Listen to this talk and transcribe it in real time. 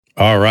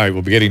All right,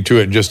 we'll be getting to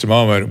it in just a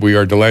moment. We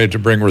are delighted to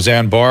bring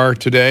Roseanne Barr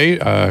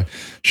today.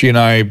 She and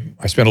I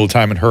spent a little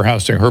time in her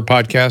house doing her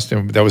podcast,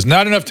 and that was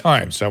not enough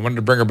time, so I wanted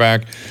to bring her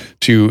back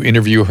to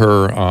interview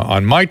her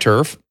on my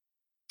turf.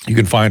 You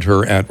can find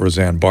her at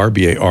Roseanne Barr,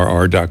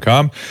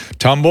 BARR.com.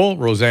 Tumblr,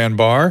 Roseanne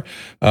Barr.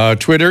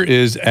 Twitter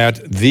is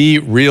at The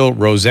Real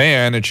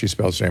Roseanne, and she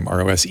spells her name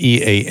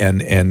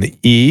Roseanne.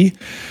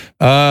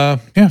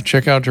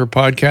 Check out her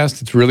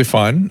podcast. It's really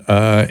fun.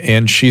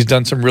 And she's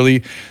said some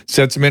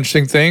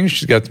interesting things.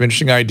 She's got some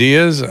interesting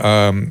ideas. There's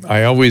her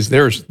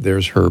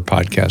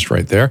podcast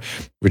right there,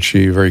 which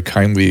she very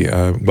kindly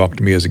welcomed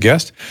me as a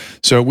guest.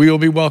 So we will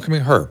be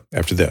welcoming her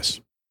after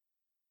this.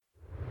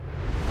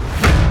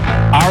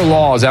 Our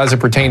laws, as it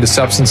pertains to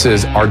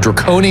substances, are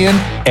draconian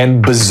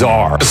and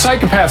bizarre. The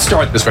psychopaths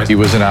start this way. He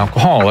was an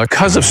alcoholic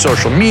because of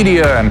social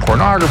media and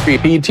pornography,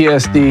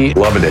 PTSD,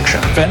 love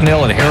addiction,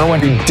 fentanyl and heroin.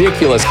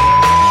 Ridiculous.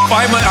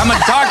 I'm a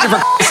doctor, for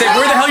sake.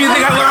 Where the hell do you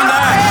think I learned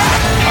that?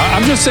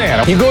 I'm just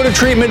saying, you go to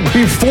treatment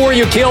before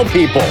you kill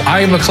people.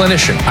 I am a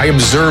clinician. I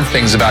observe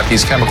things about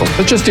these chemicals.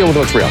 Let's just deal with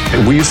what's real.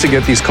 We used to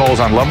get these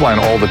calls on Loveline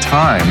all the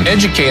time.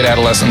 Educate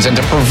adolescents and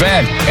to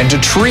prevent and to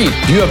treat.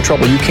 If you have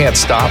trouble you can't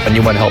stop and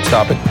you want help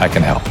stop it, I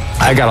can help.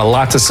 I got a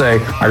lot to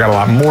say. I got a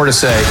lot more to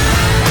say.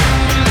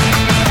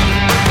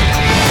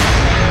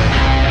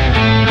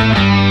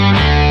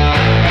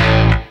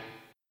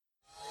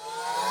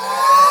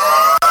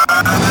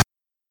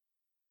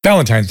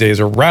 Valentine's Day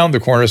is around the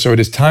corner, so it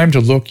is time to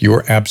look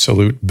your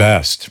absolute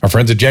best. Our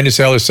friends at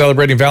Genucel are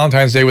celebrating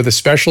Valentine's Day with a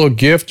special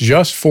gift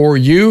just for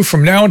you.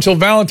 From now until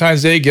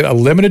Valentine's Day, get a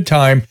limited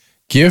time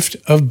gift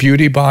of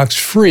beauty box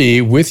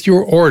free with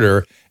your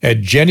order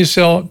at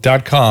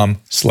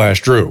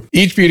Genucel.com/Drew.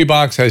 Each beauty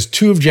box has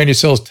 2 of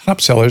Genucel's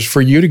top sellers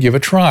for you to give a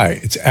try.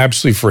 It's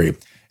absolutely free.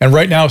 And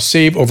right now,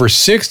 save over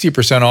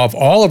 60% off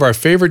all of our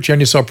favorite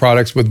Genucel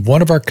products with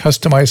one of our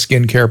customized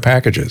skincare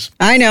packages.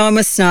 I know I'm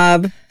a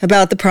snob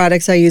about the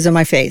products I use on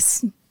my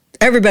face.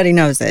 Everybody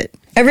knows it.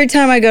 Every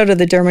time I go to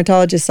the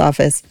dermatologist's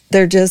office,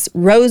 they're just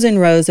rows and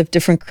rows of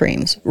different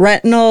creams.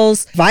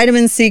 Retinols,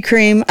 vitamin C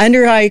cream,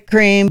 under eye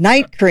cream,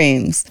 night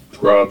creams.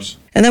 Scrubs.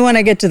 And then when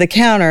I get to the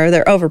counter,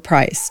 they're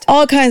overpriced.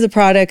 All kinds of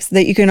products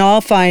that you can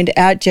all find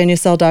at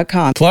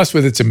Genucel.com. Plus,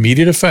 with its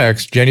immediate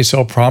effects,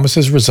 Genucel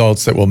promises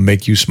results that will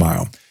make you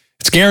smile.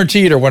 It's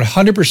guaranteed or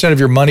 100% of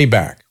your money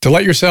back. To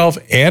let yourself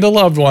and a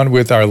loved one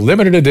with our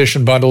limited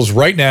edition bundles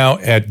right now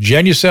at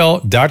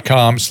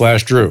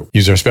Genucel.com/Drew.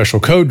 Use our special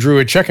code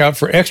Drew at checkout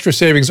for extra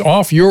savings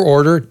off your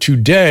order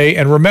today.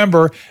 And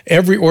remember,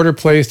 every order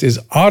placed is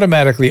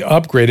automatically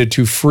upgraded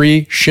to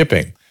free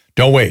shipping.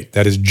 Don't wait.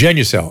 That is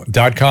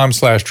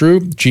Genucel.com/Drew,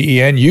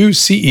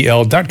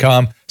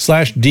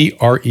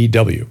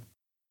 GENUCEL.com/DREW.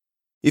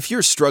 If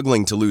you're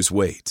struggling to lose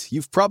weight,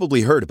 you've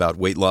probably heard about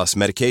weight loss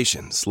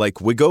medications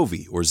like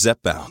Wegovy or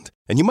Zepbound,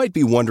 and you might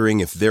be wondering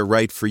if they're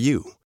right for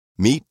you.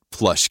 Meet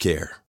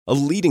PlushCare, a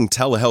leading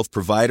telehealth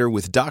provider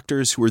with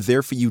doctors who are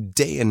there for you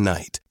day and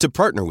night to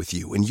partner with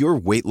you in your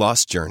weight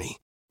loss journey.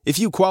 If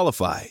you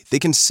qualify, they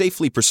can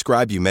safely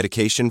prescribe you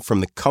medication from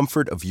the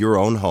comfort of your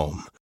own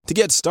home. To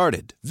get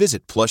started,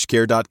 visit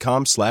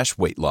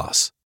plushcare.com/weight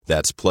loss.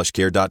 That's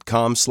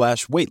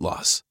plushcare.com/weight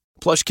loss.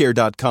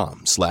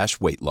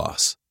 plushcare.com/weight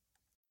loss.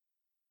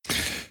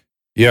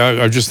 Yeah,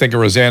 I was just thinking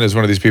Roseanne is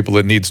one of these people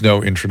that needs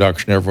no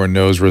introduction. Everyone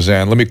knows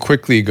Roseanne. Let me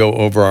quickly go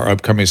over our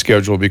upcoming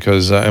schedule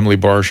because Emily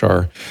Barsh,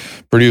 our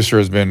producer,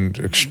 has done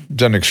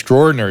an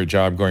extraordinary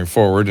job going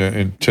forward,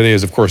 and today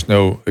is, of course,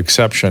 no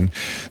exception.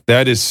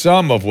 That is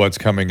some of what's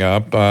coming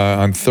up.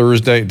 On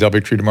Thursday, Double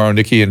Tree tomorrow,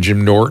 Nikki and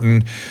Jim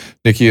Norton.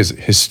 Nikki is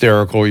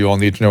hysterical. You all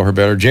need to know her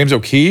better. James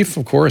O'Keefe,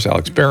 of course,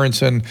 Alex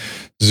Berenson,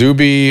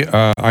 Zuby.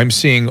 I'm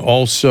seeing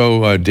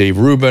also Dave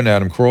Rubin,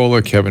 Adam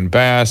Carolla, Kevin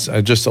Bass,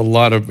 just a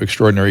lot of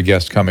extraordinary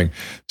guests coming.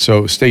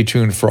 So stay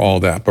tuned for all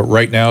that. But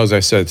right now, as I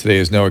said, today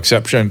is no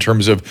exception in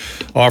terms of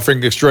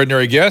offering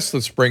extraordinary guests.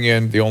 Let's bring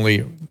in the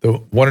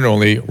one and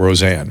only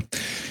Roseanne.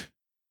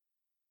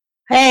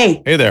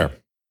 Hey. Hey there.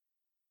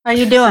 How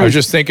you doing? I was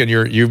just thinking,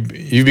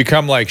 you've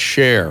become like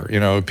Cher. You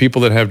know,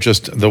 people that have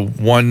just the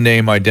one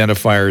name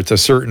identifier. It's a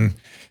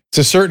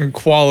certain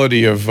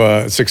quality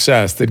of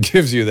success that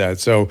gives you that.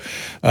 So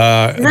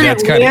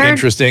that's kind of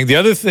interesting. The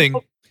other thing,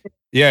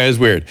 yeah, it's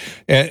weird.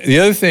 And the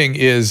other thing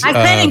is, I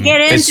couldn't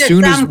get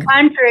into some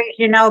countries.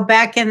 You know,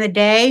 back in the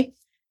day,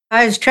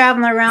 I was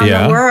traveling around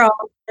the world,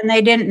 and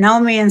they didn't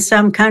know me in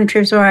some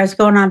countries where I was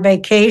going on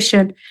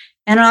vacation.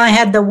 And I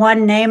had the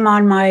one name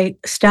on my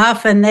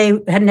stuff, and they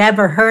had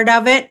never heard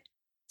of it.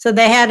 So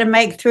they had to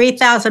make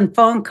 3,000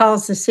 phone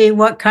calls to see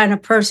what kind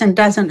of person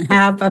doesn't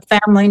have a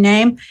family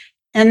name.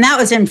 And that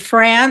was in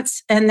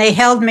France, and they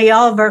held me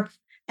over.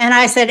 And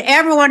I said,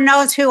 everyone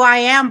knows who I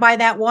am by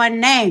that one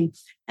name.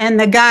 And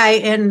the guy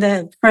in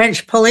the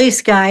French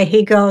police guy,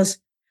 he goes,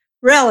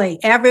 really,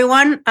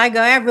 everyone? I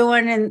go,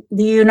 everyone in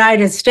the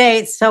United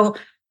States. So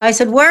I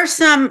said, where's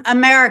some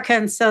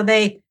Americans? So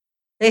they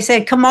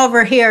said, come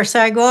over here. So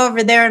I go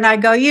over there and I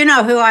go, you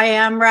know who I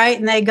am, right?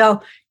 And they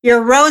go,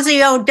 you're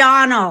Rosie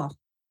O'Donnell.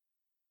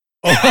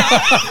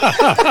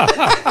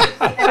 That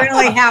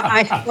really helped.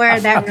 I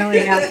swear that really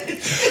helped.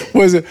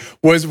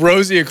 Was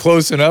Rosie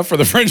close enough for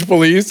the French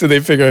police? Did they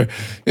figure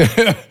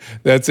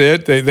that's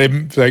it? They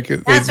heard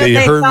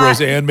thought.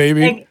 Roseanne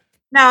maybe?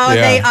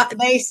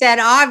 They said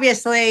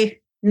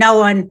obviously no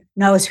one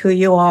knows who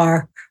you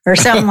are or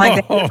something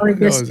like that. Or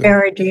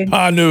disparaging.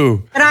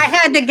 Panu. But I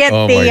had to get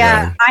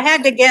I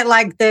had to get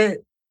like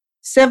the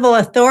civil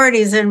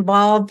authorities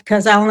involved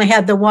because I only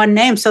had the one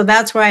name. So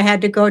that's where I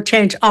had to go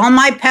change all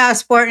my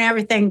passport and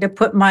everything to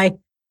put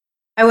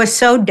I was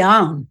so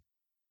dumb.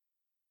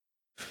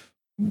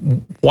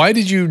 Why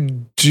did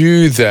you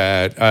do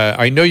that?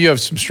 I know you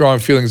have some strong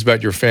feelings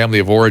about your family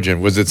of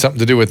origin. Was it something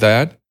to do with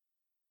that?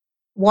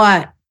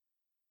 What?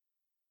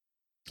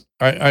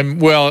 All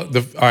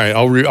right.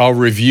 I'll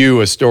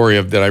review a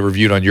story that I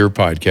reviewed on your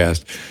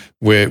podcast.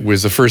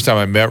 Was the first time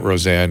I met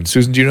Roseanne.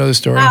 Susan, do you know the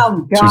story?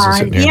 Oh,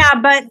 God. Yeah,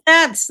 but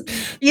that's,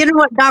 you know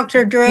what,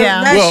 Dr. Drew?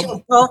 Yeah. That's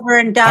just over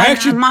and done.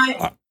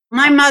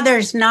 My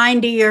mother's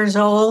 90 years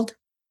old,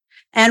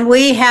 and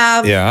we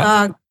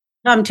have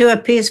come to a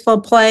peaceful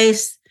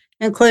place,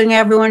 including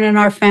everyone in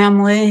our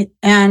family,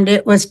 and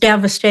it was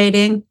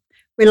devastating.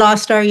 We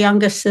lost our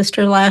youngest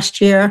sister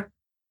last year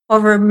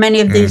over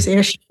many of these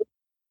issues.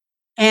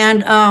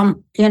 And,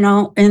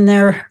 in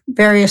their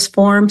various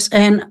forms.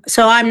 And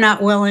so I'm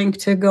not willing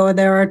to go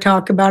there or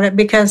talk about it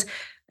because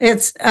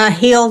it's a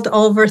healed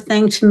over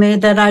thing to me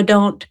that I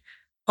don't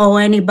owe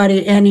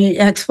anybody any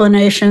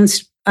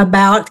explanations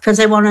about because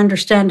they won't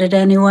understand it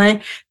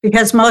anyway.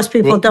 Because most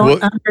people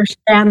don't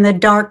understand the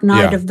dark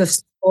night of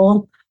the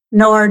soul,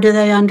 nor do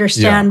they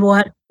understand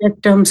what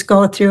victims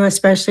go through,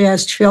 especially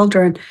as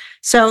children.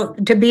 So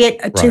to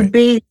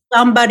be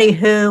somebody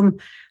whom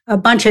a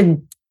bunch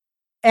of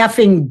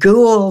effing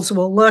ghouls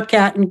will look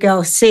at and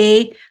go,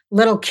 see,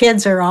 little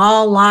kids are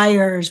all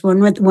liars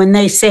when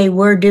they say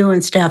we're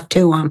doing stuff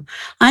to them.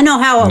 I know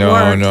how it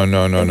works.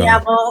 No.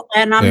 Devil,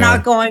 and I'm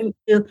not going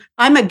to.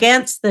 I'm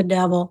against the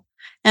devil.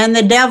 And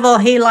the devil,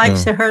 he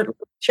likes to hurt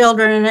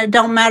children, and it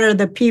don't matter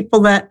the people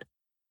that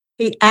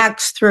he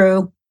acts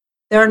through.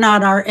 They're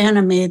not our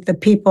enemy, the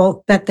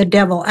people that the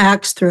devil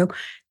acts through.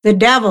 The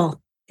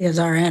devil is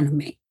our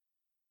enemy.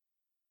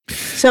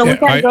 So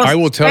I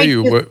will tell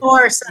you what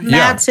source, and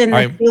that's in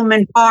the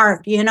human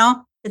heart,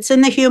 it's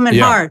in the human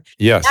heart.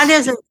 Yes. That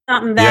isn't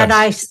something that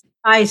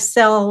I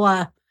sell,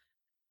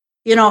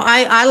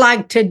 I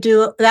like to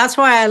do. That's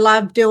why I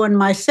love doing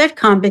my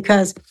sitcom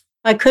because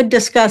I could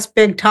discuss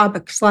big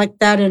topics like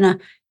that in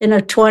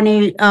a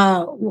 20,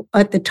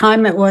 at the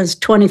time it was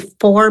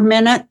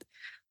 24-minute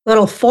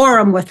little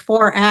forum with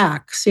 4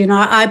 acts.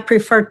 I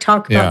prefer to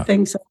talk about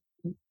things.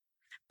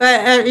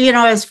 But,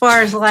 as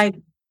far as like,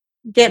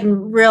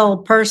 getting real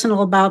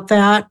personal about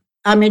that.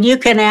 I mean, you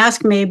can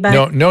ask me, but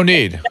no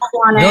need.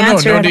 No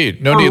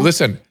need.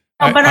 Listen,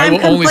 but I'm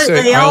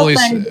completely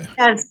open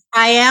because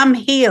I am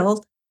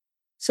healed.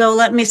 So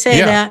let me say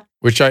that,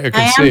 which I can see.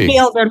 I am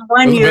healed, and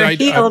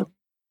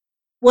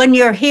when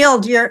you're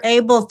healed, you're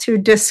able to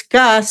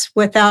discuss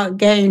without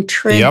getting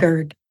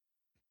triggered.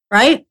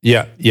 Right?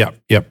 Yep.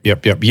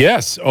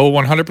 Yes.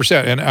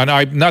 100%. And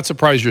I'm not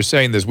surprised you're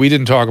saying this. We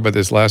didn't talk about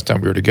this last time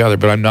we were together,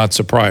 but I'm not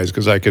surprised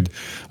because I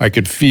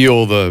could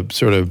feel the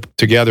sort of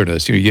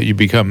togetherness. You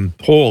become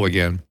whole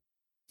again.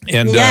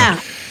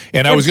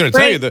 And I was going to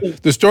tell you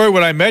the story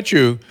when I met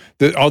you,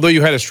 that although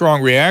you had a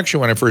strong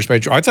reaction when I first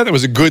met you, I thought that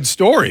was a good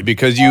story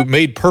because you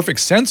made perfect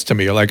sense to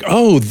me. You're like,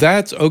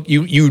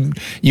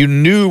 you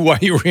knew why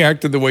you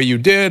reacted the way you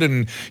did,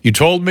 and you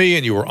told me,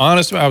 and you were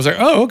honest. I was like,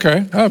 oh,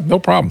 okay, no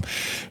problem.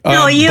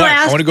 No, you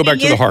asked. I want to go back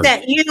to the heart.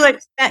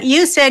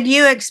 You said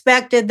you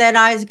expected that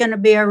I was going to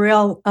be a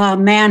real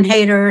man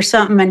hater or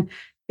something, and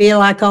be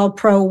like all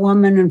pro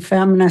woman and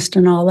feminist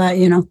and all that.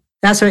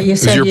 That's what you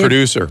said. It was your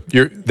producer.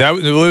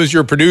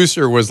 Your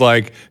producer was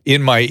like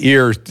in my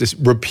ear, just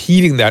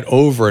repeating that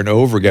over and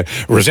over again.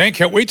 Roseanne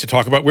can't wait to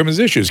talk about women's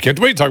issues. Can't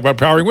wait to talk about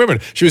empowering women.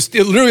 She was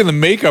literally in the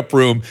makeup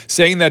room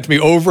saying that to me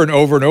over and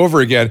over and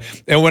over again.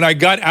 And when I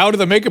got out of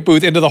the makeup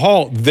booth into the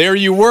hall, there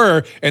you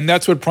were, and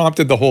that's what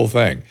prompted the whole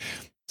thing.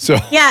 So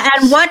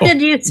and what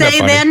did you say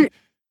then?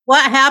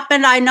 What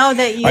happened? I know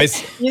that you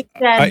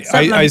said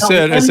something.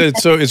 I said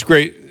so. It's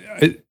great.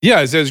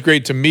 I said it's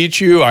great to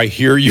meet you. I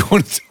hear you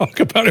want to talk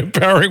about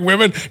empowering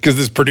women because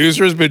this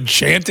producer has been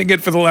chanting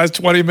it for the last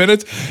 20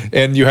 minutes,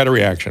 and you had a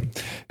reaction,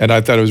 and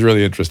I thought it was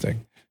really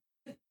interesting.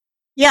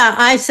 Yeah,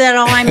 I said,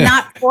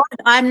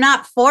 I'm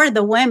not for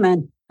the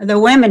women. The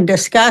women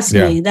disgust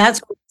me. That's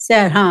what I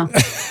said, huh?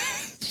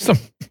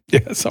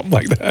 Something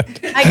like that.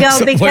 I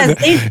go because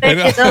these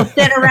bitches will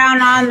sit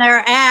around on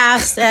their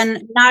ass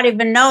and not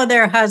even know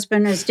their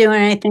husband is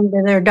doing anything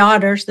to their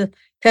daughters.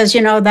 Because,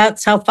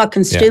 that's how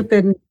fucking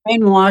stupid and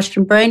brainwashed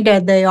and brain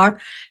dead they are.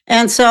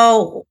 And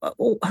so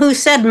who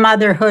said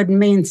motherhood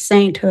means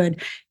sainthood?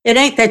 It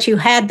ain't that you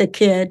had the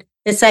kid.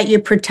 It's that you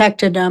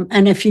protected them.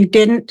 And if you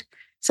didn't,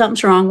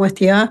 something's wrong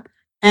with you.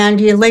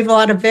 And you leave a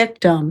lot of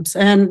victims.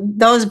 And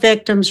those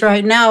victims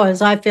right now,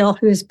 as I feel,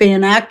 who's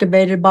being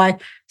activated by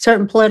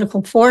certain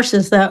political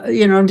forces that,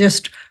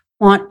 just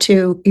want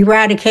to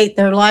eradicate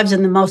their lives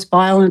in the most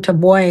violent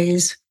of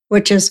ways,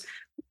 which is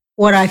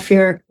what I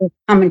fear is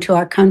coming to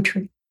our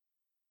country.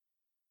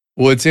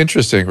 Well, it's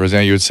interesting,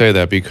 Roseanne, you would say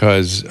that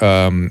because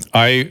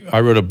I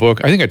wrote a book.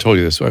 I think I told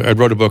you this. I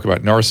wrote a book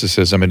about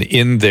narcissism, and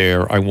in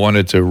there, I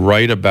wanted to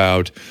write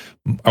about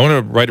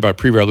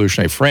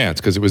pre-revolutionary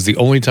France because it was the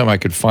only time I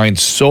could find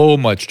so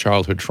much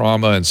childhood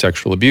trauma and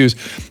sexual abuse,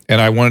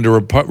 and I wanted to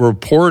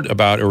report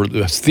about or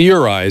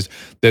theorize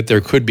that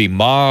there could be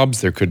mobs,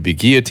 there could be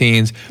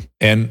guillotines,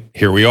 and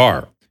here we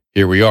are.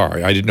 Here we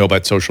are. I didn't know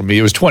about social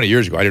media. It was 20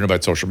 years ago. I didn't know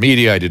about social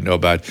media. I didn't know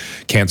about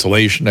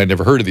cancellation. I'd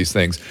never heard of these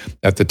things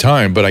at the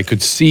time, but I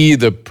could see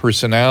the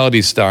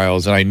personality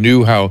styles, and I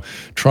knew how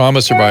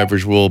trauma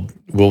survivors will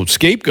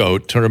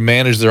scapegoat to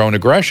manage their own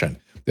aggression.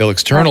 They'll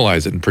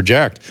externalize it and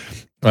project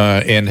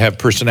and have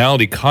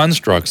personality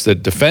constructs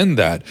that defend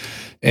that.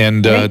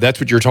 And that's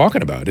what you're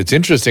talking about. It's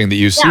interesting that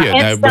you see it.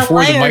 Now,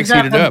 before the mic's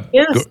heated up.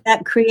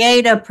 That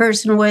create a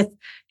person with,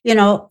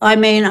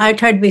 I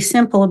try to be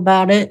simple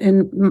about it,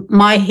 and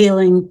my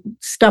healing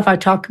stuff I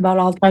talk about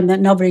all the time that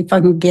nobody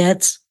fucking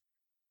gets.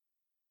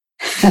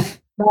 But,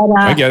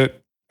 I get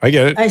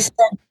it.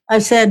 I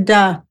said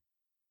how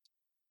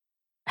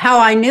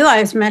I knew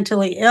I was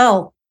mentally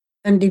ill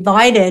and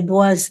divided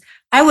was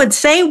I would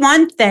say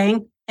one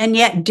thing and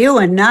yet do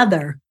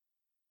another.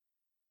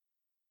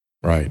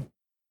 Right.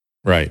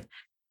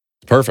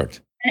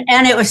 Perfect.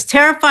 And it was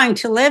terrifying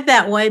to live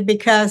that way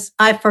because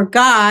I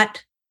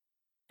forgot.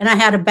 And I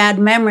had a bad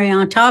memory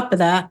on top of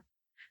that.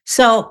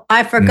 So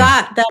I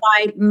forgot that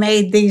I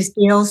made these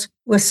deals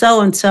with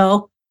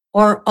so-and-so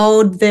or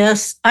owed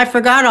this. I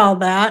forgot all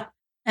that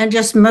and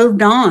just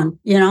moved on,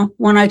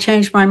 when I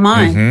changed my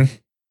mind.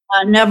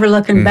 Never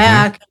looking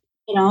back,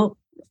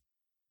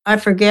 I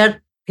forget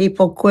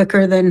people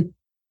quicker than,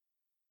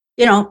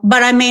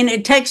 but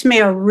it takes me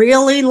a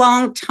really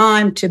long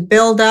time to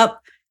build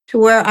up to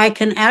where I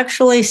can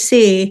actually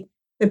see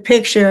the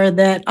picture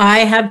that I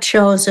have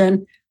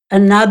chosen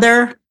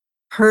another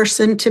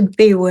person to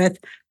be with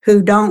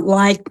who don't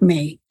like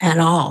me at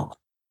all.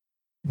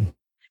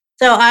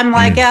 So I'm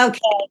like, okay,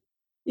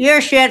 your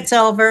shit's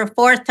over.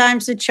 4th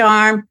time's the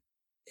charm.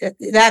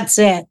 That's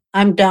it.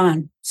 I'm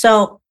done.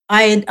 So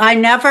I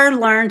never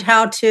learned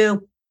how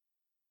to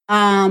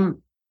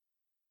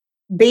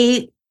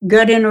be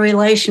good in a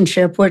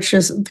relationship, which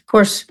is, of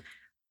course,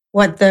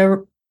 what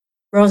the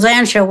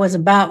Roseanne show was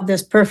about,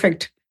 this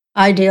perfect,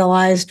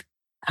 idealized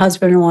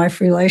husband and wife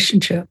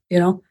relationship,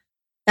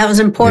 That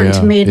was important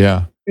to me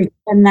to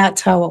pretend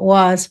that's how it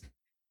was.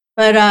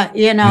 But, I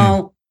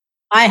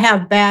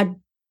have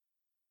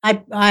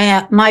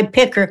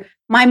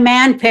my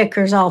man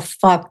picker's all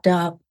fucked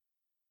up.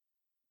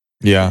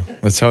 Yeah,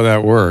 that's how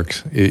that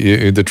works.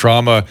 The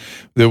trauma,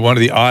 one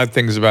of the odd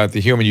things about the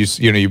human,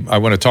 I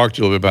want to talk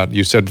to you a little bit about,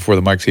 you said before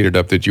the mic's heated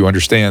up that you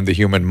understand the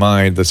human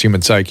mind, the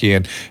human psyche,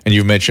 and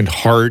you've mentioned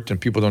heart,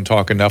 and people don't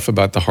talk enough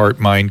about the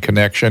heart-mind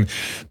connection.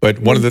 But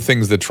one of the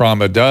things that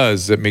trauma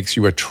does that makes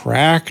you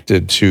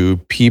attracted to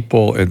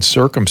people and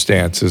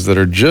circumstances that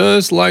are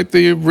just like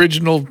the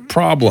original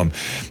problem.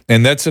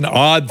 And that's an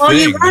odd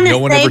thing no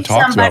one ever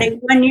talks about.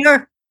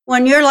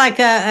 When you're like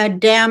a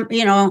dam,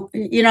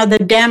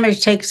 the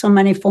damage takes so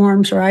many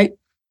forms, right?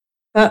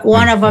 But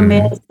one of them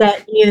is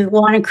that you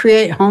want to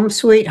create home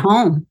sweet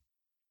home.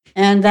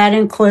 And that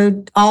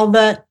includes all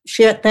the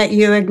shit that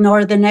you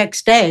ignore the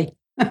next day.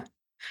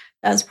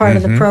 That's part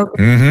of the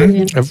program.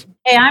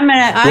 Hey, I'm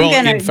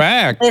gonna. In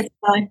fact,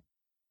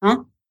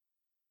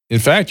 In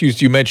fact,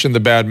 you mentioned the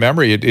bad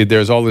memory.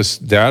 There's all this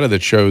data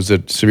that shows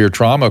that severe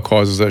trauma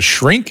causes a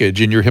shrinkage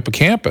in your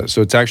hippocampus.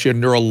 So it's actually a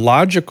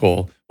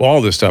neurological. Well,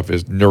 all this stuff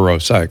is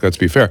neuropsych, let's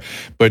be fair.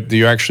 But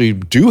you actually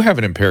do have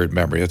an impaired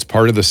memory. It's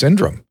part of the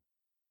syndrome.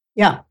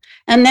 Yeah.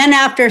 And then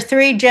after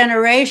 3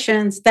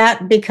 generations,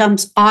 that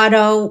becomes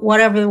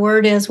whatever the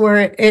word is,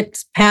 where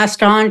it's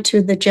passed on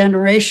to the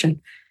generation.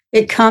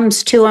 It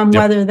comes to them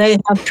whether they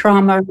have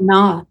trauma or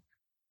not,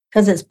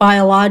 because it's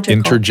biological.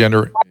 After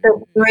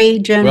 3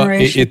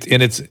 generations.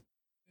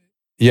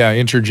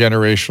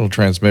 Intergenerational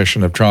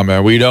transmission of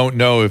trauma. We don't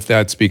know if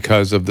that's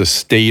because of the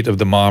state of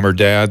the mom or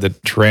dad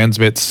that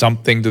transmits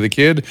something to the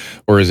kid,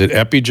 or is it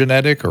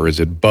epigenetic, or is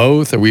it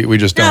both? We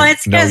just don't know yet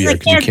because you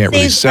can't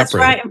really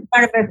separate. Right in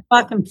front of his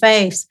fucking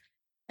face,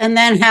 and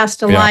then has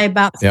to lie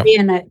about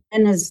seeing it,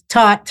 and is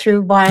taught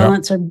through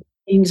violence or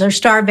things, or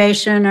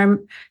starvation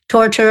or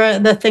torture,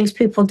 the things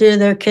people do to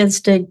their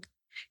kids to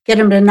get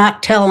them to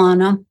not tell on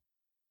them.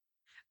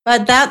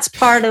 But that's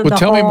part of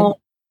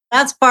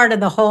That's part of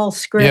the whole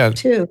script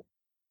too.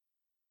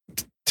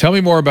 Tell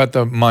me more about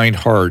the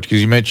mind-heart,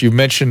 because you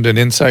mentioned an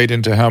insight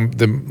into how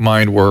the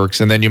mind works,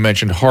 and then you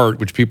mentioned heart,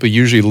 which people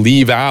usually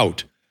leave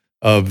out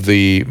of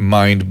the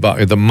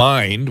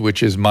mind,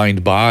 which is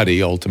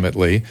mind-body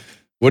ultimately.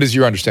 What is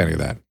your understanding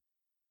of that?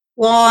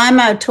 Well, I'm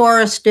a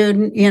Torah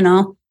student,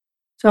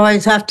 so I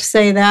always have to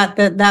say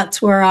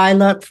that's where I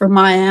look for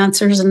my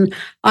answers, and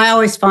I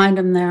always find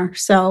them there.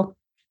 So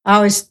I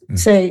always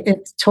say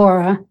it's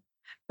Torah.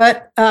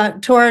 But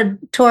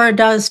Torah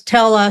does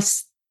tell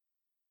us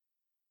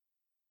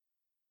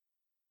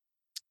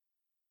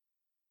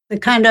the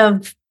kind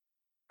of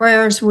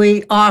prayers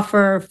we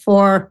offer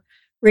for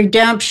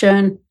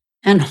redemption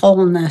and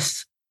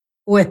wholeness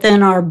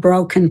within our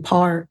broken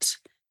parts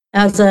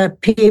as a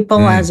people,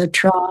 as a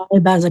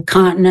tribe, as a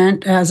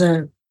continent, as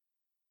a,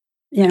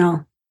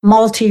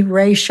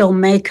 multiracial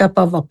makeup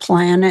of a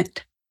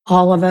planet,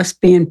 all of us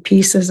being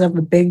pieces of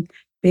a big,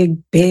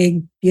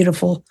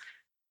 beautiful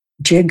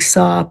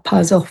jigsaw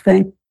puzzle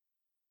thing.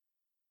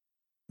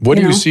 What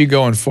do you see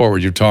going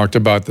forward? You talked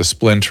about the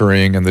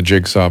splintering and the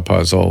jigsaw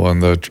puzzle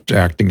and the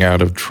acting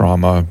out of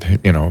trauma,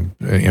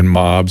 in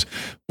mobs.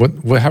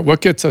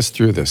 What gets us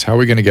through this? How are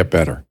we going to get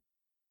better?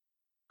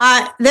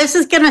 This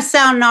is going to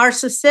sound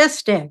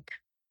narcissistic.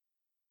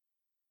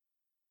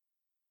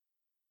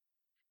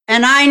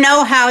 And I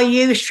know how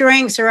you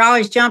shrinks are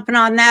always jumping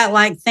on that,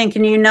 like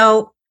thinking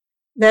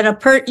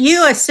that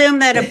you assume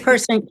that a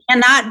person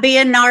cannot be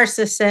a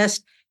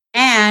narcissist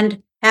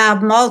and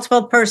have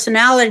multiple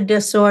personality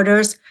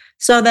disorders,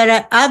 so that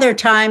at other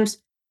times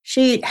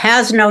she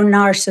has no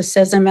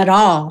narcissism at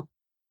all.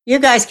 You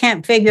guys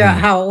can't figure out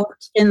how it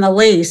works in the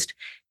least.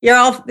 You're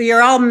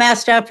all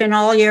messed up in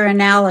all your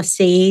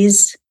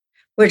analyses,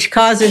 which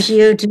causes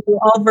you to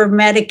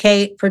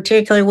over-medicate,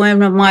 particularly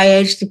women of my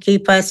age, to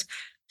keep us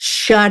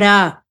shut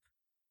up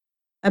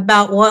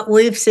about what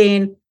we've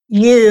seen.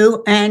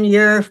 You and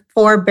your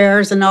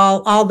forebears and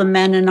all the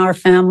men in our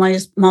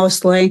families,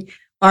 mostly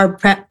our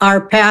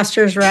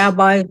pastors,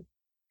 rabbis,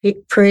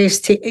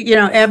 priests,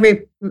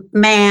 every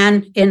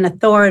man in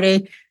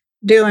authority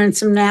doing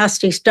some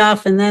nasty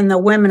stuff, and then the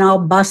women all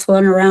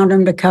bustling around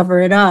them to cover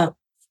it up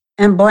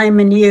and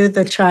blaming you,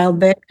 the child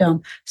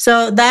victim.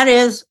 So that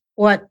is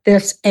what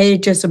this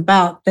age is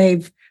about.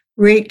 They've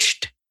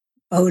reached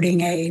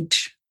voting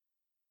age.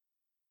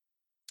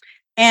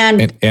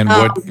 And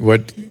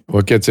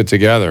what gets it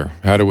together?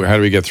 How do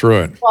we get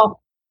through it?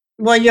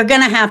 Well, you're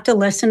going to have to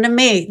listen to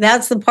me.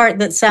 That's the part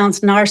that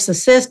sounds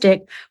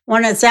narcissistic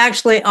when it's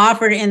actually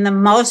offered in the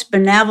most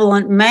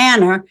benevolent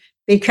manner,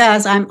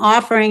 because I'm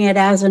offering it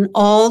as an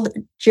old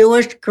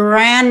Jewish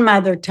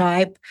grandmother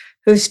type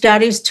who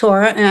studies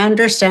Torah and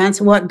understands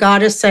what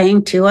God is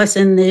saying to us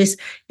in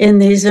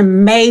these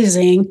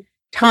amazing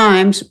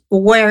times,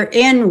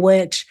 in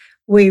which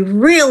we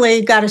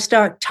really got to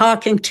start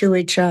talking to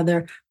each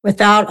other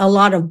without a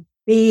lot of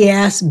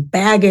BS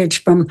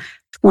baggage from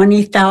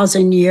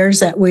 20,000 years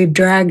that we've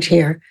dragged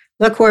here.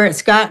 Look where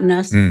it's gotten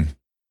us.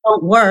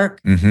 Don't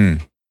work.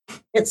 Mm-hmm.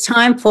 It's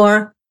time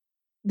for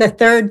the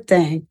third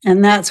thing.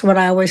 And that's what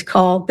I always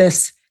call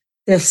this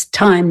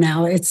time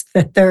now. It's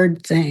the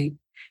third thing.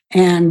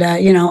 And,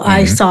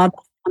 I saw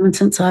that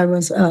since I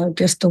was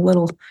just a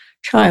little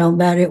child,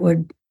 that it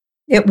would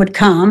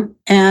come.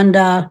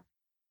 And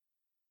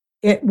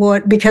it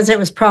would, because it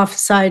was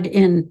prophesied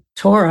in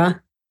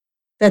Torah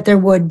that there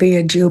would be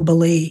a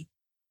Jubilee.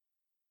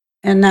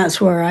 And that's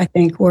where I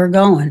think we're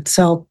going.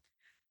 So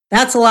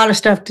that's a lot of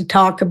stuff to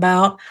talk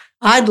about.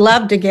 I'd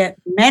love to get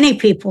many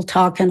people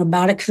talking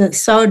about it because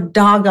it's so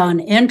doggone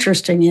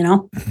interesting,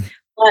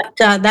 But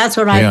that's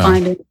what I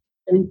find interesting.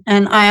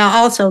 And I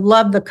also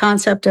love the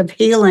concept of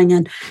healing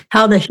and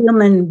how the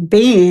human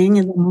being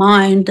and the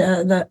mind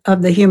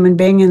of the human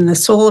being and the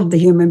soul of the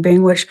human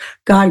being, which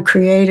God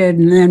created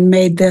and then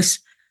made this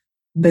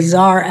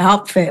bizarre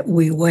outfit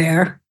we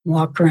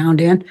walk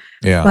around in.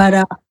 Yeah.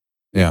 But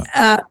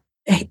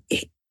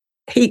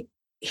he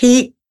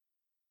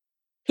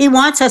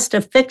wants us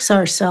to fix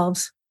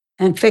ourselves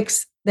and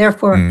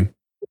therefore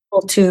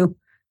people to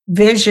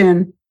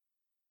vision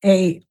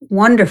a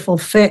wonderful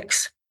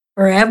fix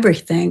for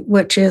everything,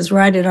 which is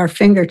right at our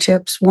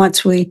fingertips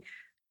once we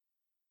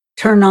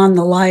turn on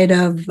the light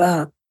of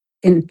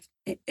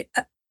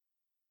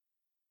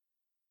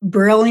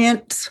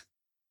brilliance,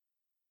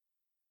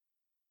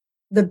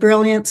 the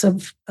brilliance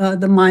of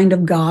the mind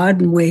of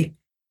God, and we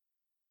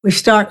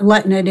start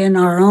letting it in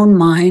our own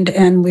mind,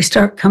 and we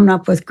start coming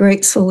up with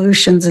great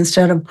solutions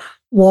instead of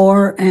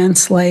war and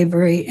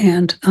slavery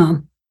and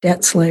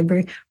debt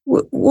slavery.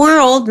 We're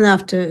old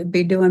enough to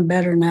be doing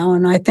better now,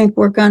 and I think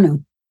we're going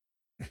to.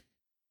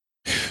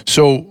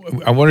 So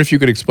I wonder if you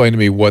could explain to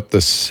me what the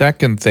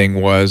second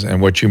thing was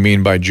and what you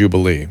mean by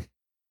Jubilee.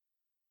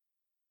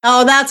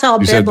 Oh, that's all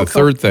biblical. You said the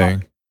third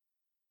thing.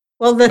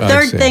 Well, the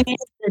third thing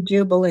is the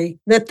Jubilee.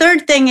 The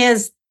third thing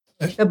is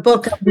the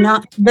book of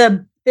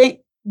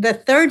the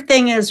third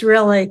thing is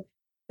really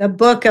the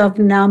book of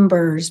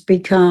Numbers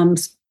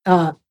becomes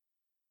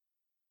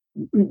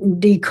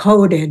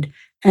decoded,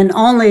 and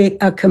only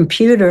a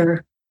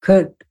computer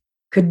could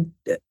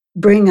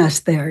bring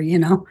us there,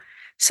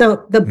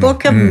 So the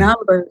book of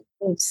Numbers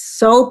is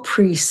so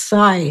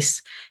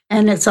precise,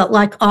 and it's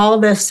like all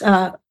this.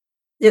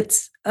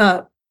 This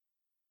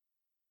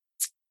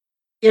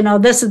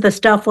is the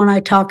stuff when I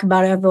talk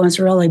about it, everyone's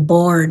really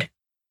bored.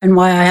 And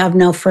why I have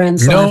no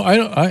friends left.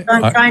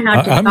 I'm trying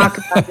not to talk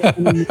about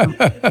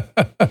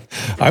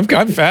it.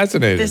 I'm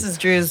fascinated. This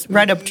is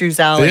right up Drew's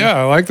alley. Yeah,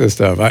 I like this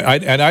stuff. I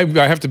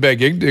have to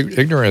beg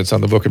ignorance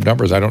on the book of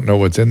Numbers. I don't know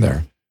what's in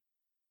there.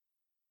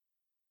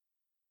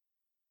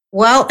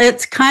 Well,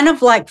 it's kind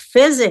of like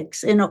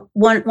physics.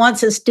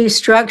 Once it's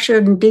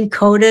destructured and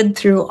decoded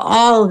through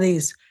all of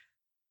these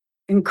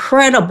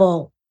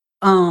incredible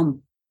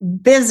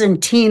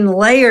Byzantine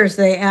layers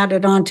they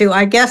added onto.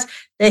 I guess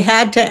they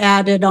had to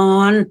add it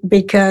on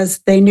because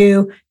they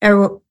knew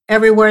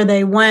everywhere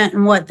they went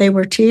and what they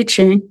were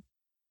teaching,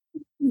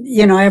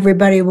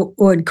 everybody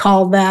would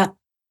call that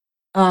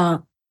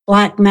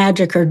black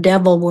magic or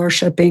devil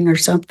worshiping or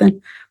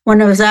something, when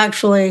it was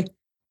actually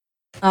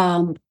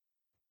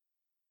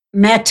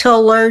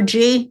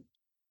metallurgy,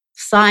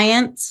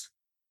 science.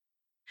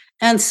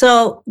 And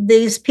so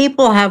these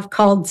people have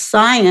called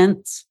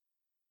science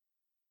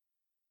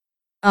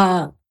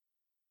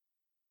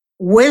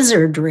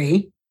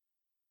wizardry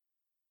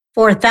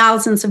for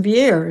thousands of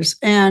years.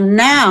 And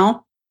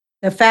now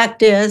the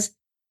fact is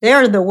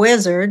they're the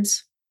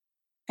wizards,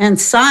 and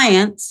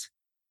science,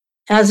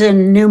 as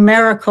in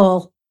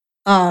numerical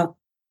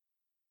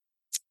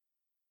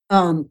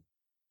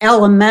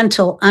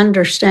elemental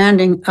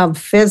understanding of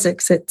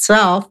physics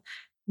itself,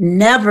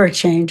 never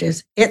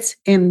changes. It's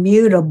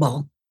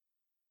immutable.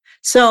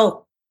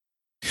 So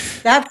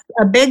that's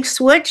a big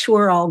switch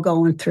we're all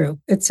going through.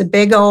 It's a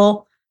big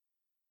old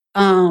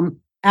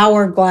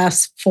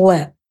hourglass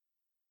flip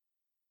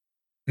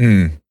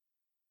in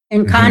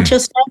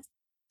consciousness.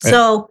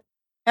 So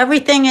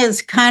everything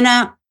is kind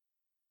of,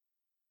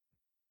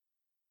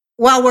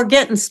 we're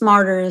getting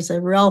smarter is a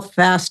real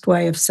fast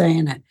way of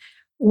saying it.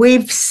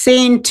 We've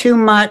seen too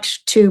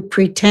much to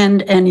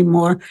pretend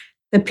anymore.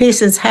 The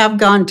pieces have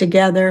gone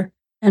together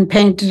and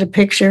painted a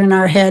picture in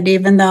our head,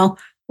 even though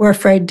we're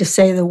afraid to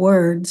say the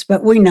words,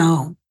 but we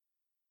know.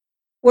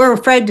 We're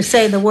afraid to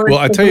say the words,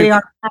 because we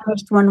are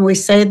punished when we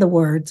say the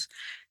words.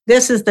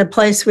 This is the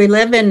place we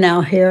live in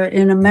now here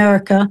in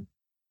America.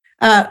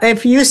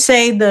 If you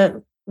say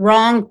the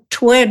wrong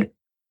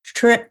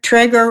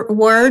trigger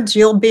words,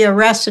 you'll be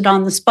arrested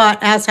on the spot,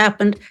 as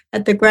happened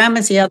at the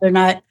Grammys the other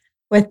night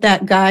with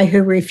that guy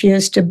who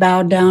refused to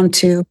bow down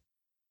to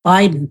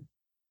Biden.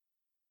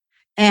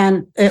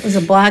 And it was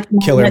a black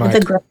man at the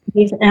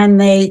Grammys,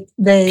 and they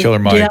Killer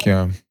Mike,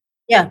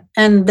 yeah,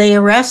 and they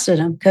arrested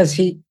him because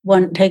he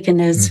wasn't taking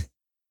his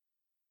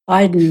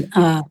Biden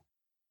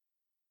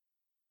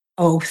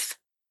oath.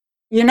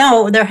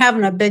 They're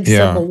having a big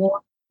civil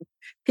war.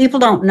 People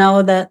don't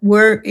know that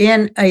we're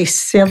in a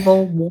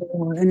civil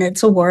war, and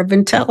it's a war of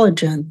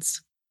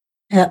intelligence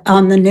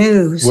on the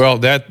news. Well,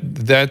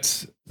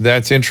 that's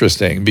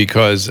interesting,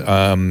 because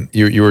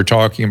you were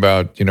talking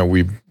about,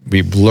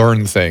 we've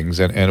learned things,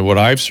 and what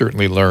I've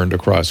certainly learned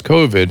across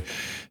COVID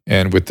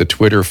and with the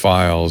Twitter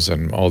files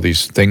and all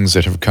these things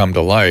that have come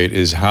to light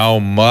is how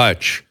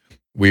much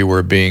we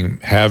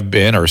have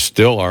been, or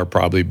still are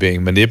probably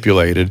being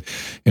manipulated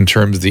in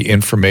terms of the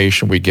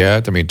information we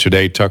get. I mean,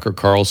 today Tucker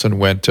Carlson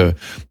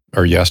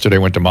yesterday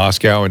went to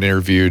Moscow and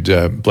interviewed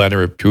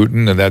Vladimir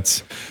Putin, and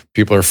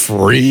people are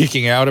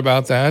freaking out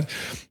about that.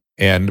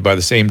 And by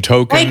the same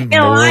token,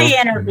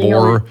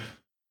 more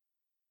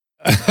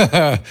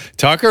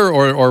Tucker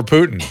or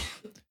Putin?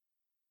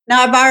 No,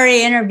 I've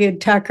already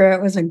interviewed Tucker.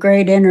 It was a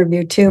great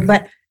interview too.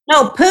 But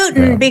no,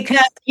 Putin, because,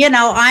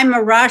 I'm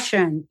a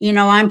Russian.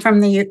 I'm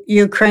from the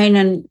Ukraine,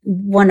 and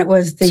when it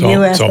was the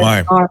U.S. So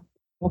am I.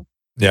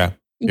 Yeah,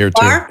 here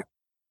too.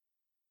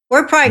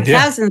 We're probably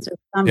cousins or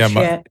some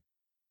shit.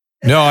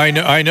 No, I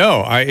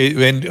know.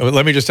 And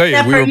let me just tell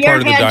you, we were part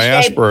of the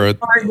diaspora.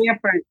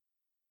 Different.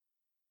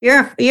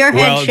 Your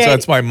head shape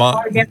that's my mom.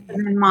 More different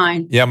than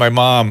mine. Yeah, my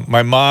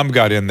mom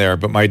got in there,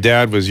 but my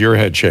dad was your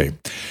head shape.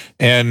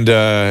 And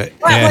what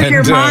was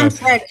your mom's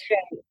head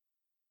shape?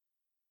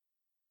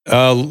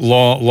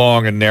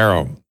 Long and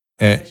narrow.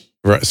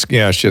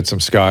 Yeah, she had some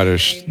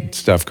Scottish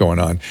stuff going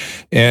on,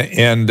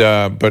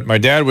 but my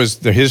dad was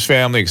his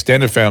family,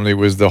 extended family,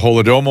 was the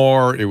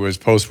Holodomor. It was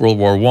post World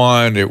War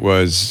I. It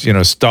was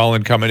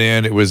Stalin coming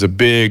in. It was a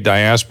big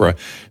diaspora.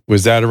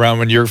 Was that around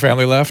when your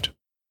family left?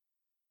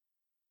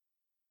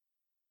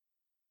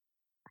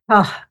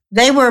 Oh,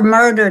 they were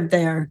murdered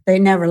there. They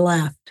never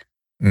left.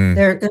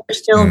 They're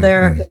still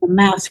there in a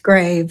mass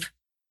grave.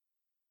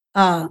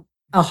 A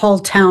whole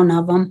town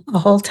of them, a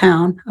whole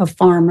town of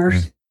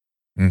farmers.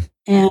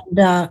 And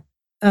a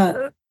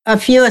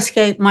few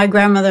escaped. My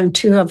grandmother and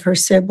two of her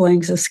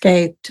siblings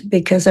escaped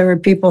because there were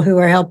people who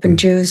were helping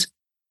Jews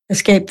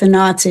escape the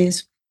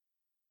Nazis.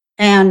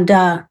 And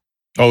it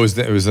was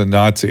the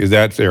Nazi,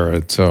 that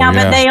era. So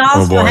but they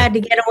also had to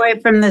get away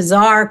from the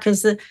Tsar,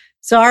 because the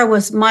Tsar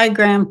was, my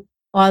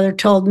grandfather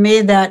told me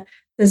that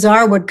the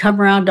Tsar would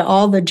come around to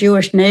all the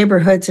Jewish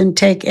neighborhoods and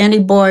take any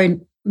boy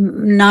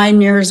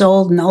 9 years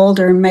old and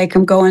older and make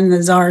them go in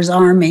the Tsar's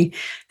army.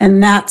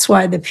 And that's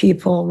why the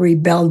people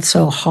rebelled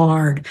so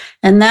hard.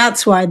 And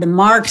that's why the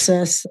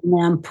Marxists and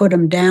them put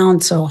them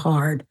down so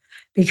hard,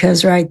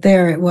 because right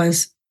there it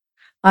was,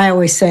 I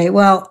always say,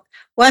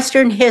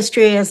 Western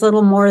history is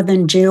little more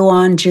than Jew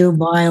on Jew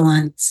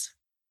violence.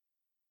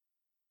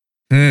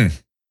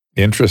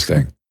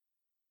 Interesting.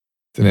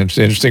 It's an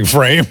interesting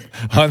frame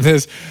on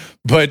this.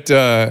 But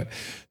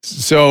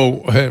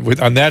So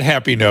on that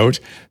happy note,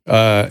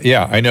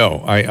 yeah, I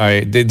know.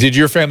 Did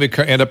your family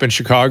end up in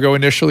Chicago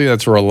initially?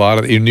 That's where a lot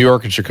of in New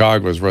York and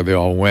Chicago is where they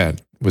all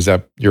went. Was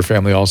that your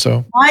family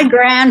also?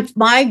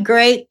 My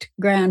great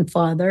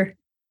grandfather,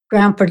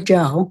 Grandpa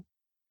Joe,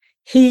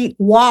 he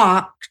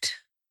walked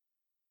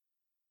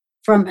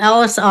from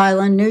Ellis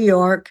Island, New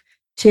York,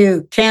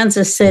 to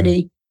Kansas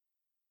City,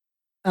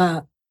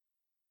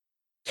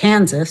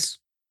 Kansas,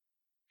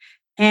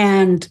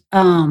 and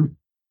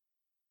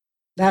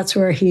that's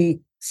where he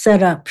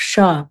set up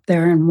shop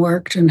there and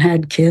worked and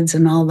had kids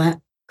and all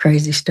that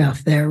crazy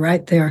stuff there,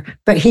 right there.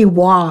 But he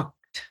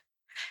walked.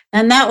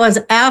 And that was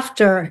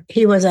after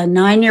he was a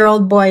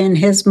 9-year-old boy and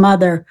his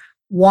mother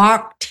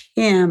walked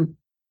him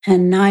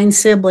and 9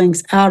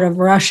 siblings out of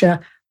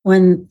Russia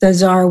when the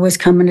Tsar was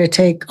coming to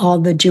take all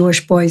the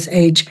Jewish boys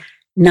age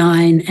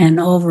 9 and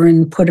over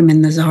and put them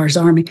in the Tsar's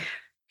army.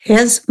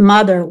 His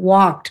mother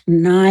walked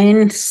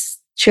 9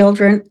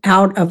 children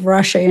out of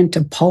Russia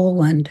into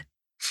Poland.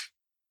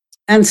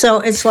 And so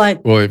it's like,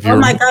 well, oh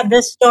my God,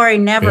 this story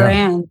never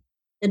ends.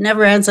 It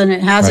never ends, and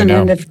it hasn't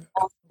ended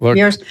for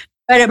years.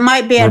 But it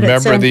might be.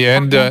 Remember the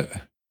end.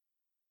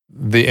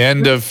 The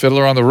end of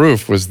Fiddler on the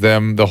Roof was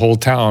them, the whole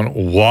town,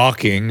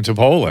 walking to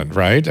Poland,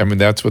 right? I mean,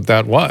 that's what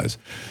that was.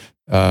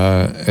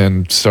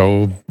 And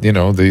so, you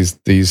know, this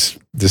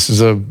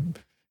is a.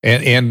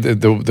 And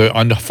the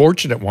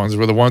unfortunate ones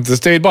were the ones that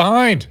stayed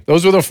behind.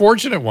 Those were the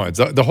fortunate ones.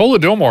 The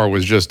Holodomor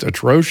was just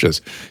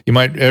atrocious.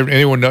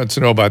 Anyone wants to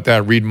know about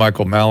that, read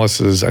Michael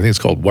Malice's, I think it's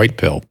called White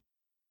Pill.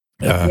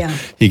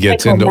 He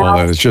gets into all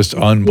that. It's just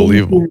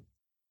unbelievable.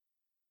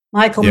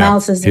 Michael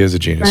Malice is a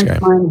genius guy.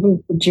 He's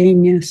a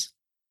genius.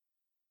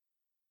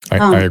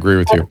 I agree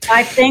with you.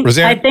 I think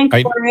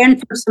we're in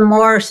for some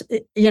more.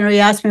 You know, you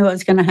asked me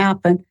what's going to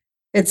happen.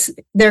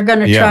 They're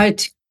going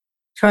to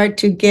try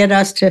to get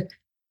us to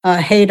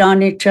hate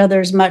on each other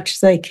as much as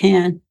they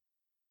can.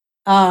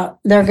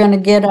 They're going to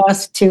get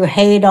us to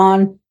hate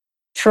on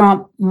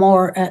Trump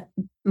more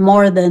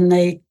than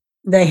they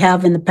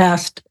have in the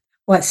past,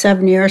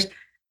 7 years.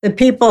 The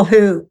people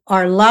who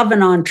are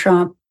loving on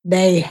Trump,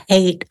 they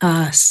hate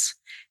us.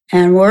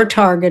 And we're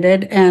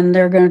targeted, and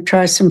they're going to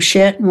try some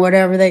shit and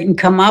whatever they can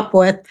come up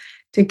with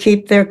to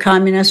keep their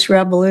communist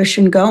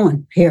revolution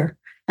going here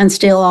and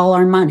steal all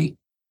our money.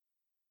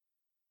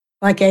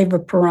 Like Eva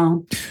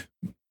Peron.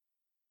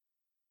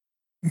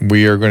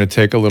 We are going to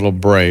take a little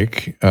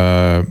break.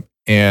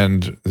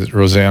 And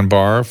Roseanne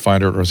Barr,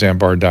 find her at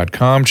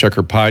roseannebarr.com. Check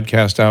her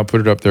podcast out.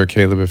 Put it up there,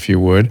 Caleb, if you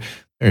would.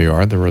 There you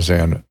are, the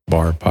Roseanne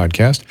Barr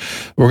podcast.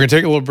 We're going to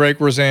take a little break,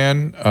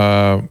 Roseanne.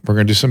 We're going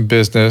to do some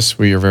business.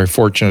 We are very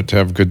fortunate to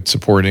have good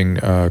supporting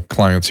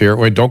clients here.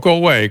 Wait, don't go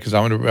away, because I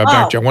want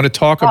to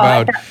talk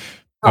about.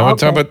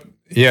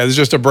 Yeah, this is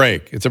just a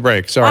break. It's a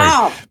break.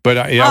 Sorry, but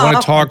I want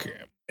to talk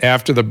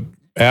after the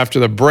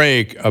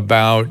break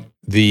about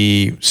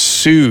the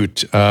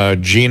suit.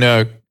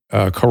 Gina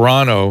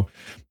Carano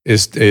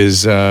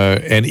is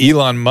and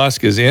Elon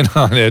Musk is in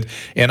on it,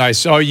 and I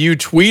saw you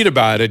tweet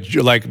about it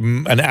like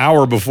an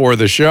hour before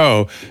the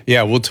show.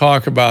 Yeah, we'll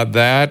talk about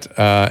that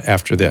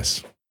after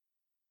this.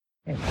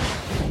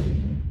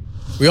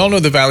 We all know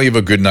the value of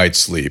a good night's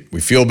sleep.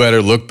 We feel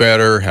better, look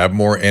better, have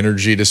more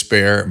energy to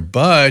spare,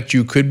 but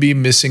you could be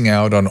missing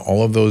out on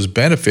all of those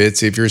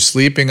benefits if you're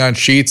sleeping on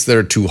sheets that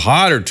are too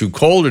hot or too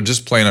cold or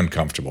just plain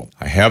uncomfortable.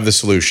 I have the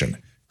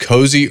solution.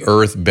 Cozy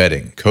Earth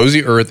bedding.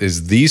 Cozy Earth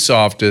is the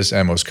softest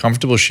and most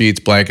comfortable sheets,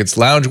 blankets,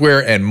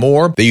 loungewear, and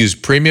more. They use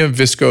premium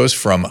viscose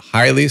from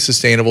highly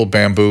sustainable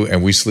bamboo,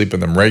 and we sleep in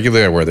them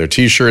regularly. I wear their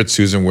t-shirts.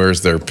 Susan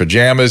wears their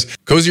pajamas.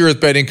 Cozy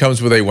Earth bedding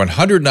comes with a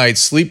 100-night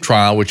sleep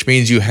trial, which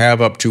means you have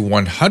up to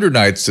 100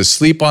 nights to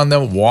sleep on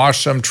them,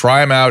 wash them,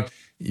 try them out.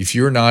 If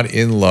you're not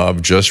in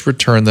love, just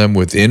return them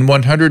within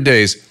 100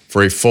 days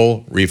for a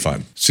full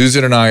refund.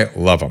 Susan and I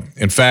love them.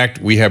 In fact,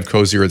 we have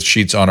Cozy Earth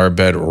sheets on our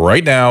bed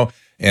right now,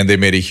 and they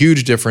made a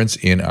huge difference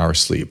in our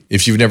sleep.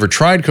 If you've never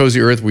tried Cozy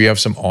Earth, we have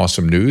some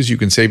awesome news. You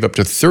can save up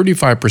to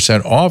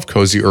 35% off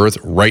Cozy Earth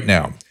right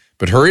now.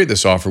 But hurry,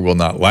 this offer will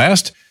not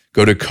last.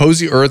 Go to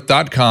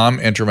CozyEarth.com,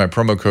 enter my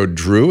promo code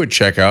DREW at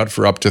checkout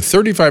for up to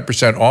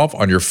 35% off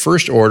on your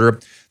first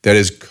order. That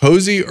is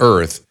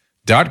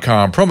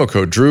CozyEarth.com, promo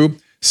code DREW,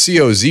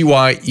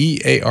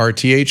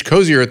 CozyEarth,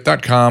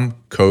 CozyEarth.com,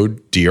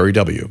 code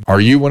DREW. Are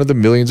you one of the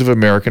millions of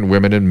American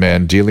women and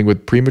men dealing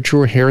with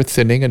premature hair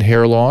thinning and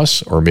hair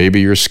loss? Or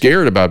maybe you're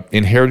scared about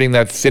inheriting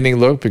that thinning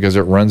look because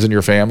it runs in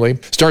your family?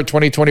 Start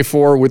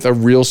 2024 with a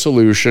real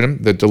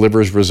solution that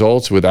delivers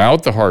results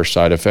without the harsh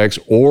side effects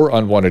or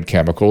unwanted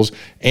chemicals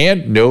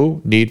and no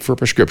need for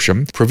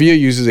prescription. Provia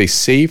uses a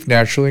safe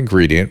natural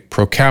ingredient,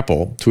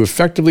 Procapil, to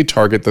effectively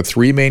target the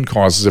 3 main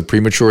causes of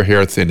premature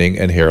hair thinning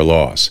and hair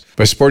loss.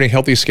 By supporting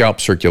healthy scalp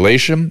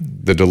circulation,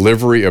 the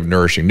delivery of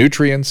nourishing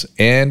nutrients,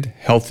 and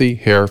healthy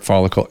hair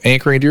follicle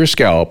anchoring to your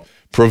scalp,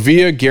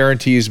 Provia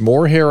guarantees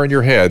more hair on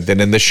your head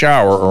than in the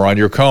shower or on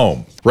your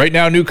comb. Right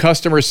now, new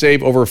customers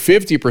save over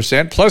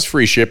 50% plus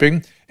free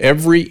shipping.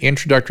 Every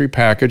introductory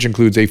package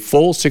includes a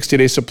full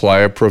 60-day supply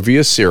of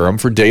Provia serum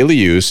for daily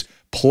use,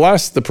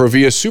 plus the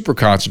Provia Super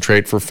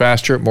Concentrate for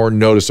faster, more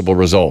noticeable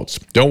results.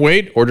 Don't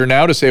wait. Order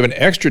now to save an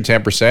extra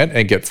 10%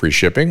 and get free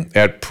shipping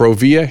at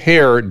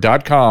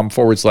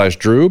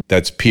proviahair.com/Drew.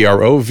 That's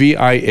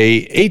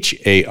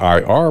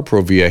PROVIAHAIR,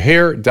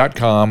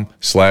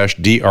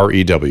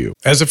 proviahair.com/DREW.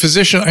 As a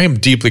physician, I am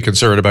deeply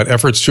concerned about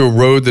efforts to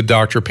erode the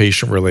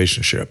doctor-patient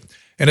relationship.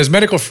 And as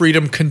medical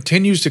freedom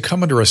continues to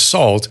come under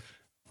assault,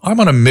 I'm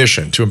on a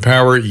mission to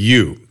empower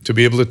you to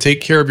be able to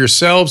take care of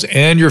yourselves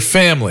and your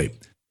family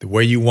the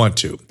way you want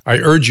to. I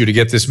urge you to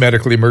get this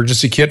medical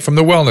emergency kit from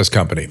the Wellness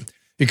Company.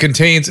 It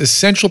contains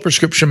essential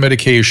prescription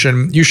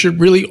medication you should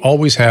really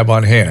always have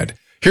on hand.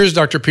 Here's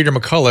Dr. Peter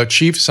McCullough,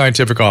 Chief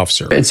Scientific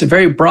Officer. It's a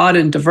very broad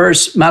and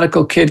diverse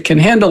medical kit, can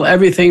handle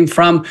everything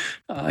from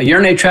a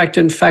urinary tract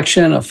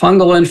infection, a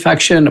fungal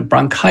infection, a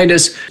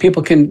bronchitis.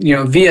 People can,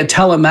 via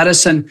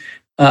telemedicine,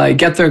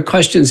 get their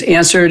questions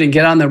answered and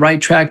get on the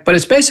right track. But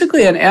it's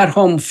basically an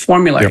at-home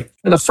formulary. Yep.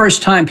 For the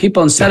first time,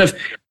 people, instead of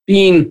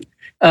being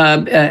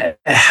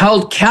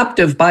held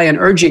captive by an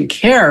urgent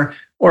care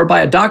or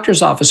by a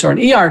doctor's office or an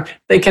ER,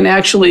 they can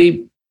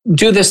actually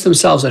do this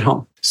themselves at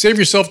home. Save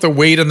yourself the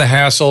wait and the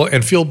hassle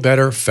and feel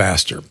better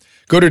faster.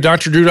 Go to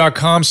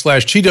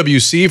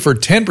drdrew.com/TWC for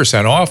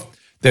 10% off.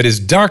 That is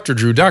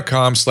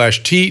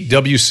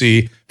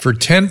drdrew.com/TWC for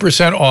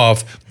 10%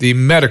 off the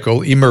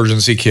medical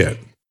emergency kit.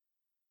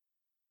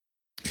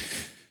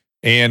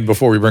 And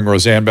before we bring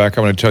Roseanne back,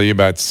 I want to tell you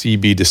about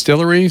CB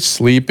Distillery,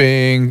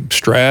 sleeping,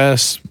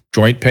 stress,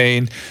 joint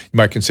pain. You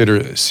might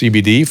consider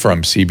CBD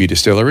from CB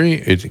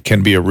Distillery. It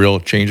can be a real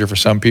changer for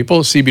some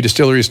people. CB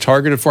Distillery's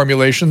targeted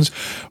formulations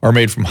are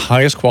made from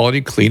highest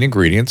quality, clean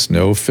ingredients,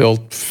 no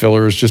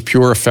fillers, just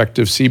pure,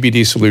 effective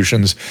CBD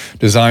solutions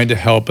designed to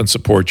help and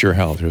support your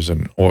health. Here's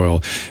an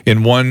oil.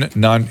 In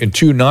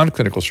two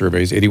non-clinical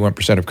surveys,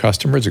 81% of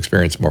customers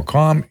experienced more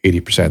calm,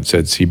 80%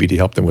 said CBD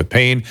helped them with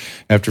pain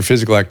after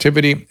physical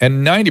activity,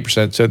 and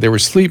 90% said they were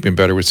sleeping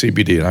better with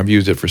CBD. And I've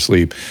used it for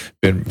sleep,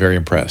 been very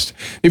impressed.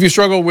 If you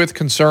struggle with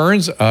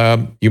concerns,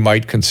 you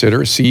might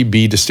consider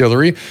CB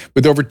Distillery.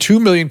 With over 2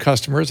 million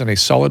customers and a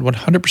solid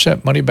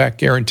 100% money-back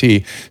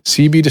guarantee,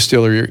 CB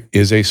Distillery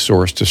is a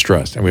source to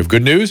trust. And we have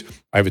good news.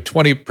 I have a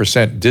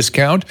 20%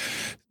 discount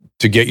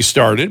to get you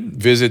started.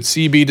 Visit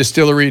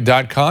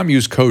cbdistillery.com.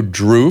 Use code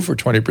DREW for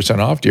 20%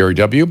 off,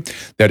 DREW.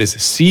 That is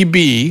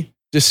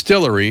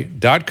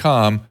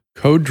cbdistillery.com,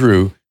 code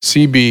DREW,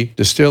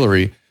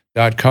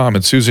 cbdistillery.com.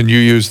 And Susan, you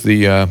use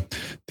the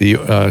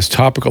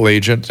topical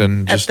agent,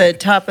 and at the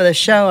top of the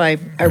show, I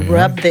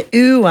rub the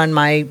ooh on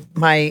my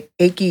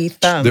achy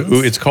thumbs. The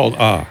ooh, it's called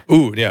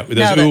ooh, yeah.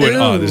 There's ooh and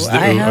ah. This is the ooh.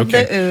 I have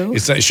the ooh.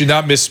 She's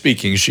not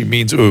misspeaking. She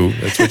means ooh.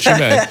 That's what she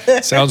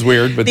meant. Sounds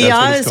weird, but the that's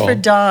what it's is called. for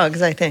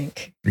dogs, I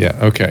think. Yeah.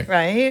 Okay.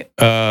 Right.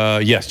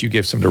 Yes, you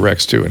gave some to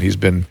Rex too, and he's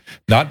been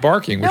not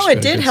barking. No,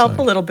 it did help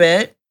a little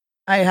bit.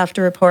 I have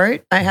to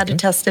report. I had to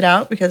test it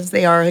out because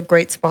they are a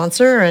great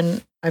sponsor,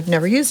 and I've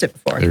never used it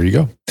before. There you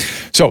go.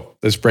 So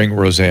let's bring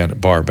Roseanne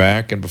Barr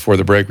back. And before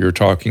the break, we were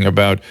talking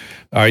about,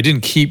 I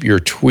didn't keep your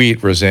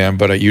tweet, Roseanne,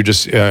 but you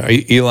just,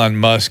 Elon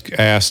Musk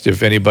asked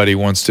if anybody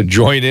wants to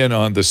join in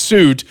on the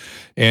suit.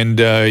 And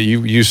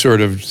you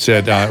sort of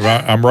said,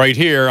 I'm right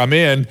here, I'm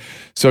in.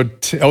 So,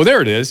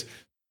 there it is.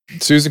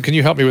 Susan, can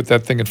you help me with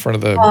that thing in front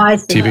of the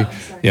TV?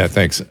 Yeah,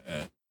 thanks.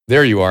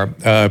 There you are.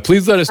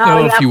 Please let us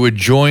know if you would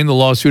join the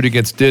lawsuit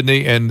against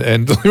Disney.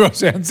 And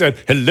Roseanne said,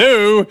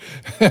 hello.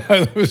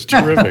 That was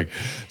terrific.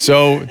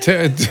 So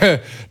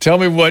tell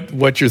me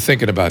what you're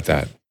thinking about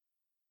that.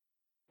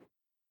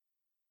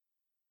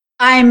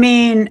 I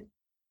mean,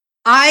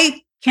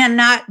 I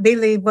cannot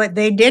believe what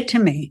they did to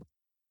me.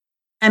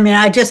 I mean,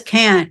 I just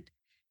can't.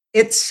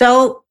 It's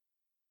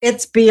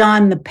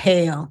beyond the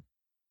pale.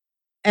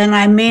 And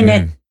I mean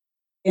it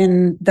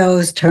in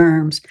those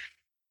terms.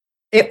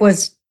 It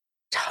was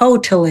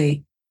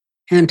totally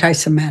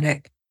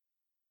anti-Semitic.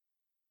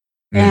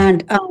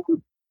 And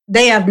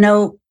they have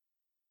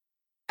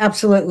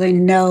absolutely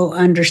no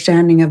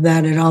understanding of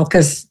that at all,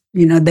 because,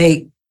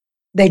 they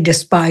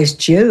despise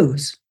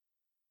Jews.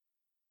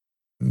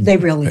 They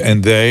really do.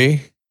 And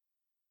they,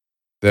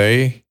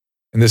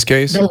 in this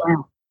case?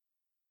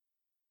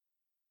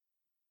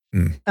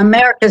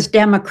 America's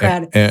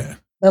Democrat,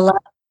 the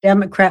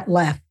Democrat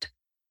left.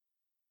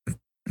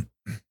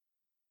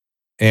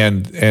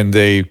 And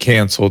they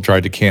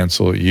tried to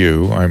cancel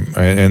you.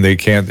 And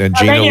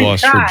Gina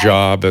lost her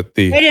job at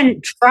the. They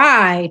didn't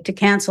try to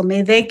cancel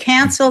me. They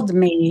canceled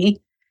me,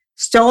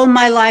 stole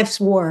my life's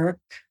work,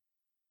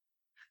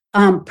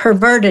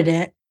 perverted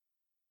it,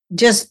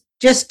 just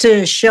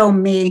to show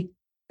me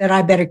that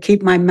I better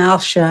keep my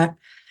mouth shut,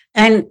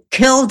 and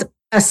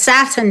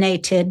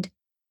assassinated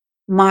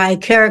my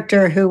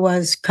character, who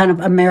was kind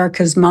of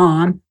America's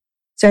mom.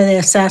 So they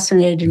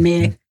assassinated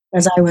me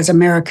as I was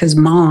America's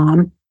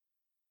mom.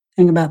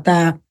 Think about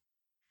that.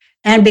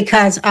 And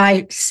because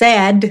I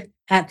said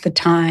at the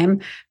time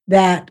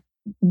that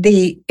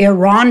the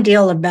Iran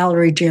deal of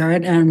Valerie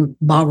Jarrett and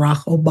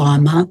Barack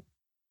Obama,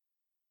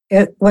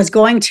 it was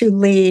going to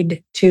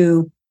lead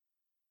to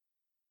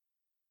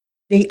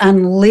the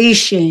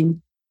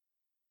unleashing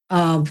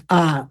of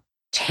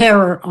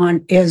terror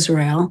on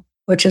Israel,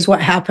 which is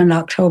what happened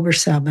October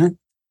 7th.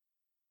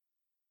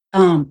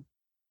 And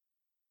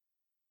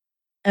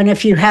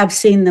if you have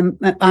seen them,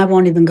 I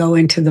won't even go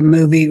into the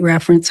movie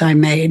reference I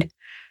made.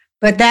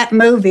 But that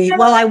movie,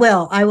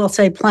 well, I will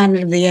say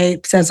Planet of the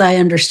Apes, as I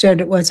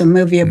understood, it was a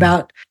movie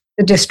about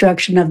the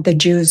destruction of the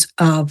Jews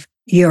of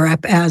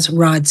Europe, as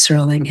Rod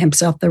Serling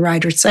himself, the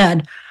writer,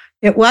 said.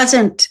 It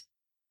wasn't,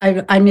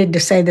 I need to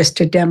say this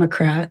to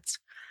Democrats,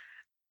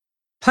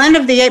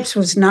 Planet of the Apes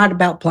was not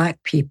about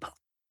Black people.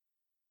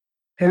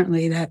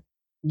 Apparently that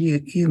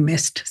you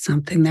missed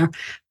something there.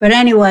 But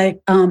anyway,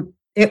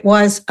 it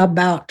was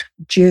about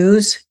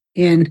Jews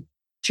in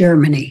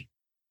Germany.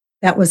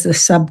 That was the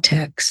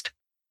subtext.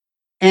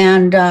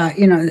 And,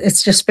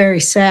 it's just very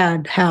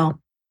sad how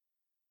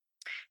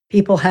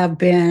people have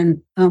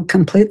been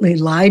completely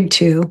lied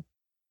to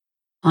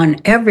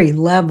on every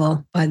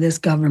level by this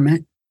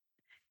government.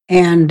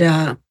 And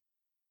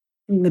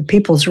the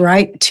people's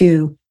right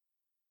to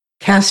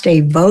cast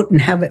a vote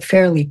and have it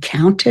fairly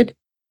counted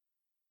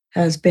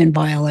has been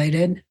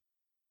violated.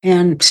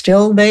 And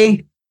still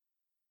they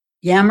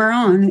yammer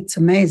on. It's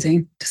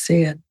amazing to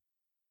see it.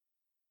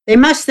 They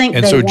must think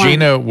and they so won.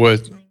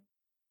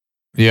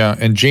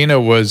 Gina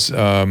was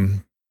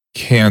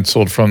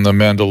canceled from The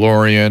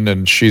Mandalorian,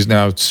 and she's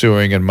now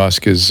suing, and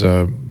Musk is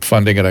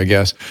funding it, I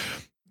guess.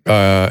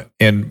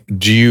 And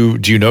do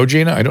you know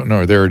Gina? I don't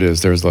know. There it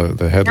is. There's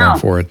the headline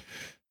for it.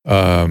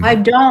 I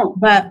don't,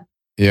 but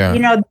yeah,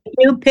 they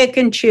do pick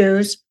and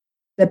choose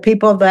the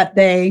people that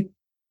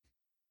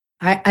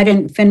I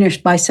didn't finish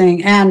by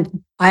saying,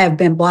 and I have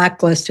been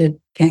blacklisted,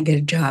 can't get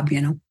a job,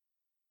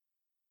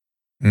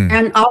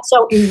 And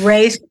also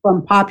erased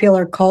from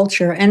popular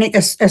culture, and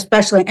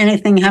especially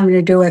anything having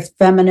to do with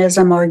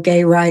feminism or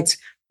gay rights,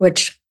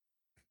 which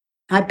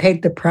I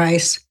paid the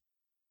price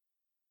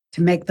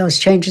to make those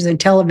changes in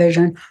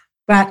television.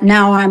 But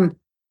now I'm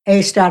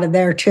aced out of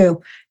there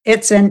too.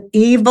 It's an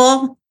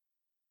evil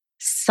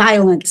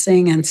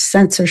silencing and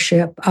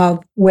censorship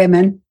of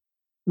women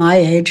my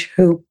age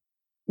who,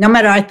 no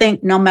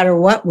matter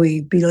what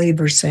we believe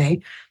or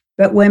say,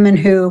 but women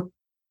who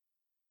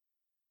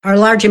are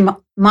largely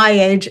my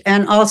age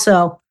and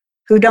also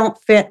who don't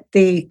fit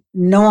the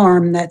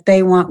norm that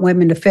they want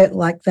women to fit,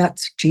 like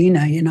that's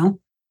Gina,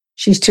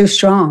 She's too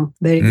strong.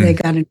 They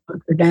got to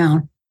put her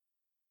down.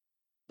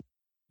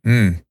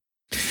 And,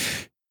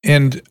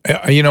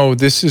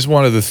 this is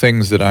one of the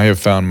things that I have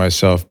found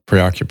myself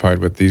preoccupied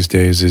with these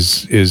days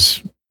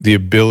is the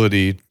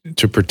ability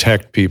to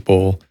protect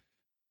people,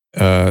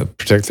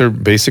 protect their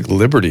basic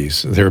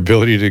liberties, their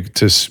ability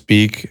to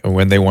speak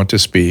when they want to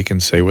speak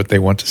and say what they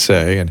want to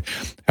say and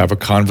have a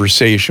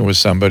conversation with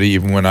somebody,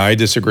 even when I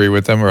disagree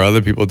with them or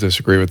other people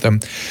disagree with them.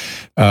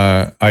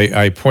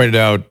 I pointed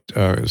out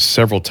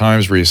several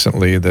times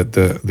recently that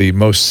the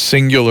most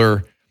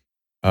singular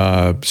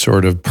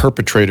sort of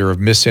perpetrator of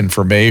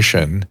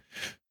misinformation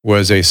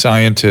was a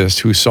scientist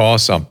who saw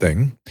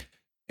something,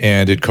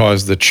 and it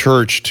caused the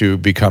church to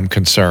become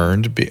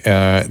concerned.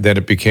 Then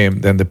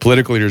the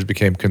political leaders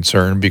became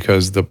concerned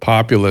because the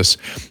populace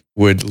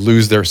would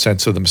lose their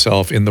sense of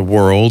themselves in the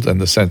world and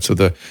the sense of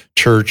the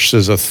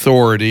church's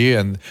authority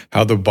and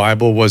how the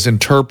Bible was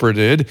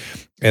interpreted.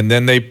 And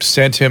then they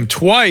sent him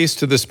twice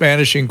to the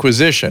Spanish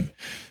Inquisition.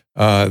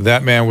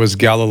 That man was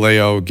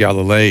Galileo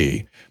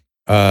Galilei.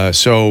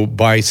 So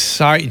by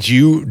sight,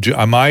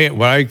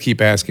 what I keep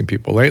asking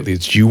people lately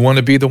is, do you want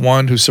to be the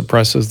one who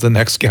suppresses the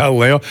next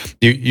Galileo?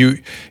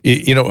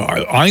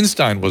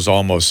 Einstein was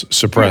almost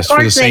suppressed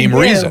for the same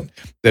reason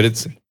that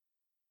it's,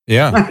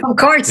 yeah. Of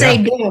course they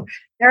do.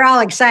 They're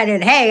all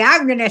excited. Hey,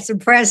 I'm going to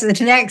suppress the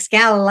next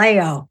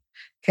Galileo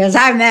because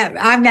I'm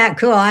that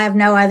cool. I have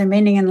no other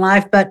meaning in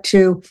life but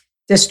to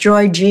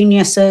destroy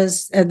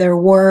geniuses and their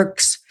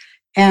works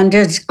and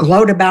just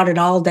gloat about it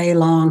all day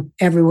long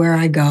everywhere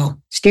I go.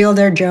 Steal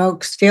their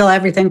jokes, steal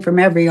everything from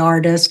every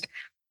artist,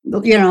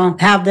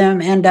 have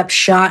them end up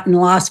shot in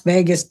Las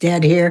Vegas,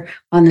 dead here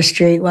on the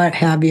street, what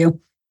have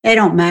you. They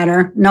don't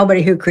matter.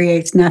 Nobody who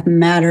creates nothing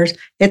matters.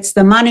 It's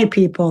the money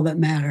people that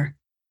matter.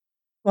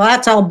 Well,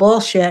 that's all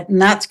bullshit,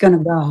 and that's going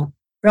to go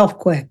real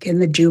quick in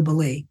the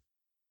Jubilee.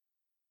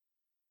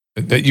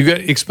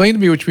 Explain to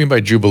me what you mean by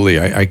Jubilee.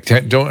 I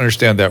don't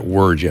understand that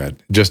word yet.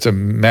 Just a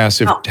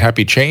massive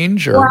happy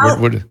change, or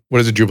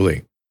what is a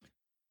Jubilee?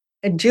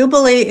 A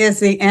Jubilee is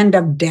the end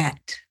of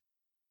debt,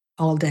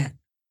 all debt.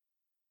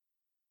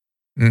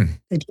 The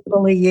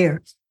Jubilee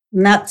year.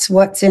 And that's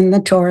what's in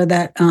the Torah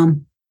that,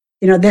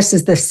 this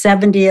is the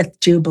 70th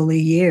Jubilee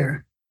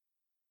year.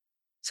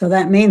 So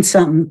that means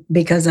something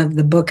because of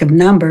the book of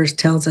Numbers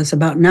tells us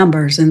about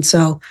numbers. And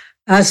so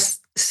us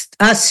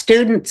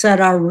students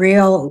that are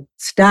real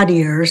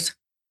studiers,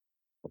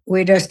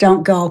 we just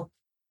don't go,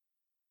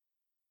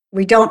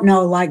 we don't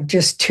know like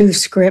just two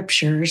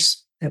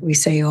scriptures that we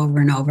say over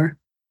and over,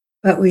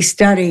 but we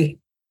study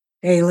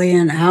daily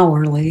and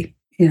hourly,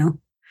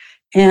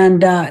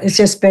 and it's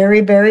just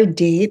very, very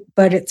deep,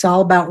 but it's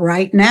all about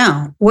right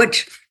now,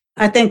 which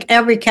I think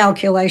every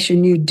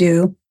calculation you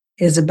do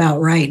is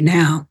about right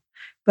now.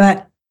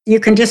 But, you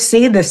can just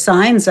see the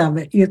signs of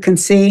it. You can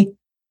see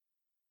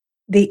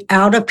the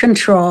out of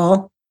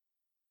control,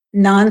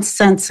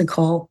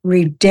 nonsensical,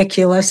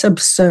 ridiculous,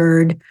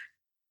 absurd,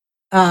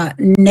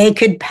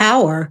 naked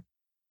power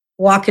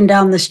walking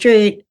down the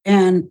street.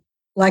 And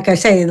like I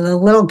say, the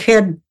little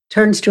kid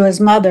turns to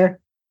his mother,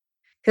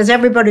 because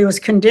everybody was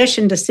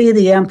conditioned to see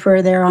the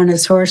emperor there on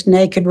his horse,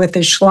 naked with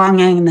his schlong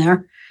hanging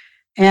there.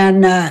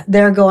 And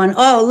they're going,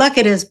 oh, look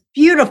at his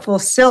beautiful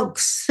silk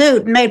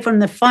suit made from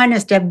the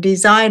finest of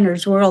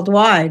designers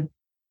worldwide.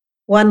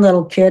 One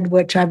little kid,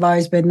 which I've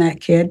always been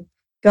that kid,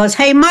 goes,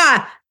 hey,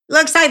 Ma,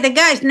 looks like the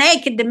guy's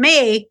naked to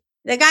me.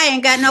 The guy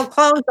ain't got no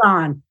clothes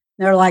on.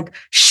 They're like,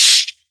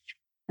 shh.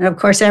 And of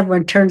course,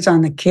 everyone turns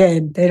on the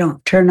kid. They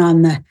don't turn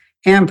on the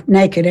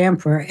naked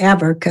emperor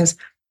ever, because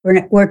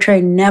we're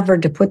trained never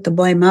to put the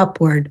blame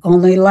upward,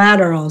 only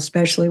lateral,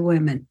 especially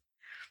women.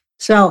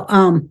 So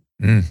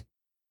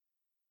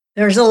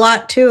there's a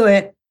lot to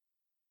it,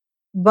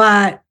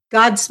 but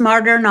God's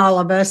smarter than all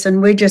of us, and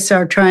we just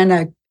are trying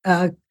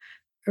to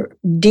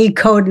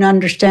decode and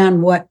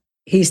understand what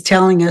he's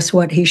telling us,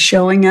 what he's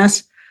showing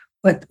us,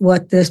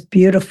 what this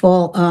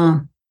beautiful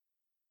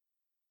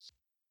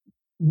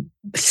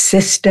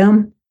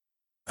system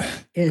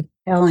is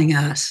telling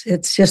us.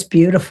 It's just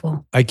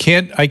beautiful. I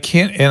can't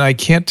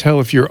tell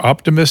if you're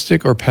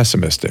optimistic or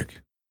pessimistic.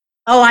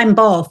 Oh, I'm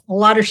both. A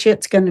lot of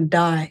shit's going to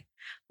die.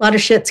 A lot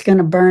of shit's going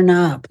to burn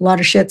up. A lot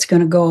of shit's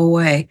going to go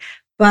away.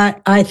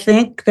 But I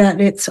think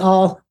that it's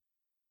all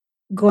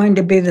going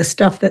to be the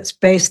stuff that's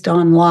based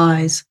on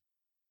lies.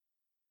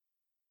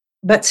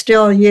 But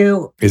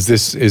still, is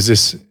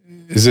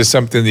this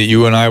something that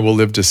you and I will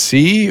live to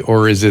see,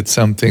 or is it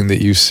something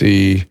that you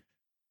see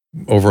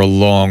over a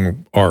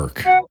long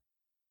arc?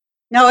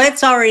 No,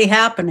 it's already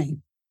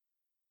happening.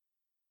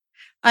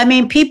 I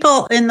mean,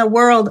 people in the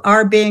world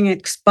are being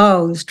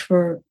exposed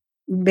for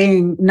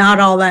being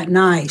not all that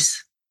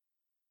nice.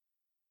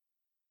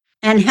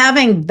 And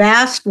having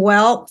vast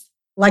wealth,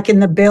 like in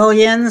the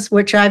billions,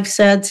 which I've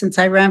said since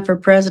I ran for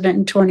president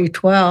in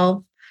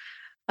 2012,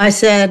 I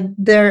said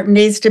there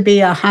needs to be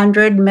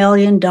 $100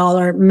 million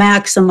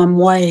maximum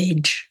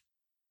wage.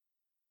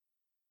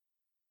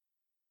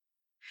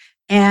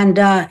 And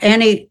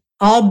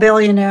all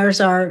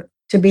billionaires are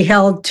to be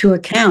held to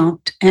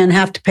account and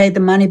have to pay the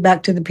money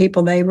back to the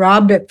people they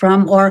robbed it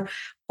from,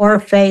 or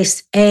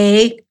face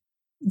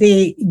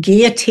the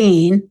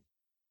guillotine,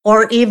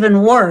 or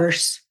even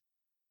worse,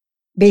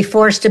 be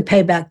forced to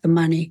pay back the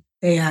money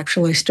they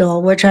actually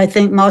stole, which I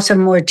think most of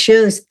them would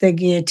choose the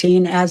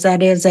guillotine, as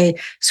that is a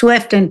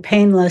swift and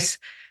painless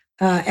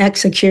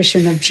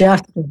execution of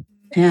justice.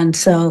 And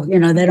so, they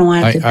don't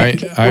want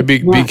to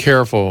be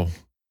careful.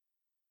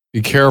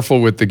 Be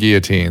careful with the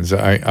guillotines.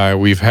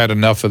 We've had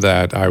enough of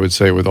that, I would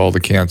say, with all the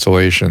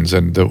cancellations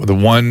and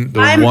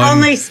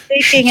only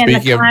speaking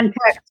in the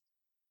context.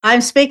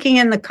 I'm speaking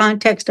in the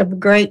context of a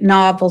great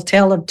novel,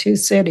 Tale of Two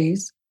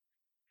Cities,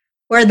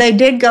 where they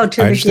did go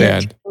to the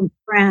guillotine in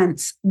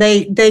France.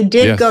 They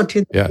did go to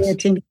the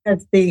guillotine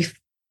because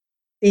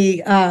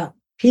the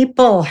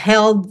people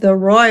held the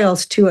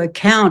royals to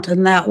account,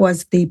 and that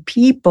was the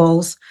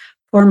people's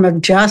form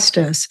of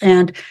justice.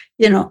 And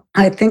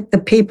I think the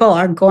people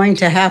are going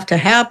to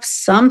have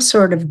some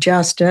sort of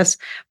justice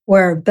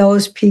where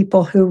those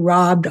people who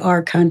robbed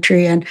our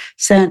country and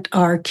sent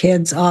our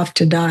kids off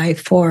to die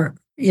for,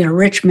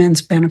 rich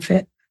men's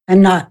benefit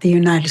and not the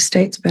United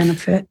States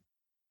benefit.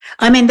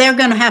 I mean, they're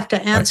going to have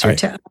to answer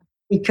to us,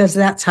 because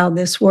that's how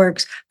this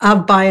works,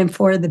 of by and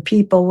for the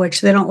people, which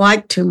they don't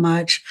like too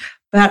much.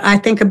 But I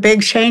think a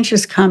big change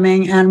is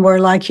coming, and we're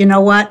like, you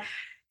know what?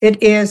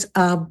 It is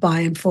by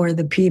and for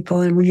the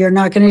people, and you're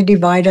not going to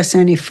divide us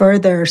any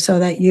further so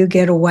that you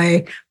get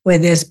away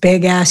with this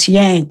big-ass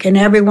yank. And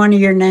every one of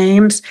your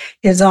names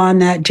is on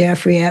that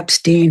Jeffrey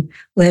Epstein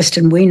list,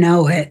 and we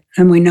know it.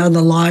 And we know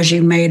the laws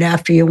you made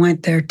after you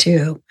went there,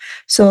 too.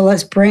 So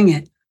let's bring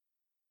it.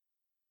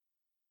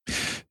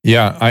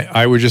 Yeah,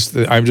 I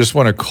just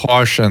want to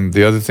caution,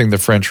 the other thing the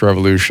French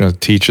Revolution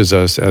teaches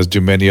us, as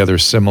do many other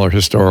similar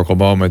historical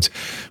moments,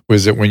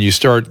 was that when you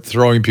start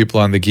throwing people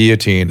on the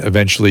guillotine,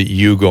 eventually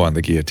you go on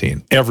the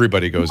guillotine.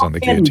 Everybody goes on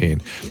the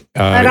guillotine.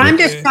 But I'm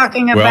just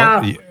talking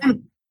about,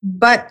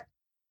 but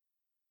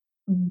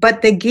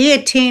the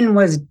guillotine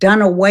was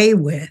done away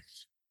with.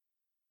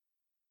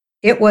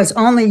 It was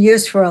only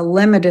used for a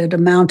limited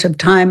amount of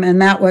time,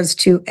 and that was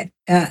to,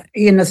 so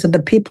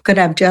the people could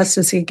have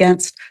justice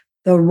against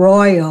the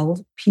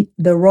royal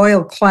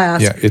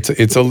class. Yeah,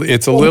 it's a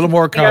little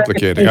more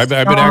complicated. I've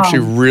been actually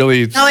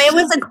really. No, it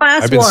was a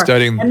class I've been war,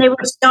 studying, and they were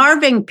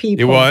starving people.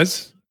 It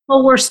was.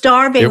 People were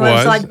starving. It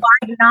was like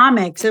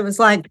Bidenomics. It was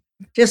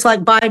just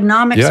like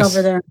Bidenomics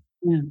over there.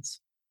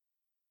 Yes.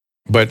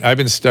 But I've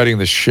been studying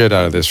the shit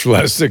out of this for the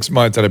last 6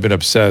 months, and I've been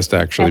obsessed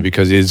actually,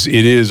 because it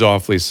is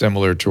awfully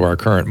similar to our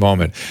current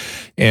moment,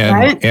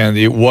 and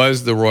it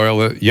was the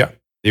royal. Yeah.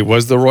 It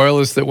was the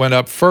royalists that went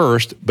up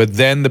first, but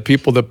then the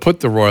people that put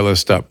the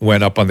royalists up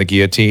went up on the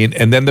guillotine,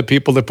 and then the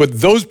people that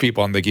put those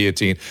people on the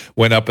guillotine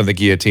went up on the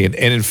guillotine.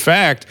 And in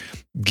fact,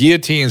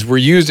 guillotines were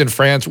used in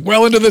France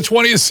well into the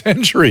 20th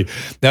century.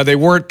 Now, they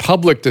weren't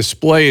public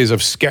displays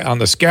of on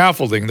the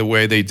scaffolding the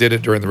way they did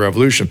it during the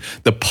Revolution.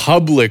 The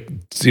public,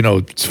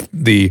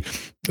 the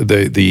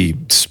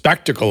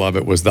spectacle of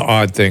it was the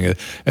odd thing,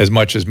 as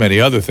much as many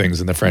other things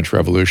in the French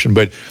Revolution.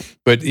 But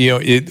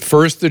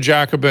first the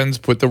Jacobins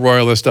put the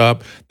Royalists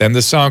up, then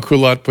the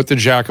sans-culottes put the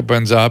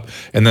Jacobins up,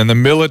 and then the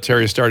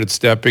military started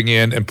stepping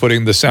in and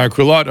putting the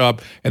sans-culottes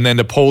up, and then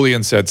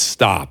Napoleon said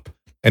stop.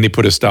 And he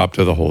put a stop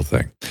to the whole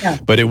thing. Yeah.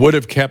 But it would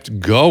have kept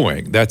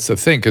going. That's the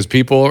thing, because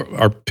people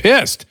are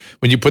pissed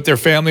when you put their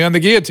family on the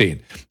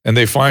guillotine, and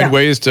they find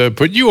ways to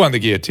put you on the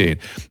guillotine.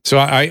 So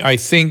I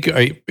think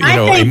a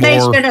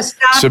more should have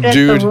stopped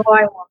subdued. At the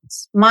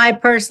Royals. My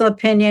personal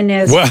opinion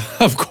is, well,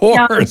 of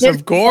course. Like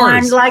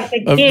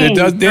the king,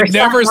 it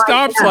never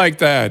stops like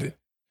that.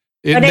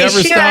 It never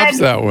stops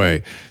that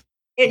way.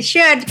 It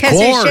should, because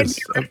it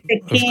should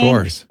be the king. Of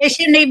course. It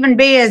shouldn't even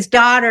be his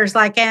daughters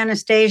like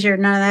Anastasia or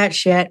none of that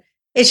shit.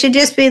 It should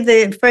just be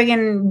the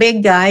friggin'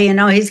 big guy,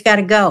 he's got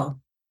to go.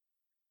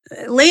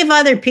 Leave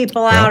other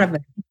people out of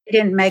it. We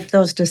didn't make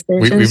those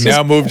decisions. We've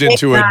now moved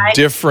into a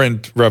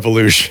different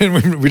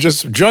revolution. we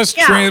just moved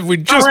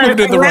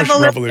into the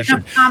Russian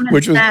Revolution,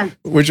 which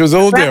was a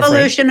little different.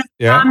 Revolution of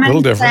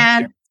common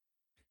sense.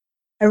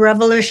 A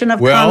revolution of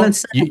common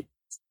sense.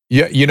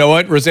 Yeah, you know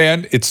what,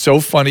 Roseanne? It's so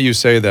funny you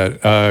say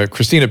that.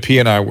 Christina P.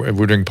 and I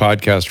were doing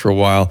podcasts for a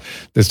while.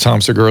 This Tom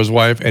Segura's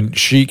wife, and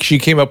she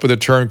came up with a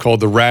term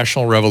called the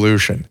rational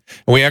revolution.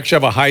 And we actually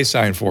have a high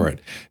sign for it.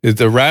 It's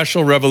the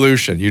rational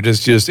revolution. You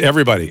just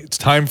everybody, it's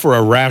time for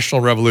a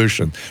rational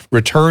revolution.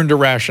 Return to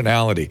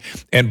rationality.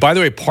 And by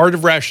the way, part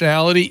of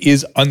rationality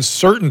is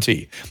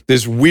uncertainty.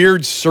 This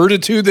weird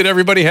certitude that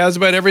everybody has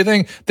about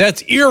everything,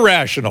 that's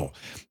irrational.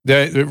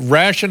 The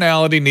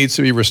rationality needs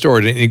to be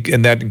restored,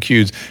 and that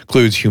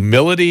includes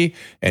humility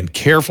and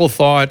careful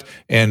thought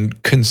and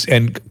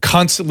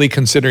constantly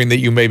considering that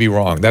you may be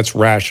wrong. That's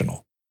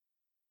rational.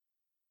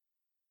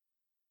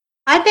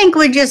 I think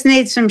we just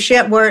need some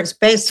shit where it's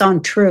based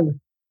on truth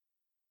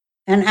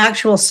and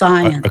actual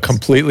science. I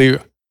completely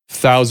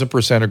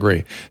 1,000%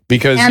 agree,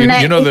 because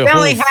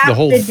the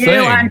whole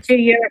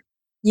thing.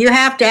 You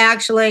have to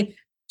actually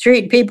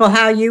treat people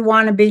how you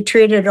want to be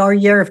treated, or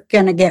you're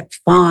going to get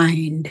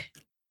fined.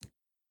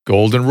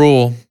 Golden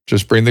rule.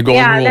 Just bring the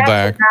golden rule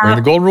back. Enough. Bring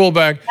the golden rule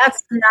back.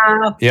 That's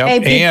enough.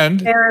 Yep.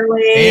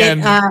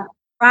 And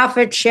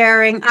profit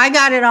sharing. I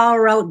got it all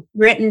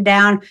written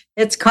down.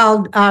 It's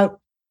called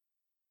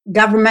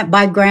Government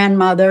by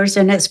Grandmothers,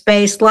 and it's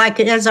based,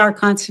 like it is our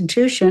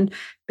Constitution,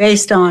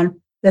 based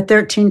on the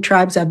 13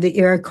 tribes of the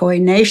Iroquois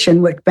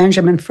Nation, which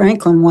Benjamin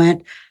Franklin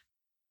went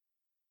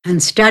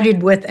and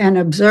studied with and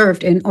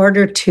observed in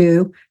order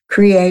to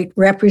create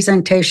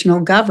representational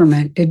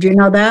government. Did you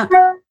know that?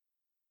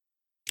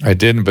 I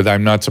didn't, but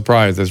I'm not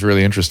surprised. That's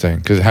really interesting,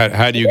 because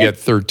how do you get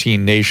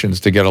 13 nations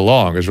to get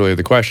along is really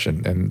the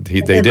question. And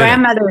they did. The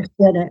grandmothers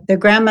did it. The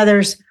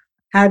grandmothers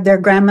had their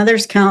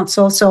grandmother's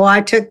council. So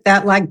I took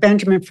that like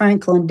Benjamin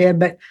Franklin did,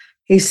 but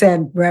he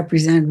said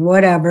represent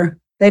whatever.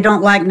 They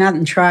don't like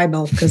nothing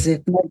tribal because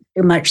it makes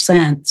too much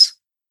sense.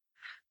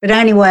 But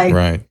anyway,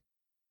 right.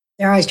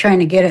 They're always trying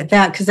to get at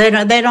that because they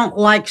don't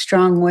like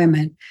strong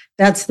women.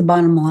 That's the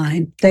bottom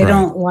line. They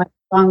don't like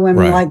strong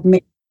women like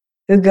me.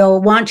 Who go,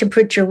 why don't you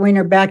put your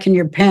wiener back in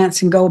your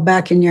pants and go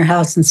back in your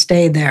house and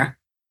stay there?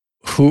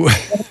 Who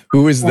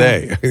is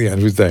they? Yeah,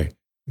 who's they?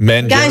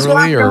 Men guys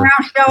generally? Guys walking around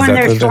showing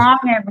their schlong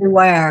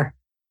everywhere.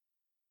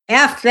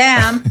 F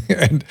them.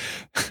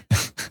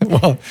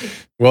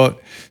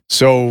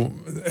 So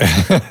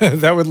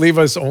that would leave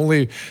us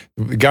only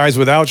guys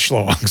without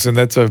schlongs, and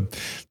that's a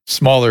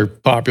smaller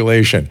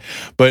population.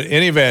 But in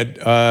any event,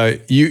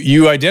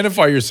 you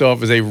identify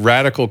yourself as a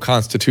radical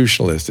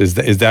constitutionalist.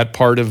 Is that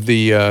part of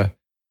the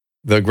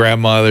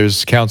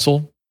Grandmother's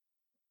Council?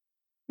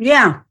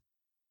 Yeah.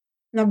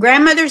 The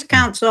Grandmother's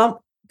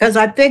Council, because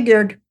I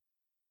figured,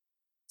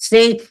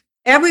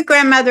 every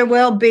grandmother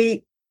will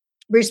be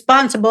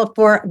responsible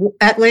for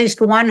at least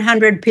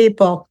 100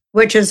 people,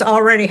 which is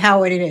already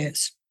how it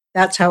is.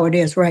 That's how it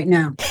is right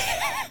now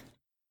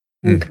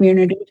in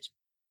communities.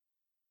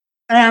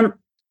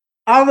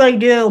 All they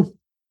do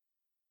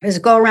is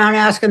go around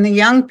asking the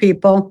young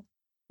people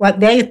what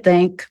they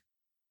think,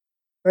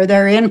 or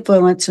they're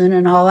influencing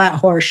and all that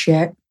horse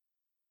shit.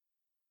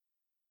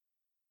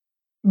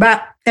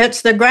 But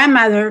it's the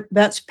grandmother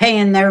that's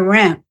paying their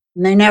rent.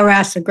 And they never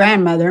ask the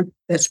grandmother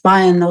that's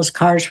buying those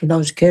cars for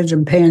those kids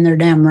and paying their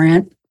damn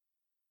rent.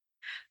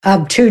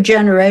 Of 2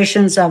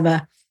 generations of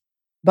a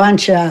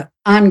bunch of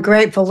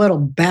ungrateful little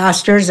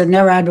bastards that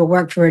never had to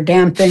work for a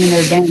damn thing in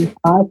their damn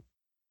life.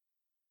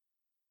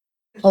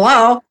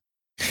 Hello?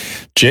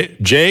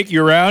 Jake,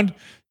 you around?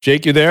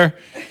 Jake, you there?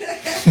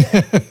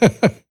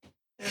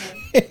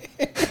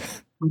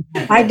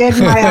 I did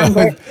my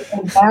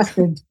ungrateful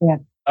bastards bit.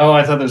 Oh,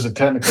 I thought there was a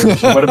technical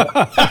issue. What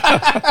about?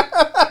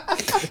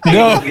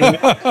 No,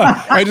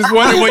 I just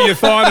wondered what you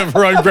thought of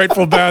her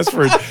ungrateful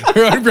bastard.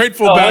 Her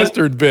ungrateful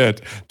bastard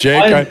bit,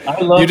 Jake.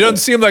 You don't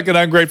seem like an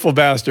ungrateful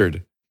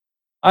bastard.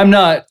 I'm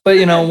not, but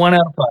 1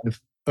 out of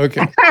 5.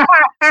 Okay.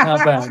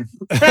 Not bad.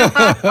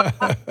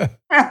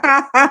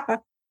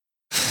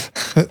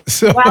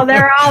 Well,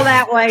 they're all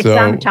that way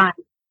sometimes.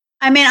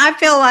 I mean, I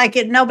feel like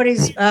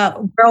nobody's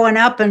growing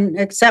up and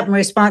accepting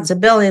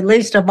responsibility,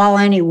 least of all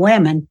any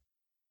women.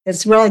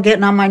 It's really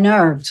getting on my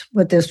nerves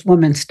with this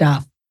woman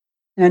stuff.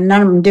 And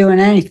none of them doing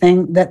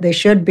anything that they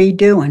should be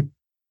doing.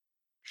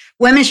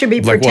 Women should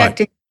be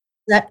protecting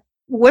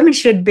women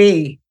should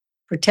be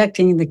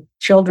protecting the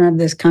children of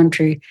this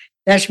country.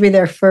 That should be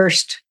their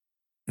first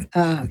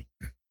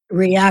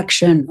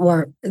reaction,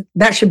 or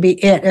that should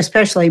be it,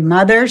 especially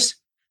mothers.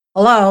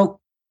 Hello,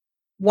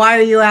 why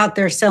are you out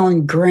there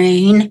selling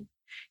grain?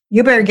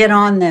 You better get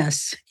on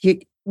this.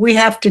 We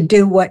have to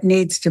do what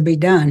needs to be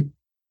done.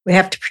 We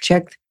have to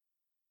protect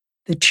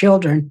the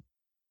children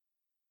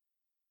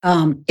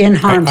in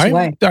harm's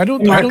way. I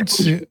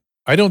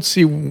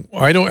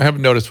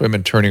haven't noticed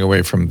women turning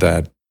away from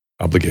that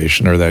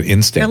obligation or that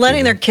instinct. They're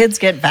letting their kids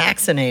get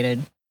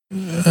vaccinated.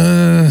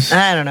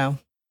 I don't know.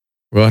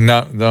 Well,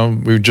 now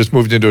we've just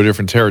moved into a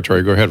different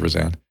territory. Go ahead,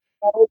 Roseanne.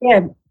 Well, we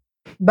did.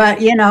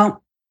 But,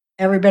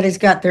 everybody's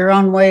got their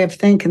own way of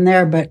thinking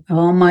there. But,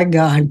 oh, my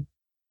God.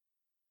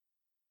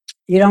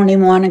 You don't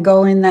even want to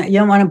go in that. You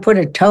don't want to put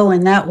a toe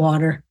in that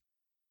water.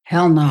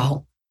 Hell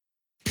no.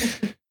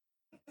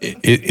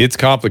 It's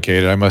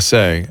complicated, I must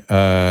say.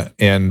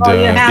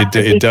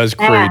 It does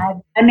create.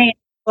 I mean,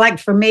 like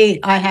for me,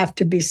 I have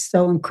to be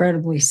so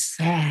incredibly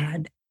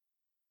sad.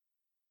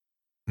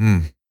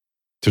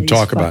 To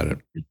talk about it.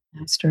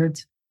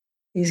 Bastards.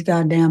 These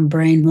goddamn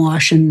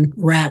brainwashing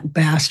rat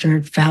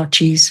bastard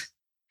Fauci's.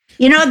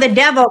 The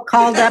devil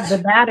called up the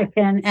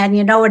Vatican, and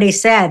you know what he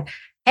said?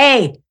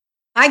 Hey,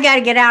 I got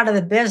to get out of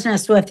the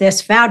business with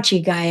this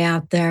Fauci guy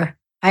out there.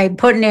 I'm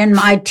putting in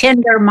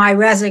my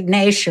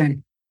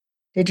resignation.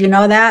 Did you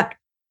know that?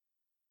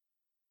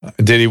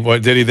 Did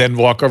he then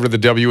walk over to the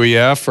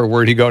WEF, or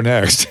where'd he go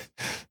next?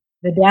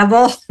 The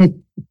devil?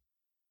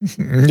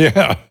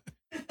 Yeah.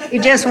 He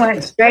just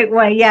went straight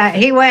away. Yeah,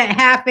 he went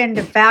half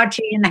into Fauci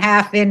and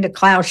half into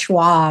Klaus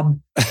Schwab.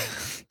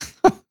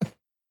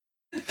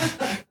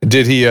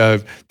 Did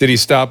he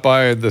stop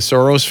by the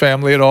Soros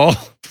family at all,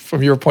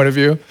 from your point of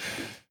view?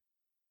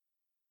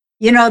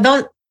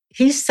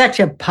 He's such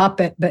a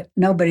puppet, but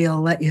nobody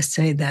will let you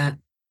say that.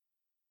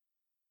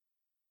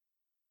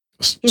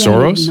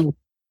 Soros?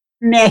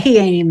 Nah, he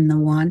ain't even the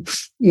one.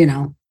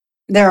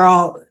 They're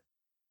all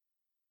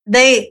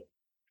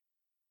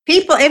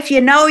people. If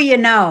you know, you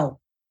know.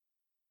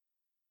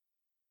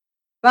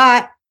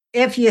 But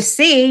if you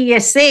see, you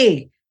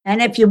see.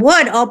 And if you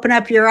would open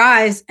up your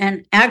eyes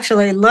and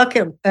actually look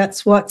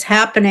at what's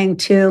happening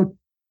to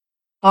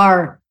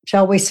our,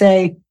 shall we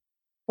say,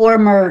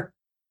 former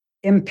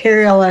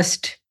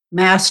imperialist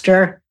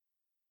master,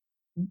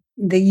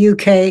 the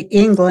UK,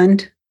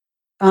 England,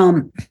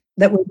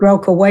 that we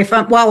broke away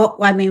from. Well,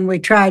 I mean, we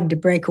tried to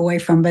break away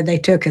from, but they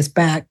took us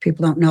back.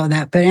 People don't know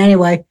that. But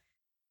anyway,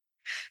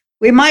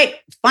 we might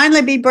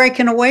finally be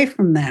breaking away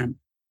from them,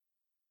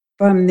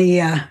 from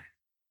the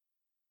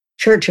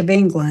Church of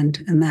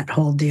England and that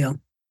whole deal.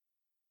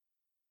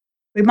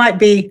 We might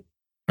be.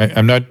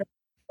 I'm not.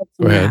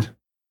 Go ahead.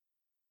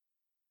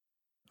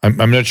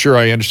 I'm not sure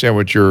I understand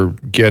what you're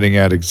getting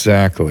at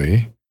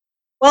exactly.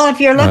 Well, if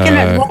you're looking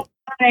at what's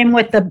happening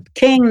with the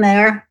king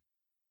there,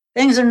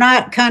 things are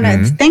not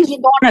things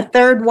are going a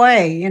third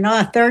way.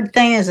 A third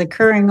thing is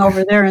occurring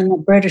over there in the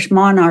British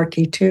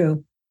monarchy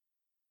too.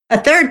 A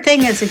third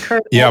thing is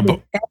occurring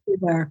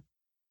everywhere.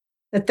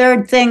 The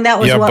third thing that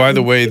was by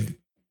the way,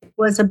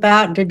 was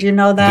about. Did you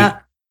know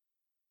that?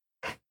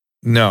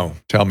 No,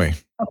 tell me.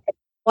 Okay.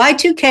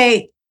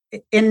 Y2K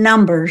in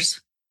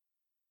numbers,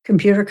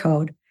 computer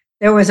code,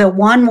 there was a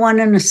 1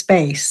 in a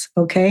space,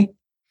 okay?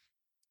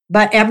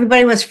 But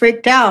everybody was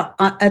freaked out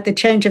at the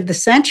change of the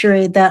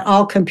century that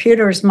all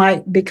computers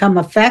might become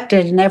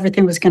affected and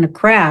everything was going to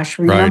crash.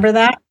 Remember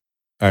that?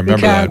 I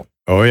remember that.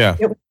 Oh, yeah.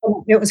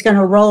 It was going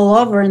to roll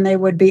over and they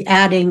would be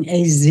adding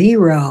a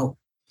 0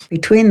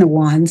 between the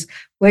ones,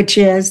 which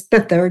is the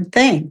third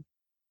thing.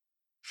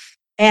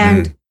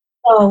 And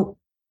so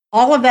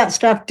all of that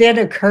stuff did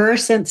occur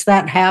since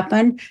that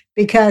happened,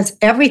 because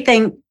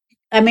everything,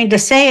 to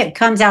say it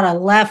comes out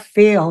of left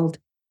field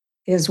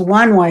is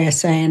one way of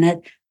saying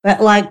it, but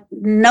like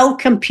no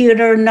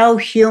computer, no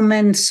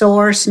human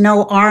source,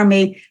 no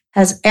army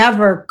has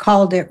ever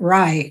called it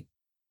right.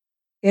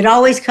 It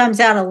always comes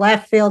out of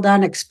left field,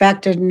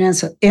 unexpected, and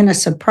is in a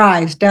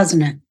surprise,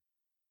 doesn't it?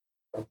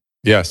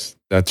 Yes,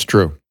 that's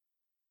true.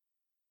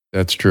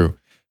 That's true.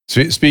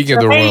 Speaking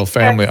of the royal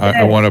family,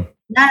 I want to.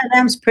 None of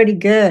them's pretty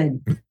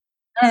good. None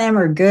of them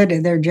are good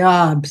at their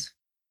jobs.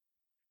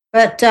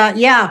 But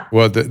yeah.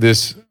 Well,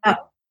 there's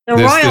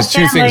royal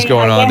two things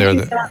going on there.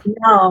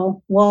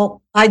 No,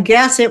 well, I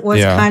guess it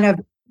was kind of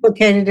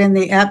implicated in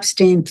the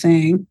Epstein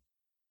thing,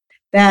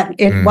 that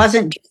it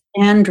wasn't just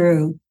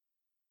Andrew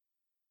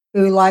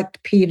who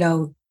liked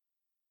pedo,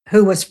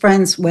 who was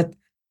friends with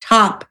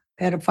top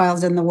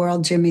pedophiles in the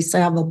world, Jimmy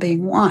Savile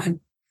being one.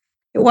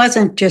 It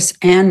wasn't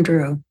just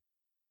Andrew.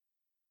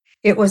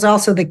 It was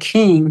also the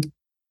King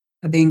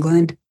of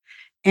England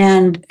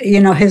And,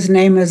 his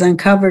name is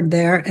uncovered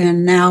there.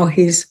 And now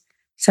he's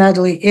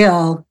sadly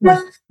ill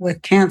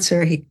with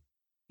cancer. He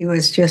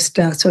was just,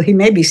 so he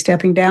may be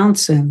stepping down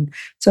soon.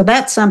 So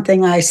that's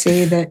something I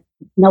see that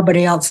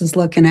nobody else is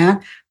looking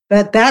at.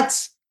 But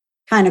that's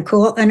kind of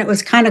cool. And it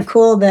was kind of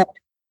cool that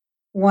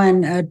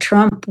when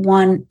Trump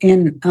won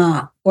in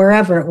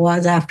wherever it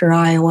was after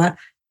Iowa,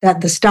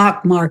 that the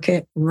stock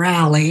market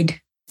rallied.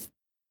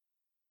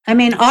 I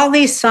mean, all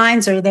these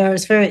signs are there.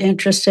 It's very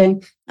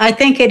interesting. I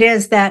think it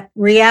is that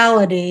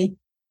reality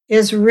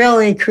is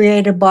really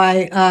created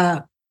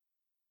by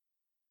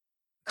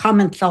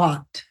common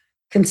thought,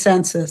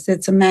 consensus.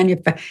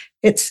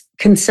 It's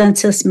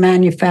consensus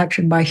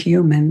manufactured by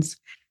humans.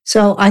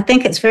 So I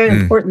think it's very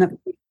important that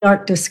we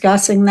start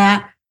discussing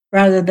that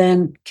rather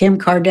than Kim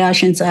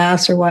Kardashian's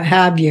ass or what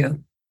have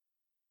you.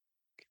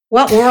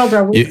 What world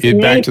are we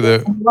in?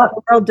 What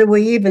world do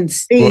we even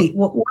see?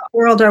 What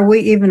world are we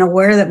even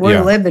aware that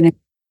we're living in?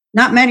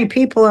 Not many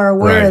people are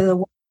aware of the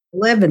world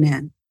we're living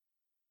in.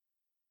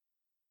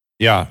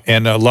 Yeah,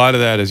 and a lot of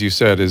that, as you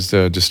said, is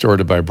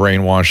distorted by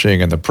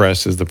brainwashing, and the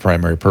press is the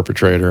primary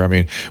perpetrator. I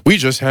mean, we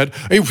just had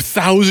a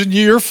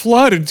 1,000-year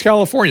flood in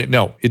California.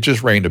 No, it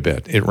just rained a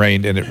bit. It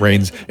rained, and it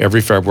rains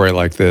every February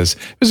like this.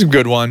 It was a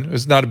good one.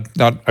 It's not.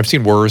 I've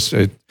seen worse.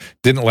 It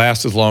didn't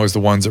last as long as the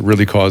ones that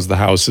really caused the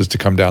houses to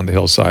come down the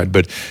hillside.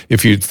 But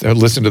if you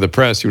listened to the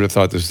press, you would have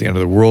thought this was the end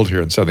of the world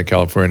here in Southern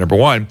California, number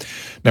one.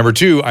 Number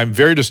two, I'm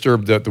very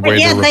disturbed at the way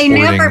they're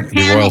reporting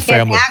the royal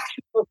family.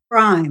 Actual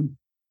crime.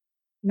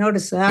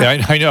 Notice that.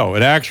 Yeah, I know.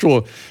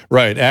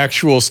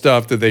 Actual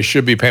stuff that they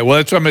should be paying. Well,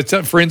 that's what I'm going to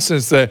tell. For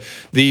instance,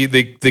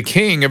 the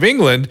King of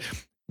England,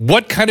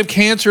 what kind of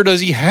cancer does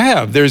he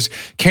have? There's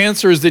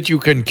cancers that you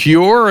can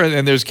cure,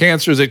 and there's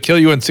cancers that kill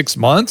you in 6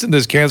 months, and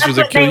there's cancers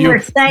that kill you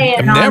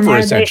never,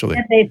 essentially.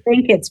 They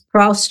think it's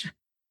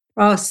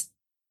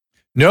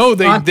No,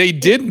 they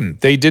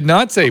didn't. They did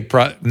not say,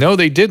 no,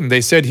 they didn't. They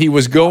said he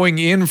was going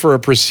in for a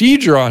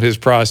procedure on his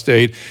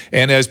prostate,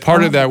 and as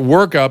part of that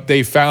workup,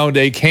 they found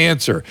a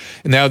cancer.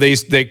 Now, they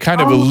kind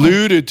of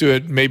alluded to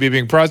it maybe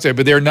being prostate,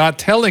 but they're not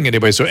telling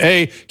anybody. So,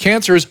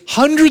 cancer is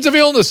hundreds of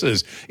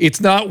illnesses. It's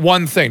not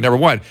one thing, number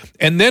one.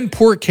 And then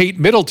poor Kate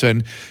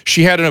Middleton,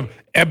 she had an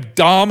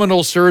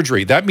abdominal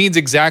surgery. That means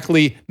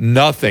exactly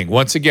nothing.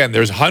 Once again,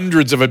 there's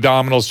hundreds of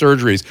abdominal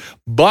surgeries.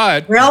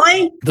 But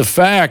really, the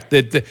fact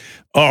that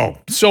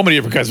so many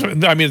different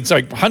kinds. I mean, it's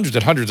like hundreds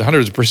and hundreds and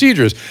hundreds of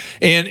procedures.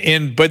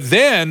 But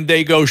then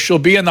they go, she'll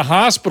be in the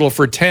hospital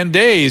for 10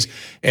 days.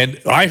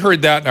 And I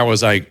heard that and I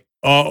was like,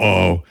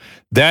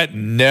 that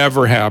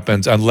never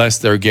happens unless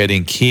they're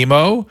getting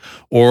chemo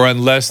or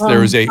unless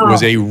was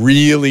a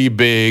really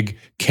big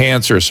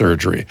cancer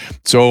surgery.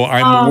 So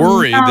I'm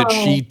worried that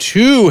she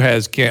too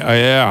has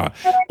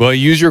Well,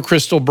 use your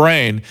crystal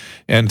brain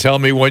and tell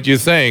me what you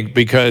think,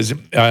 because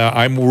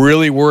I'm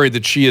really worried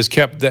that she has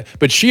kept that,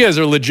 but she has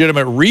a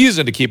legitimate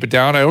reason to keep it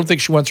down. I don't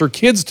think she wants her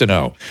kids to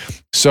know.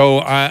 So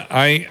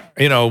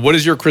what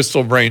is your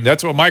crystal brain?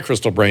 That's what my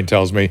crystal brain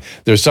tells me.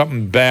 There's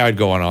something bad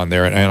going on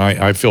there, and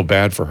I feel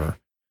bad for her.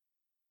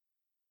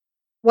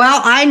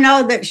 Well, I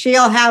know that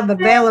she'll have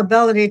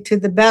availability to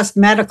the best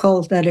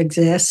medical that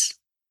exists.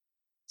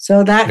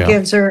 So that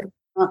gives her,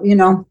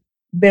 a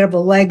bit of a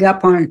leg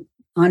up on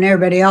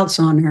everybody else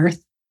on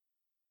Earth.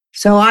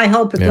 So I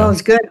hope it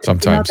goes good.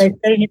 Sometimes. They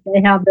say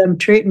they have them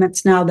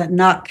treatments now that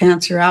knock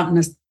cancer out.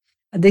 And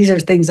these are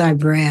things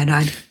I've read.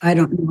 I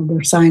don't know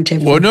their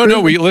scientific. Well, no.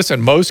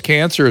 Listen. Most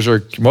cancers are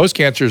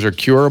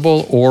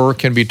curable or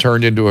can be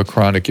turned into a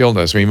chronic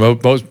illness. I mean,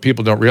 most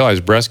people don't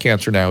realize breast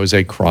cancer now is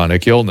a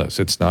chronic illness.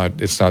 It's not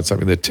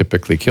something that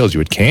typically kills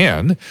you. It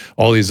can.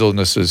 All these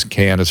illnesses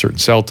can, a certain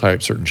cell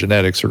type, certain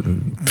genetics,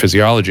 certain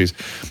physiologies.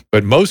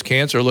 But most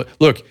cancer.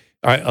 Look,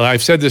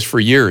 I've said this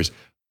for years.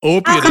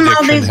 Opiate addiction has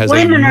a much. How come all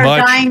these women are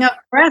dying of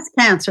breast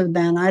cancer?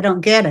 Then I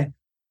don't get it.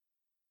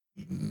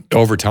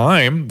 Over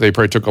time, they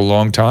probably took a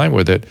long time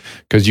with it,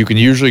 because you can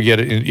usually get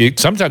it.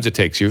 Sometimes it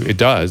takes you. It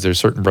does. There's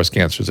certain breast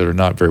cancers that are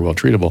not very well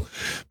treatable,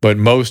 but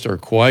most are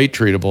quite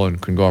treatable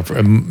and can go on for.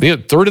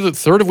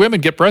 Third of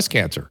women get breast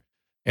cancer,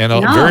 and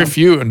very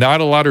few. Not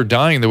a lot are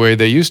dying the way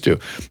they used to.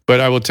 But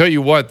I will tell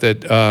you what.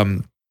 That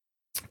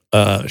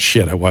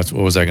what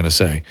was I going to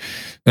say?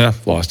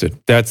 Lost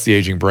it. That's the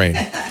aging brain.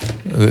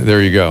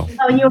 There you go.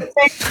 So you were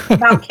saying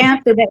about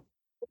cancer that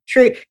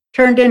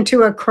turned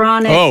into a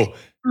chronic.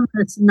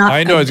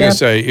 I know. I was going to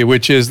say,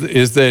 which is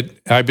that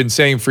I've been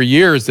saying for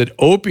years that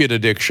opiate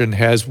addiction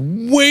has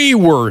way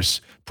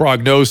worse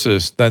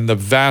prognosis than the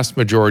vast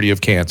majority of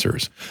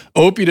cancers.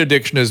 Opiate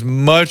addiction is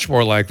much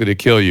more likely to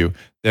kill you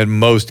than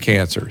most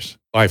cancers,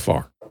 by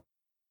far.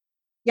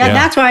 Yeah,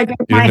 that's why I did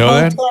my whole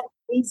 10th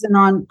season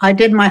on. I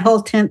did my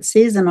whole 10th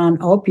season on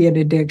opiate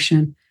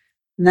addiction,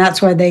 and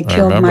that's why they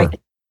killed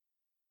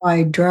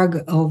my drug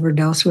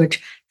overdose. Which,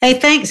 hey,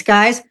 thanks,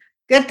 guys.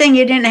 Good thing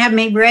you didn't have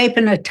me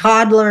raping a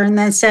toddler and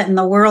then setting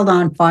the world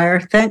on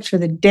fire. Thanks for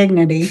the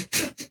dignity.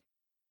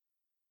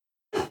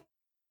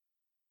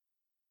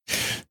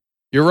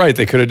 You're right.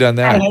 They could have done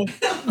that.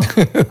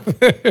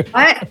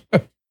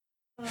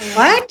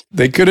 What?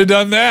 They could have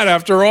done that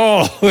after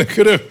all. They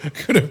could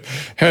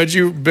have had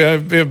you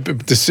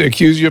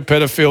accuse you of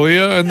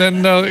pedophilia and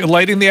then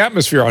lighting the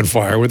atmosphere on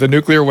fire with a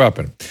nuclear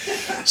weapon.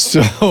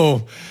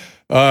 So,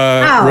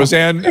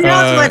 Roseanne, who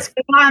knows what's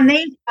going on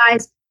these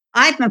guys?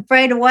 I'm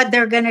afraid of what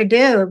they're going to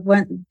do.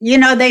 When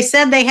they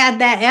said they had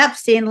that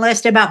Epstein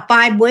list about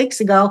 5 weeks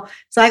ago.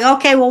 It's like,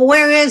 okay, well,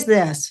 where is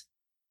this?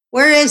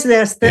 Where is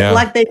this?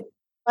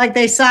 Like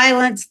they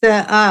silenced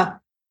the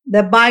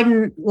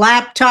Biden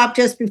laptop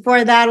just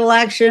before that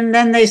election.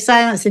 Then they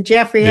silenced the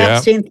Jeffrey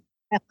Epstein,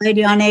 that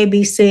lady on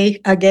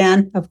ABC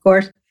again, of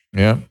course.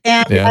 Yeah.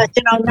 And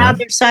now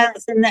they're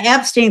silencing the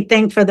Epstein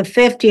thing for the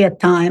 50th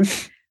time.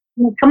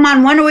 Come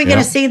on, when are we going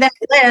to see that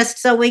list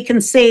so we can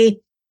see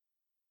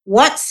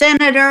what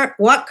senator,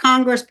 what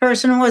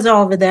congressperson was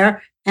over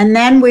there? And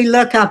then we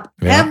look up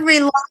every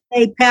law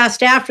they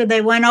passed after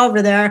they went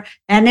over there,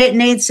 and it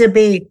needs to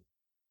be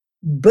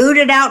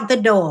booted out the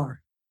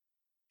door.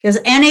 Because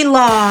any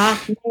law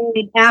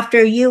made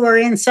after you are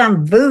in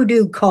some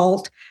voodoo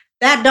cult,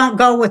 that don't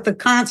go with the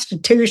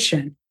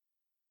Constitution.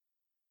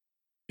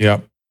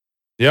 Yep.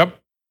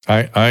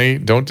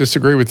 I don't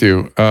disagree with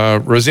you.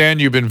 Roseanne,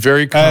 you've been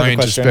very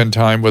kind to spend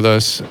time with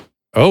us.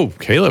 Oh,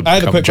 Caleb. I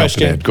have a quick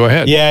question. Go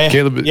ahead. Yeah.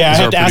 Caleb is I our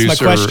have to ask my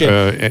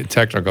question.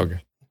 Technical.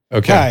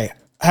 Okay.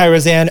 Hi,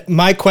 Roseanne.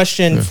 My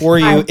question for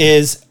you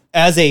is,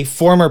 as a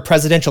former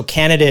presidential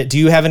candidate, do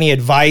you have any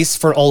advice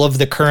for all of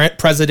the current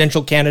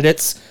presidential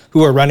candidates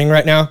who are running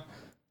right now?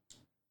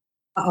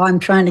 Oh, I'm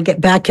trying to get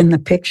back in the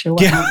picture.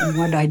 What happened?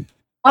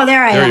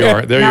 There I am. There you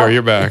are. There you are.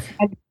 You're back.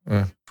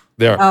 There.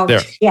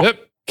 Yeah.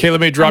 Yep.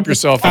 Caleb, may drop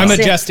yourself out. I'm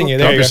adjusting you.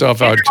 There drop you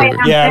yourself out.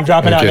 Yeah, I'm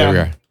dropping out now.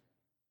 There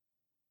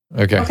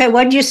we go. Okay.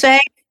 What did you say?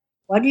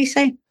 What did you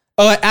say?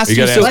 Oh, I asked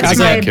you,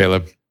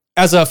 Caleb.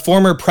 As a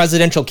former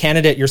presidential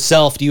candidate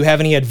yourself, do you have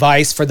any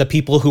advice for the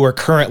people who are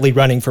currently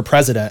running for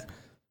president?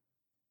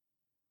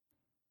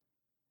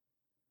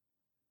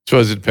 So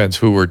it depends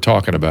who we're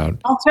talking about.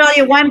 I'll tell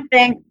you one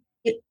thing.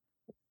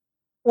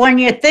 When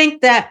you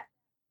think that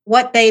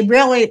what they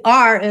really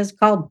are is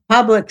called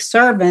public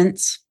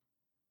servants,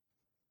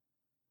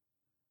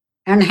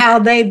 and how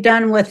they've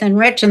done with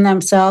enriching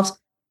themselves.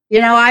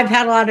 I've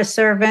had a lot of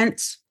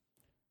servants,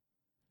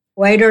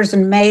 waiters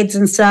and maids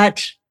and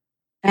such.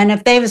 And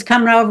if they was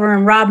coming over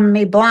and robbing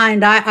me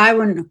blind, I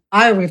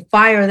would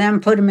fire them,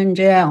 put them in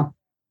jail.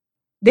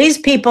 These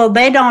people,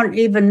 they don't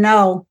even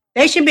know.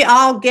 They should be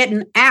all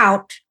getting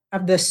out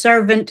of the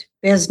servant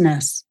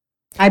business.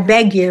 I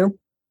beg you,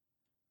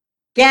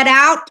 get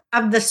out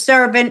of the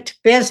servant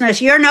business.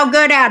 You're no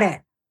good at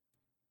it.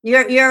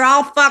 You're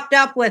all fucked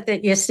up with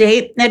it, you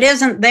see. It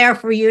isn't there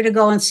for you to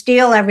go and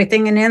steal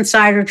everything in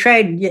insider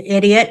trade, you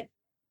idiot.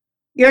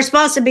 You're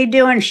supposed to be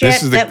doing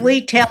shit that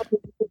we tell you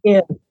to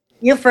do.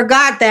 You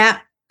forgot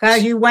that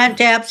because you went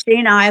to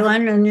Epstein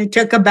Island and you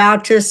took a bow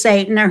to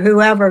Satan or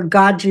whoever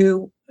got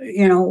you,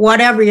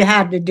 whatever you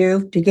had to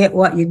do to get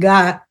what you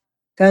got.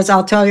 Because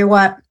I'll tell you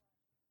what,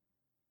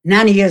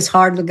 none of you has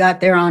hardly got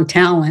their own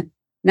talent.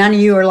 None of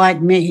you are like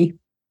me.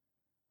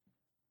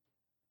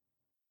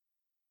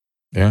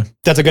 Yeah,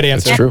 that's a good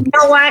answer. That's true. You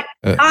know what?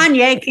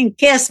 Kanye can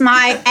kiss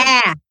my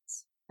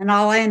ass, and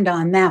I'll end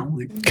on that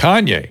one.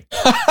 Kanye.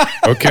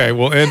 Okay,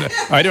 well, and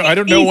I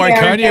don't know why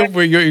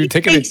Kanye. You're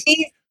taking it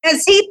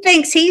because he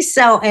thinks he's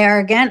so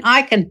arrogant.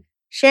 I can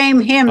shame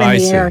him in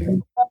the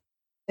arrogant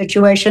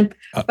situation.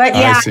 But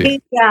I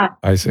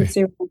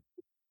see.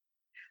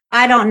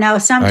 I don't know.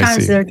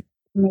 Sometimes they're just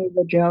for me,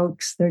 the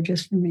jokes. They're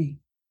just for me.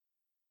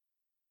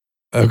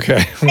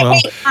 Okay, well,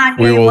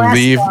 we will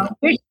leave.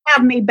 You should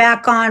have me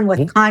back on with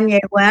Kanye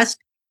West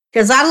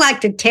because I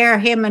like to tear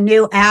him a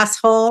new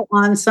asshole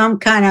on some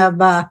kind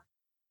of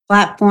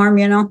platform,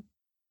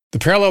 The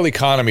parallel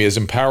economy has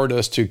empowered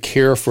us to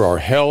care for our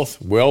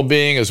health,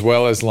 well-being, as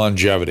well as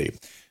longevity.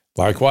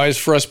 Likewise,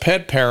 for us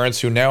pet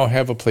parents who now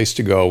have a place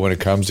to go when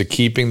it comes to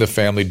keeping the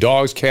family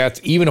dogs,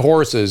 cats, even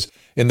horses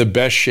in the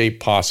best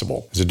shape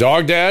possible. As a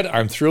dog dad,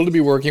 I'm thrilled to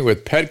be working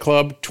with Pet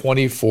Club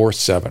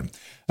 24/7.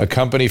 A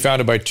company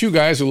founded by two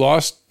guys who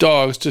lost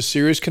dogs to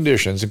serious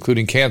conditions,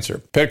 including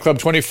cancer. Pet Club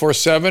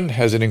 24/7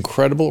 has an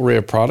incredible array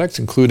of products,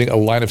 including a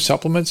line of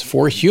supplements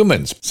for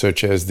humans,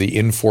 such as the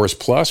Inforce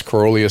Plus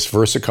Coreolus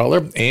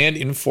Versicolor and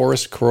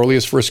Inforce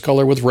Coreolus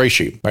Versicolor with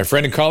reishi. My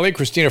friend and colleague,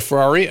 Christina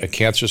Ferrari, a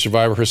cancer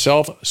survivor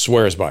herself,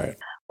 swears by it.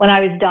 When I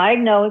was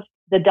diagnosed,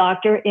 the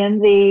doctor in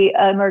the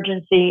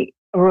emergency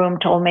room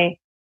told me,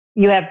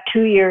 you have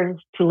 2 years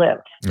to live.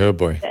 Oh,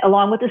 boy.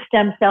 Along with the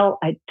stem cell,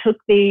 I took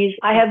these.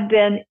 I have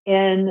been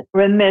in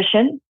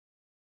remission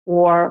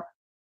for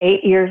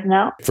 8 years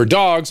now. For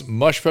dogs,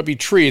 Mush Puppy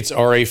treats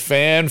are a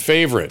fan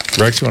favorite.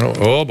 Rex,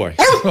 oh, boy.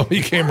 Oh,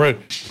 he came right.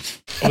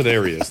 Oh,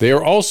 there he is. They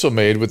are also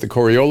made with the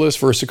Coriolis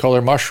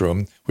versicolor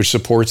mushroom, which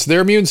supports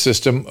their immune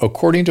system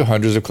according to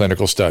hundreds of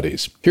clinical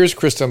studies. Here's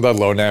Kristen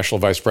Ludlow, National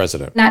Vice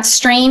President. That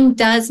strain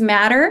does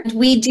matter.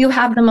 We do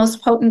have the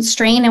most potent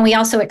strain, and we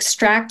also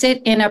extract it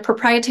in a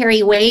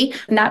proprietary way.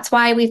 And that's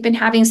why we've been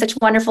having such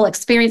wonderful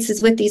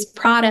experiences with these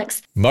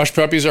products. Mush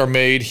puppies are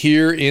made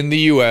here in the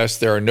U.S.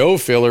 There are no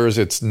fillers.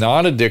 It's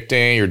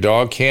non-addicting. Your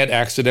dog can't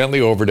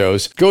accidentally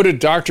overdose. Go to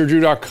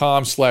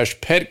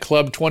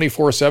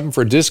drdrew.com/petclub247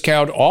 for a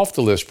discount off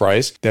the list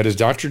price. That is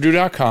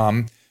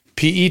drdrew.com,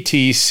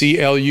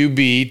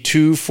 PETCLUB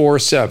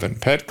 247,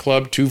 Pet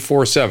Club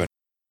 247.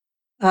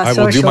 I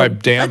will do my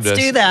damnedest.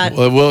 Let's do that.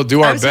 We'll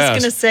do our I was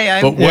best. just going to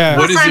say, but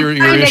what is your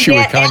issue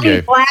with Kanye? Any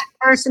black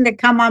person to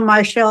come on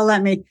my show.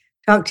 Let me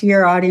talk to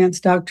your audience,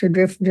 Dr.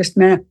 Drew, for just a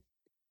minute.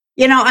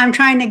 You know, I'm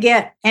trying to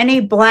get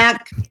any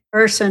black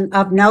person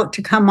of note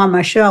to come on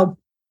my show.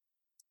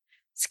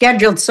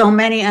 Scheduled so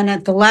many, and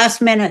at the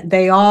last minute,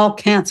 they all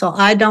cancel.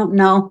 I don't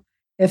know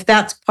if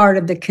that's part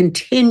of the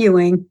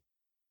continuing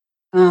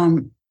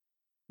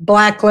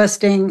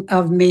blacklisting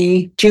of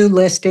me, Jew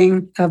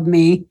listing of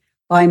me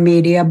by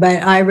media,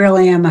 but I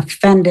really am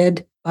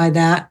offended by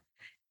that.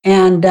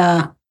 And,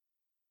 I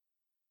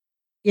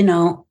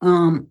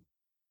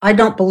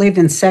don't believe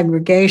in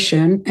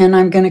segregation, and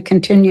I'm going to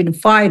continue to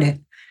fight it.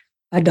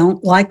 I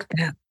don't like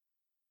that.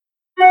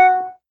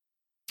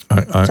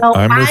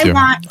 I'm with you.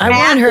 I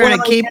want her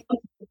to keep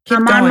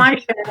come going. on my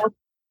show,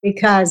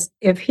 because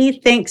if he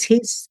thinks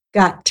he's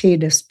got tea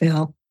to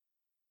spill,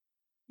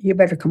 you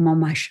better come on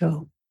my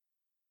show.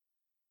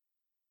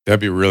 That'd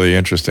be really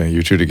interesting.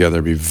 You two together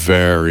would be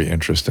very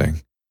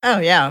interesting. Oh,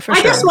 yeah, for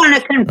sure. I just want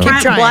to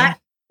confront black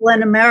people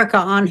in America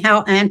on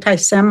how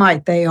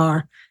anti-Semite they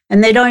are.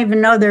 And they don't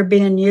even know they're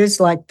being used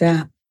like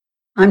that.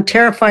 I'm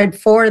terrified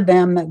for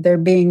them that they're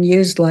being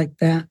used like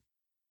that.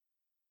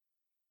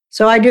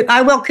 So I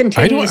will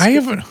continue.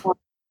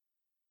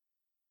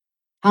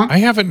 I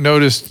haven't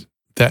noticed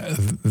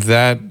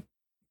that.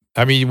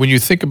 I mean, when you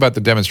think about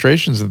the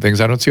demonstrations and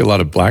things, I don't see a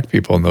lot of black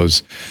people in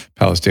those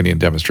Palestinian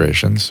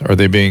demonstrations. Are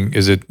they being?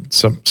 Is it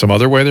some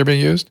other way they're being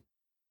used?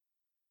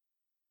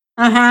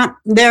 I'm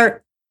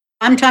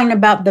talking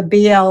about the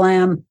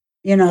BLM.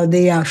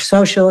 The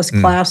socialist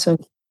class of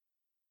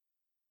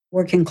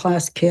working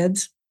class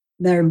kids.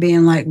 They're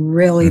being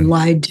really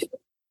lied to.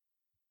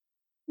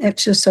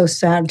 It's just so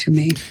sad to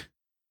me.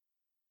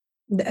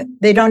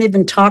 They don't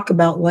even talk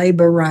about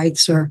labor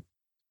rights or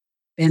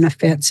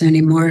benefits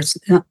anymore.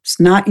 It's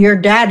not your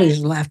daddy's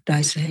left,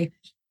 I say.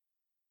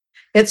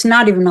 It's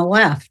not even a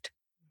left.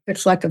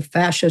 It's like a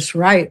fascist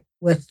right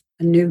with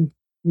a new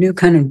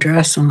kind of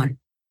dress on.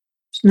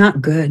 It's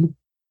not good.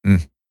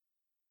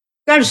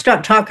 Got to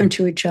stop talking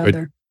to each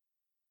other.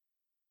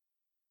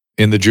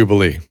 In the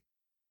Jubilee.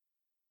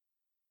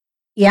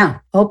 Yeah,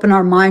 open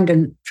our mind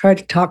and try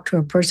to talk to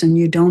a person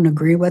you don't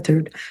agree with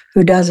or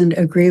who doesn't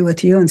agree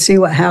with you and see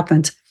what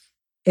happens.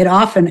 It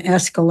often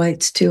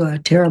escalates to a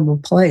terrible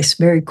place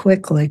very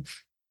quickly.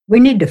 We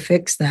need to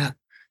fix that.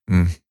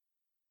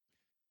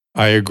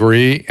 I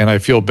agree, and I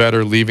feel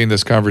better leaving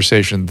this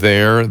conversation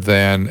there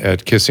than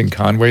at kissing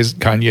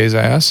Kanye's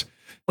ass.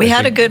 We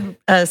had a good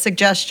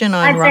suggestion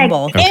on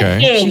Rumble.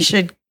 Okay. She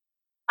should.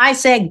 I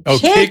said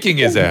kicking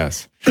his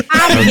ass.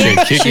 Okay,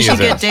 kicking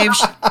his ass. Dave.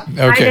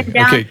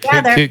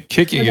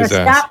 Kicking his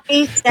ass.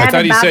 I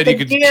thought he said he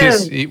could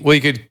kiss. He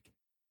could.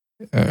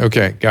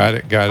 Okay, got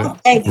it.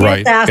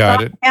 Right,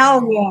 got it.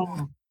 Hell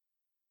yeah.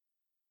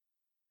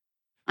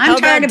 How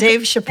about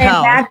Dave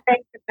Chappelle?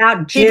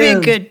 About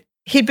Jews.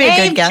 He'd be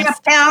a good guest.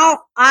 Dave Chappelle,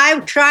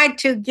 I've tried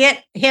to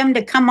get him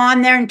to come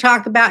on there and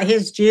talk about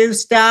his Jew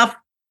stuff.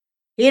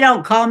 He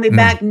don't call me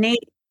back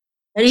neat,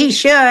 but he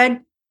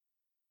should.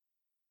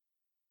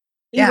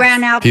 He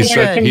ran out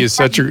there. He is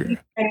such a.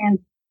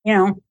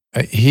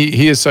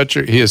 He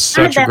is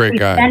such a great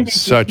guy.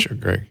 Such a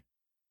great.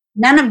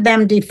 None of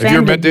them defended. Have you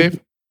ever met Dave?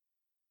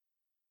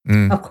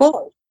 Of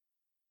course.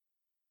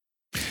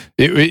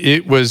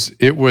 It was.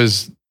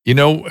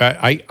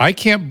 I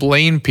can't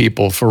blame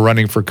people for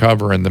running for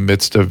cover in the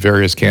midst of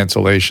various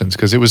cancellations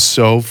because it was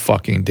so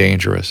fucking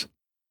dangerous.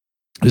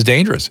 It was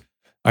dangerous.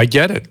 I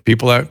get it.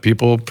 People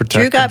protect.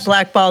 Drew got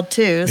blackballed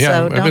too,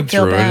 so don't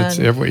feel bad.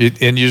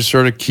 And you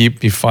sort of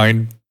you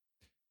find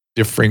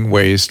differing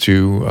ways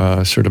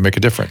to sort of make a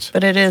difference.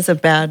 But it is a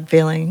bad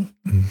feeling.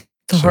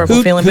 It's a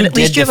horrible feeling. But at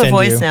least you have a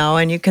voice now,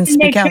 and you can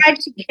speak out. They tried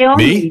to kill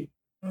me.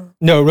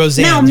 No,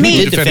 Roseanne. No, who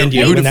me. did defend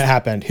you when that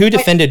happened? Who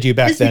defended you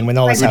back then when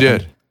all this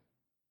happened?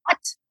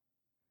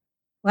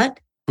 What?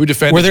 Who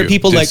defended you? Were there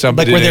people were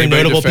there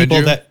notable people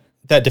you? that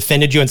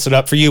defended you and stood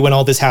up for you when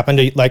all this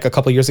happened like a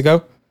couple years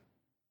ago?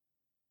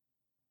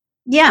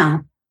 Yeah,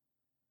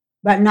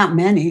 but not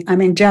many. I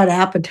mean, Judd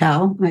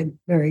Apatow, I'm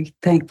very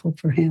thankful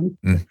for him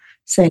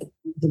saying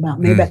things about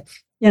me. But,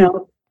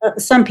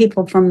 some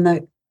people from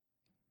the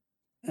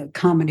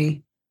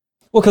comedy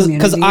Well,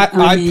 because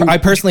I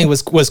personally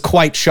was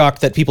quite shocked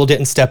that people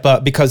didn't step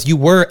up, because you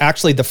were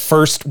actually the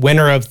first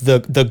winner of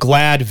the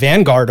GLAAD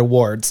Vanguard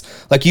Awards.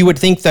 Like, you would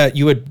think that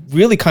you had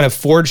really kind of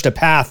forged a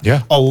path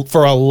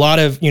for a lot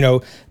of,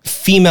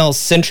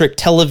 female-centric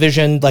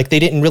television. Like, they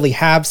didn't really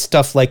have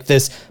stuff like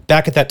this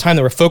back at that time.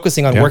 They were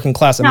focusing on working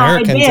class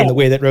Americans in the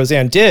way that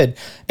Roseanne did.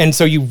 And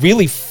so you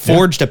really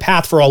forged a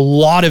path for a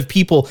lot of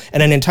people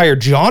and an entire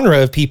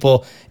genre of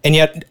people. And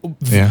yet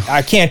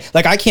I can't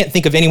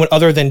think of anyone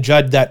other than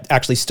Judd that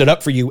actually stood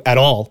up for you at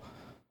all.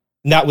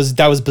 And that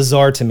was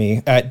bizarre to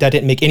me. That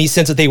didn't make any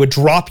sense that they would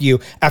drop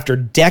you after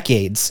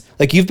decades.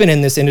 Like, you've been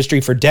in this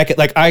industry for decades.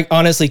 Like, I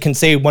honestly can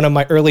say one of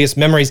my earliest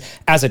memories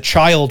as a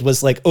child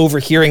was like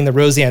overhearing the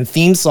Roseanne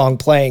theme song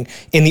playing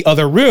in the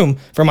other room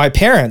for my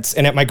parents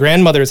and at my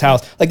grandmother's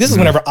house. Like, this is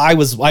whenever I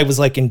was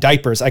like in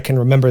diapers. I can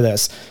remember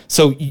this.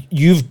 So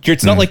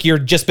it's not like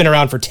you've just been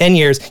around for 10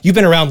 years. You've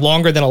been around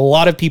longer than a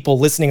lot of people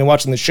listening and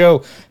watching the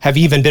show have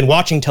even been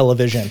watching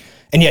television.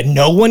 And yet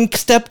no one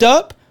stepped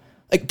up.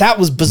 Like, that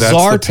was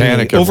bizarre to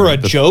me over a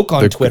joke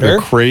on Twitter.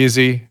 The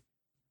crazy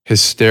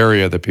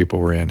hysteria that people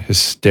were in.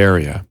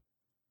 Hysteria.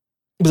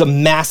 It was a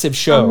massive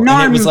show. Norm,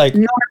 and it was like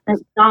Norm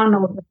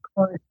MacDonald, of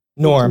course.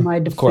 Norm, my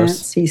defense, of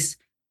course. He's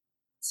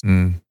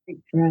a big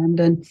friend.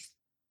 And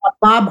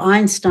Bob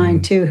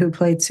Einstein, too, who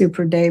played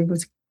Super Dave,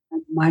 was a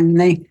friend of mine.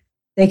 And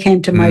they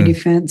came to my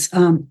defense.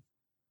 Bob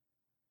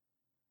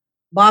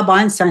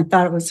Einstein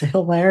thought it was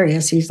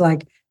hilarious. He's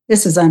like,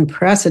 this is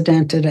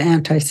unprecedented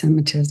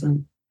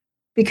anti-Semitism.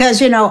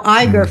 Because,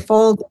 Iger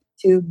folded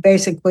to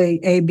basically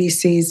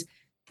ABC's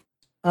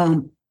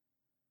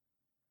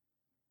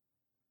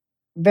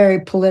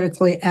very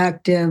politically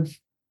active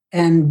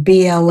and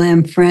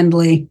BLM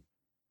friendly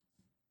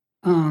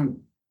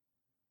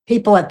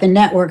people at the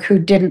network who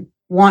didn't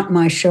want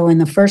my show in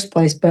the first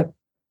place, but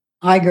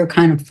Iger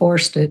kind of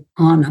forced it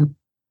on them.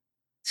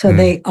 So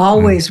they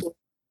always were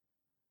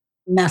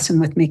messing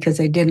with me because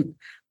they didn't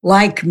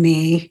like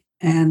me.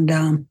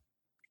 And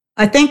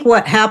I think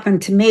what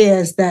happened to me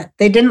is that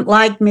they didn't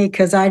like me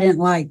because I didn't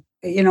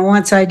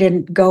once I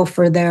didn't go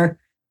for their,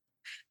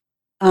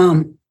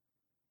 I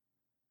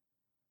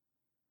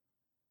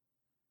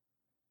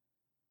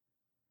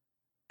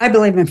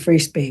believe in free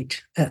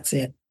speech. That's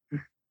it.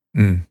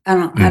 I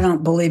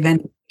don't believe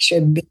any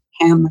should be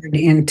hammered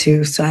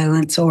into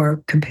silence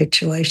or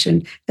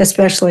capitulation,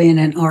 especially in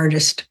an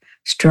artist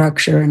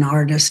structure, an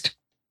artist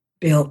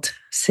built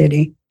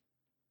city.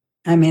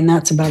 I mean,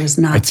 that's about as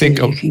Nazi as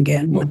you can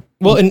get.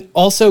 Well, and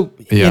also,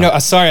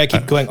 sorry, I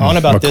keep going on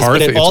about this,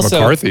 but it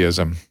also, it's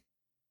McCarthyism.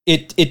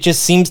 It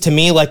just seems to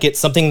me like it's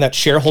something that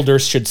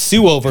shareholders should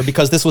sue over,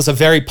 because this was a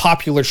very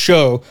popular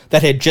show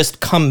that had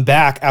just come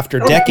back after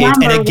decades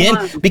and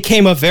again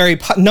became a very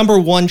number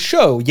one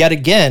show yet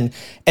again.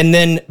 And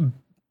then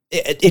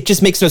it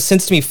just makes no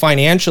sense to me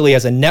financially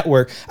as a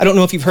network. I don't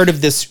know if you've heard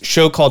of this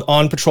show called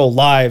On Patrol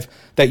Live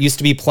that used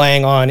to be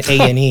playing on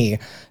A&E.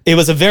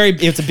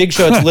 It's a big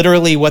show. It's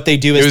literally what they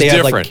do is they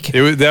have like,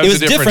 it was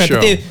different. Show.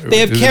 They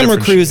have camera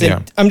crews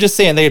I'm just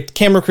saying, they have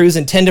camera crews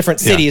in 10 different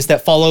cities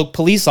that follow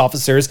police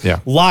officers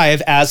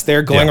live as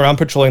they're going around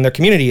patrolling their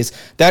communities.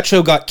 That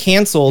show got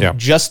canceled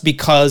just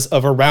because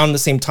of around the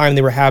same time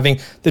they were having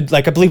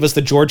I believe it was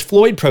the George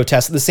Floyd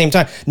protests at the same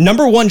time.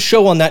 Number one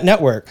show on that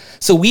network.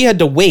 So we had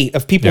to wait,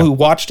 of people who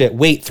watched it,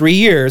 wait 3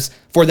 years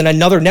for then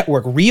another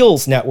network,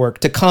 Reels Network,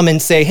 to come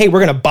and say, hey, we're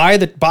going to buy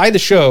the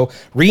show,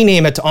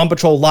 rename it to On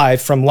Patrol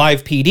Live from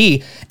Live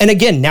PD. And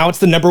again, now it's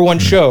the number one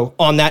show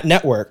on that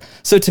network.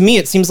 So to me,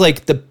 it seems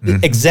like the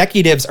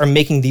executives are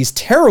making these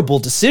terrible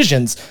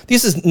decisions.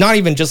 This is not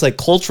even just like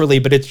culturally,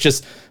 but it's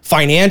just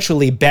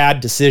financially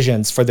bad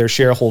decisions for their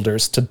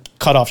shareholders to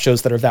cut off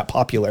shows that are that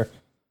popular.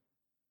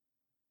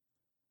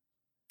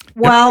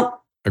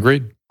 Well,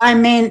 agreed. I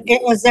mean,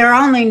 it was their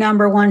only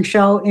number one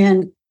show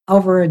in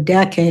over a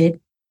decade.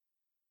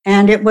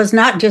 And it was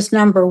not just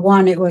number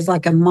one, it was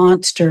like a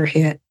monster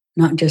hit,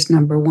 not just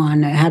number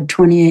one. It had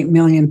 28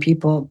 million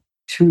people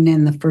tune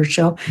in the first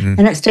show.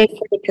 And it stayed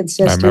pretty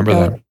consistent. I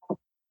remember that.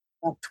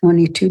 About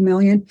 22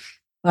 million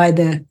by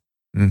the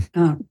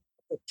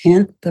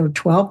 10th or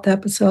 12th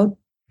episode.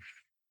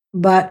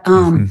 But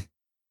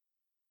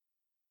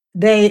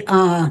they,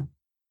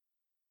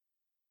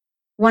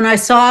 when I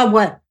saw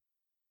what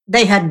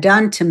they had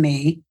done to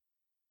me,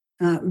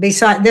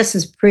 this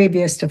is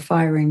previous to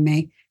firing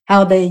me,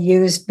 how they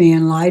used me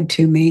and lied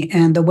to me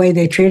and the way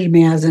they treated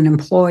me as an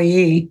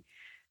employee,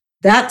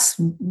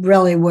 that's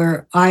really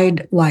where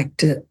I'd like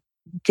to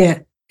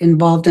get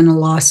involved in a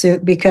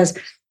lawsuit. Because,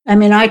 I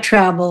mean, I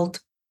traveled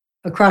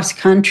across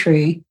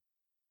country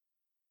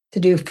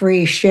to do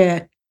free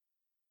shit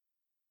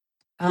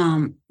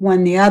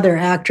when the other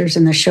actors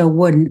in the show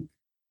wouldn't.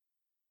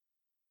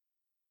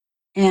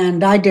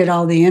 And I did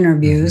all the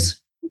interviews.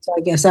 So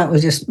I guess that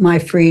was just my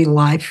free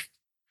life,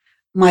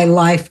 my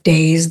life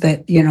days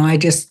that, I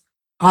just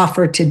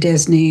offered to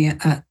Disney,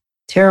 a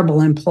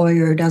terrible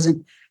employer who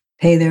doesn't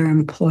pay their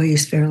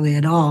employees fairly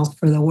at all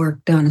for the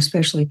work done,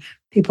 especially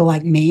people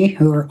like me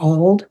who are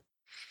old.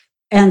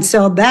 And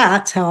so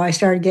that's how I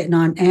started getting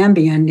on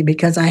Ambien,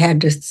 because I had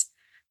to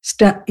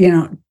stuff,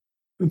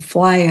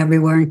 fly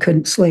everywhere and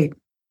couldn't sleep.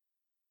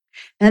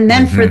 And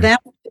then for them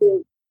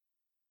to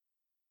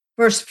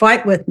first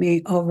fight with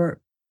me over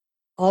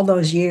all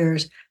those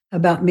years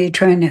about me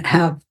trying to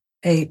have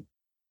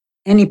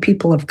any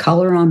people of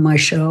color on my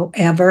show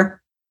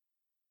ever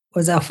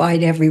was a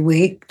fight every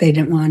week. They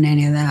didn't want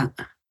any of that.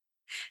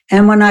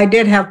 And when I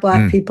did have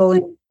Black people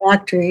in the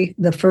factory,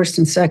 the first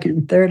and second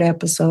and third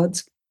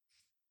episodes,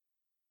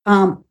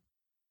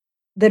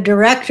 the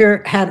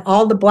director had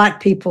all the Black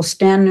people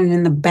standing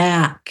in the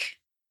back.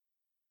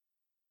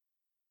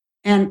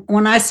 And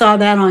when I saw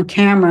that on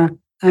camera,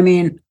 I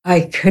mean,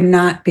 I could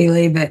not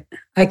believe it.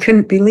 I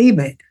couldn't believe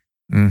it.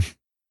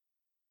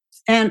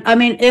 And I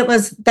mean, it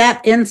was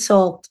that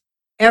insult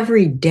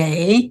every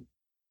day.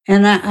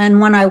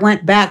 And when I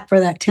went back for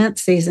that 10th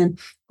season,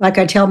 like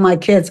I tell my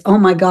kids, oh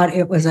my God,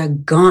 it was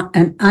an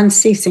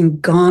unceasing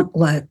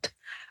gauntlet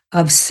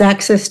of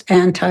sexist,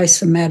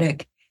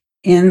 anti-Semitic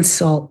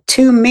insult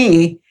to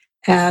me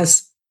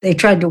as they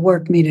tried to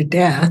work me to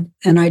death.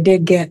 And I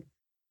did get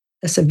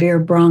a severe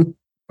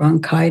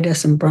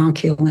bronchitis and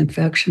bronchial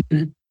infection.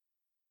 And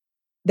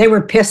they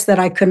were pissed that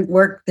I couldn't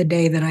work the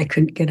day that I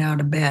couldn't get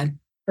out of bed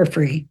for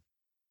free.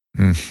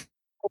 Yet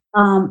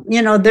Bob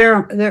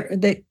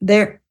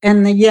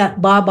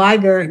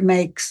Iger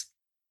makes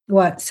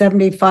what,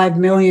 75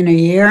 million a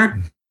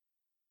year.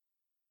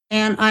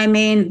 And I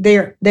mean,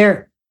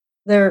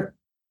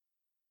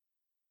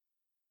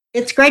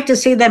 it's great to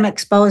see them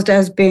exposed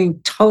as being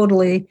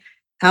totally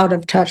out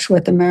of touch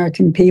with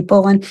American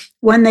people. And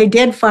when they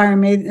did fire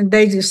me,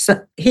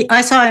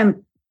 I saw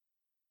him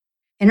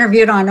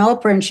interviewed on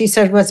Oprah, and she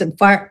said, was it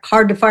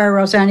hard to fire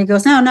Roseanne? He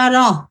goes, no, not at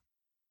all.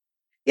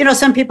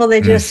 Some people,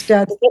 they just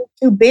they get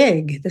too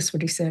big. That's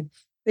what he said.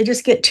 They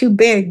just get too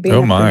big.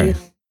 Oh my.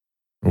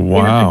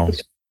 Wow.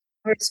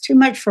 It's too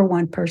much for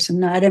one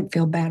person. No, I didn't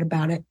feel bad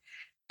about it.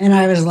 And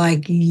I was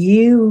like,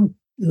 you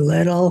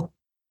little,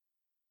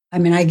 I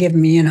mean, I give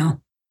him,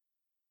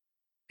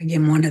 I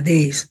give him one of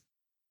these.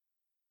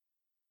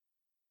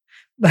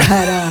 But,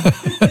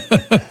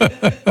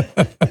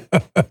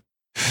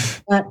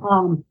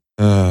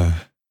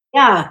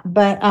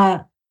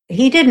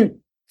 he didn't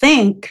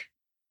think,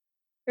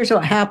 here's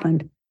what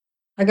happened.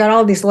 I got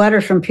all these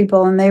letters from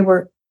people, and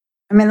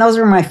those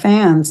were my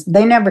fans.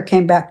 They never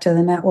came back to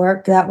the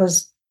network. That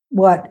was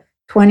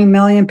 20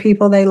 million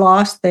people they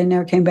lost. They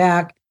never came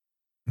back.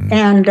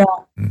 And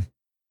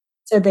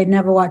said they'd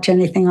never watch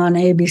anything on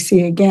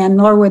ABC again,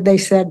 nor would they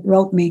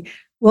wrote me,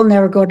 we'll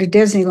never go to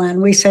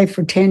Disneyland. We say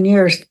for 10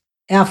 years,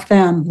 F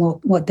them. Well,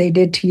 what they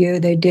did to you,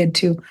 they did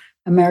to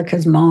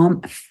America's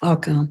mom.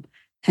 Fuck them.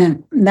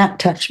 And that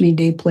touched me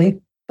deeply.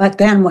 But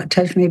then what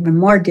touched me even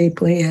more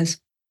deeply is,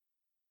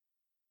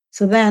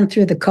 so then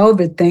through the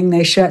COVID thing,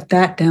 they shut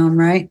that down,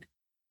 right?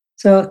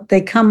 So they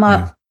come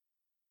up,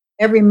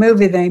 every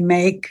movie they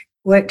make,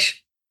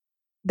 which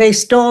they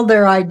stole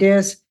their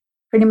ideas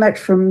pretty much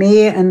from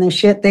me and the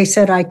shit they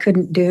said I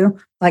couldn't do,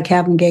 like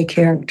having gay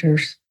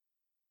characters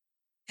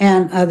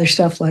and other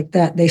stuff like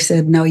that. They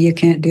said, no, you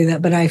can't do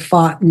that. But I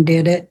fought and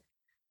did it.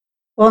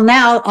 Well,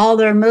 now all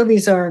their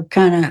movies are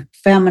kind of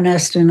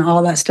feminist and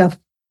all that stuff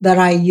that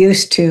I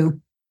used to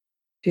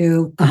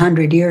do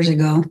 100 years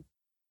ago.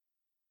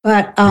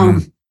 But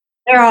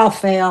they're all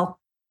fail.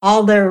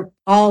 All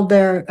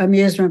their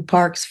amusement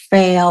parks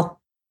fail.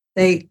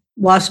 They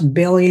lost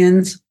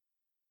billions.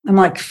 I'm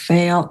like,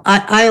 fail.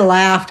 I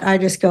laughed. I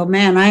just go,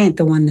 man, I ain't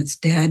the one that's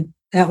dead.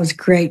 That was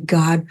great,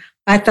 God.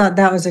 I thought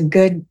that was a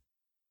good,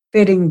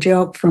 fitting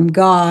joke from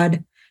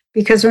God,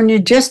 because when you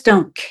just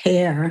don't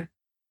care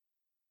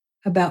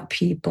about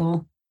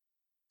people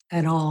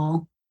at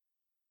all,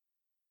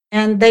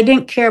 and they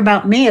didn't care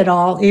about me at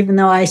all, even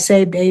though I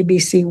saved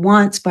ABC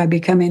once by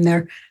becoming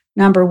their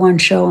number one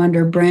show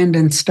under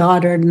Brandon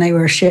Stoddard, and they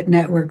were a shit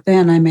network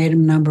then. I made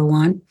them number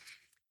one.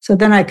 So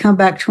then I come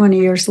back 20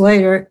 years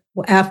later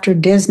after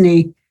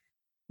Disney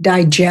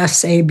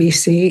digests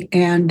ABC,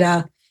 and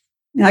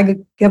I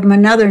give them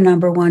another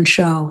number one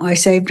show. I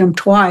saved them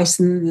twice.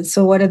 And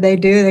so what did?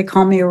 They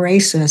call me a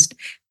racist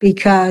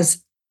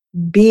because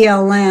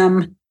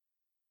BLM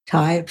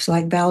types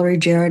like Valerie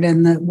Jarrett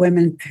and the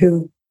women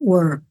who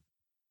were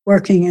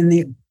working in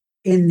the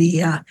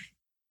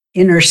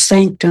inner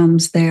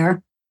sanctums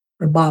there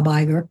for Bob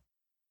Iger,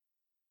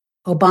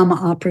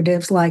 Obama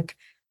operatives like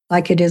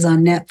it is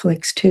on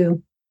Netflix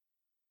too.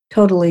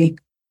 Totally,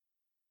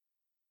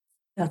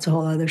 that's a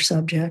whole other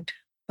subject.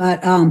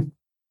 But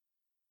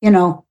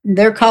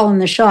they're calling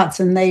the shots,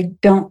 and they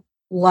don't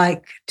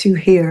like to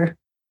hear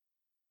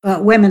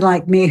women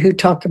like me who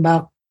talk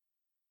about,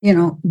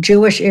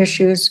 Jewish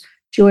issues,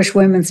 Jewish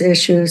women's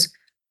issues,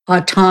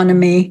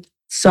 autonomy,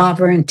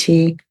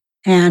 sovereignty,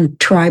 and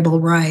tribal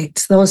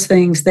rights. Those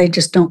things, they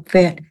just don't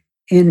fit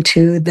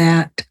into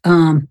that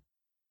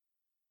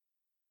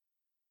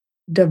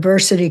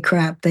diversity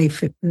crap.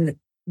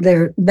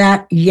 They're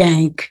that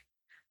yank,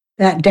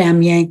 that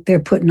damn yank. They're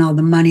putting all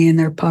the money in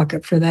their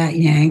pocket for that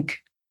yank.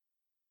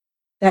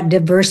 That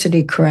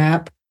diversity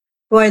crap.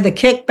 Boy, the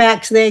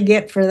kickbacks they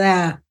get for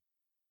that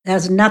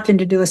has nothing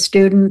to do with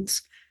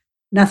students,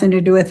 nothing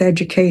to do with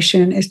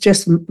education. It's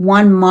just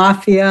one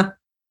mafia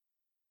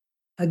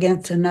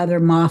against another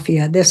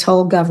mafia. This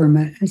whole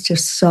government is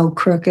just so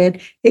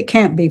crooked. It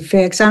can't be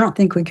fixed. I don't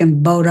think we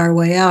can vote our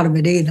way out of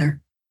it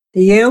either.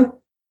 Do you?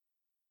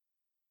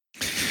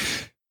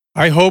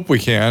 I hope we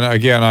can.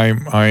 Again,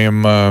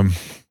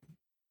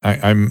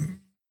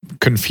 I'm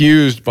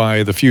confused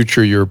by the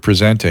future you're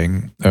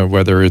presenting,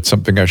 whether it's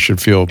something I should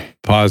feel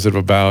positive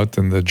about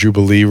and the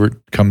Jubilee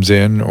comes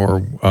in, or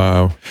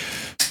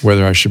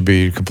whether I should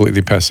be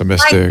completely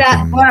pessimistic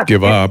and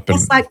give up.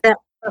 It's like that.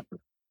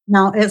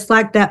 No, it's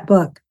like that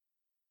book,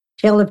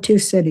 Tale of Two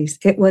Cities.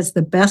 It was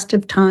the best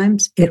of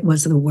times. It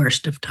was the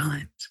worst of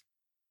times.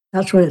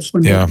 That's what it's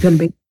going to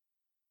be.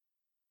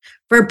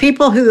 For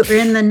people who are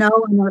in the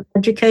know and are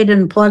educated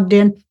and plugged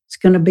in, it's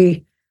going to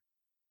be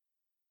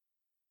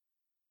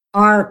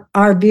our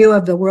view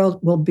of the world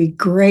will be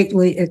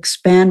greatly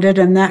expanded,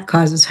 and that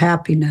causes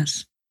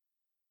happiness.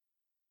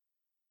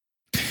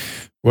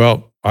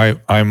 Well, I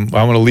want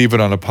to leave it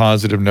on a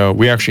positive note.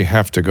 We actually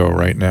have to go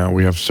right now.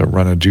 We have to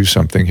run and do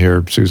something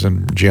here.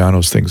 Susan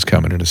Giano's thing's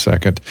coming in a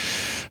second.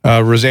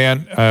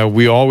 Roseanne,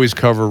 we always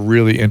cover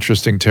really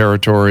interesting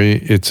territory.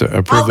 It's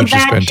a privilege to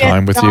spend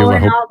time with you. I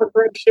hope all the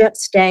good shit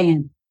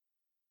staying.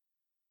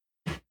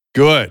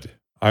 Good.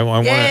 I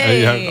want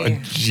to.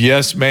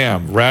 Yes,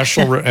 ma'am.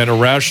 Rational and a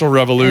rational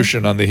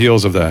revolution on the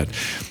heels of that.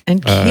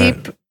 And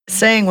keep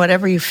saying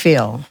whatever you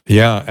feel.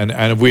 Yeah, and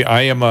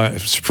I am a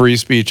free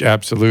speech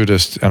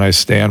absolutist, and I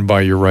stand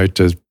by your right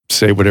to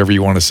say whatever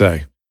you want to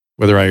say,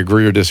 whether I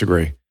agree or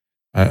disagree.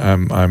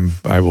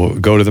 I will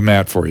go to the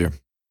mat for you.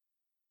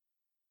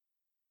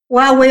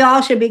 Well, we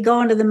all should be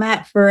going to the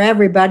mat for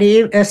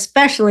everybody,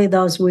 especially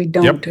those we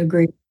don't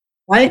agree.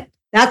 Right?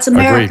 That's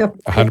America.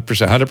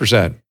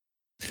 100%.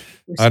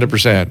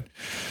 100%.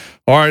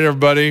 All right,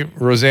 everybody.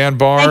 Roseanne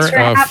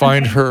Barr,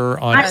 find her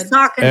on X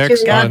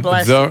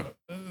on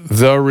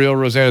the Real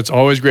Roseanne. It's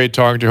always great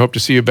talking to you. Hope to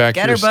see you back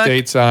here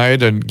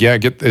stateside. And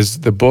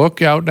is the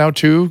book out now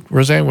too,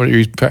 Roseanne? What are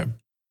you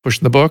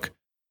pushing the book?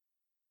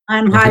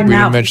 I'm hiding out. We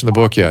didn't mention the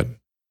book yet.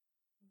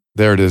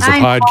 There it is, the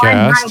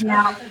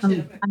podcast.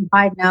 I'm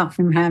hiding out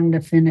from having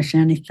to finish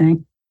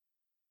anything.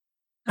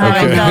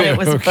 I thought it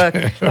was a book.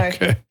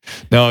 Okay.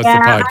 No, it's the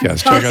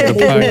podcast. Check out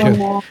the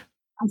podcast.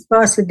 I'm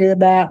supposed to do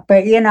that,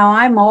 but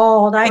I'm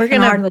old. I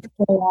can hardly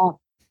pull out.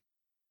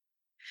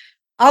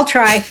 I'll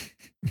try.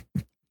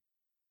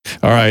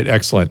 All right,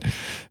 excellent.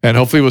 And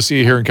hopefully we'll see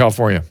you here in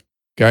California.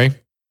 Okay?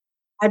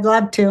 I'd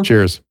love to.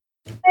 Cheers.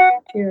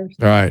 Cheers.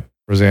 All right,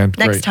 Roseanne.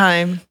 Next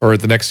time. Or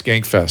at the next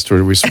Skank Fest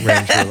where we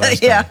ran through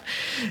last time.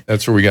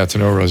 That's where we got to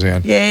know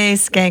Roseanne. Yay,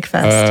 Skank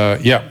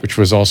Fest. Which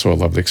was also a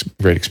lovely,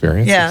 great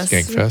experience. Yes.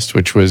 Skank Fest,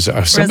 which was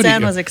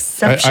Roseanne was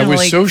exceptionally I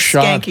was so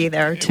shocked. skanky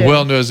there, too.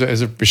 Well, no,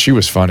 she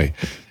was funny.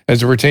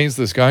 As it pertains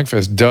to the Skank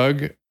Fest,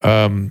 Doug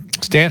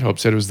Stanhope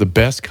said it was the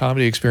best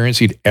comedy experience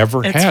he'd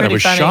ever had. I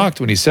was shocked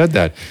when he said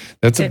that.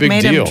 That's a big deal.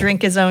 It made him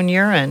drink his own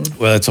urine.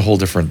 Well, that's a whole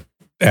different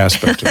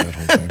aspect of that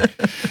whole thing.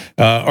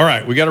 All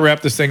right, we got to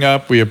wrap this thing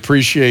up. We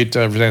appreciate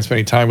Roseanne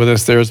spending time with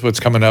us. There's what's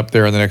coming up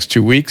there in the next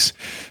 2 weeks.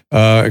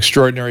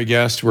 Extraordinary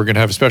guest. We're going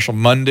to have a special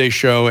Monday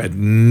show at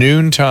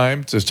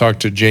noontime to talk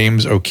to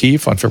James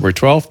O'Keefe on February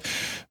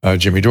 12th.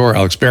 Jimmy Dore,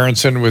 Alex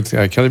Berenson with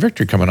Kelly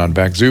Victory coming on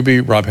back.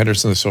 Zuby, Rob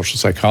Henderson, the social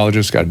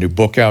psychologist, got a new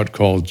book out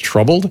called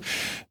Troubled.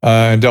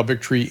 And Del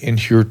Victory in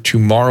here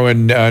tomorrow.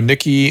 And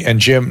Nikki and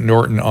Jim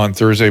Norton on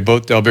Thursday.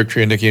 Both Del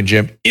Victory and Nikki and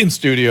Jim in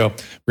studio.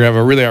 We're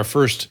going to have our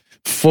first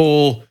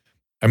full,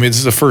 this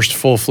is the first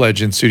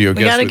full-fledged in studio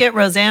guest. We got to get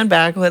Roseanne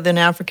back with an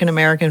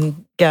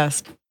African-American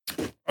guest.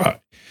 I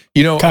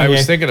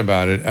was thinking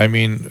about it. Oh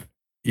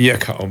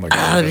my God.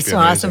 That'd be so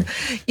awesome.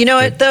 You know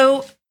what,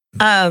 though?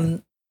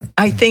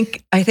 I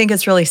think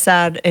it's really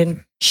sad,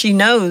 and she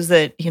knows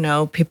that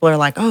people are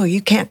like, oh,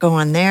 you can't go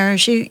on there.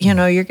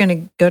 You're going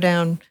to go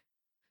down.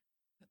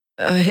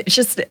 It's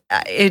just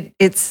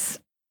it's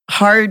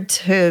hard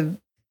to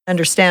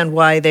understand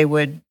why they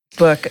would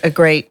book a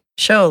great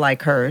show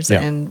like hers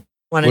and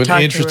want to talk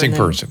to her. Interesting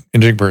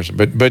person.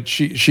 But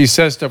she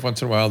says stuff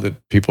once in a while that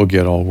people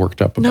get all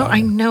worked up about. No,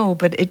 I know,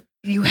 but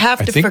you have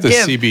to forgive. I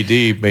think the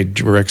CBD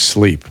made Rex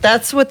sleep.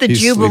 That's what the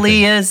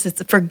Jubilee is.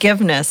 It's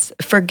forgiveness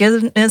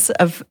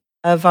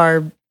of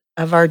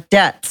our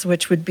debts,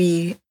 which would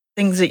be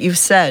things that you've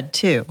said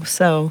too.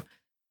 So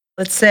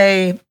let's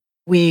say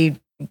we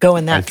go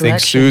in that direction. I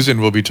think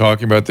Susan will be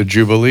talking about the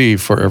Jubilee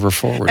forever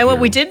forward. And what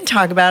we didn't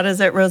talk about is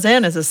that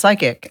Roseanne is a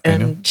psychic,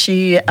 and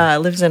she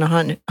lives in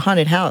a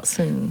haunted house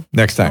in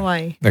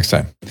Hawaii. Next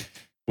time.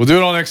 We'll do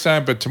it all next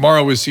time, but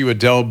tomorrow we'll see you at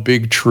Del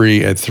Big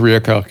Tree at 3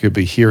 o'clock. You'll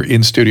be here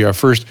in studio, our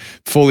first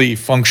fully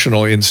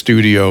functional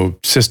in-studio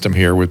system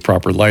here with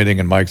proper lighting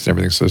and mics and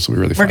everything, so this will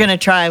be really fun. We're going to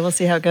try. We'll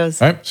see how it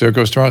goes. All right, so it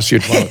goes tomorrow. See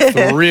you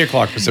tomorrow, 3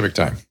 o'clock Pacific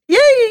time.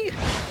 Yay!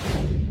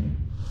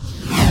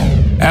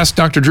 Ask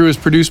Dr. Drew is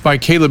produced by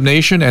Caleb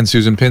Nation and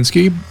Susan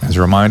Pinsky. As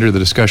a reminder, the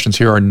discussions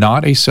here are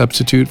not a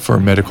substitute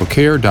for medical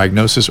care,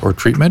 diagnosis, or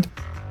treatment.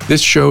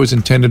 This show is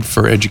intended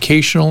for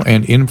educational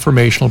and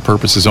informational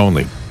purposes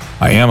only.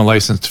 I am a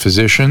licensed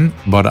physician,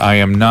 but I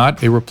am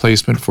not a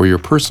replacement for your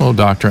personal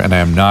doctor, and I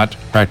am not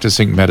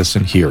practicing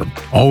medicine here.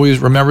 Always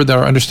remember that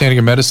our understanding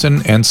of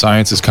medicine and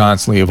science is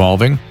constantly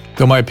evolving.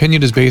 Though my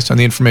opinion is based on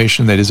the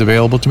information that is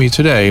available to me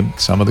today,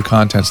 some of the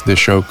contents of this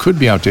show could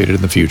be outdated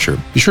in the future.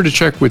 Be sure to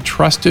check with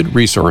trusted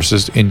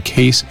resources in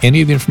case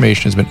any of the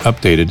information has been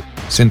updated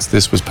since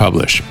this was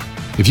published.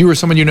 If you or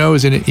someone you know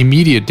is in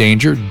immediate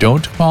danger,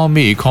 don't call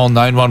me, call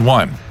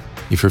 911.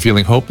 If you're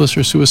feeling hopeless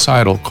or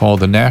suicidal, call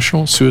the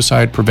National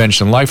Suicide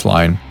Prevention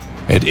Lifeline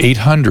at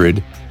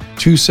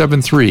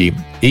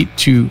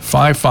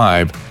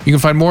 800-273-8255. You can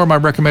find more of my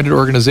recommended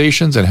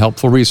organizations and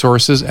helpful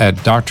resources at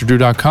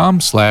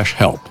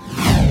drdrew.com/help.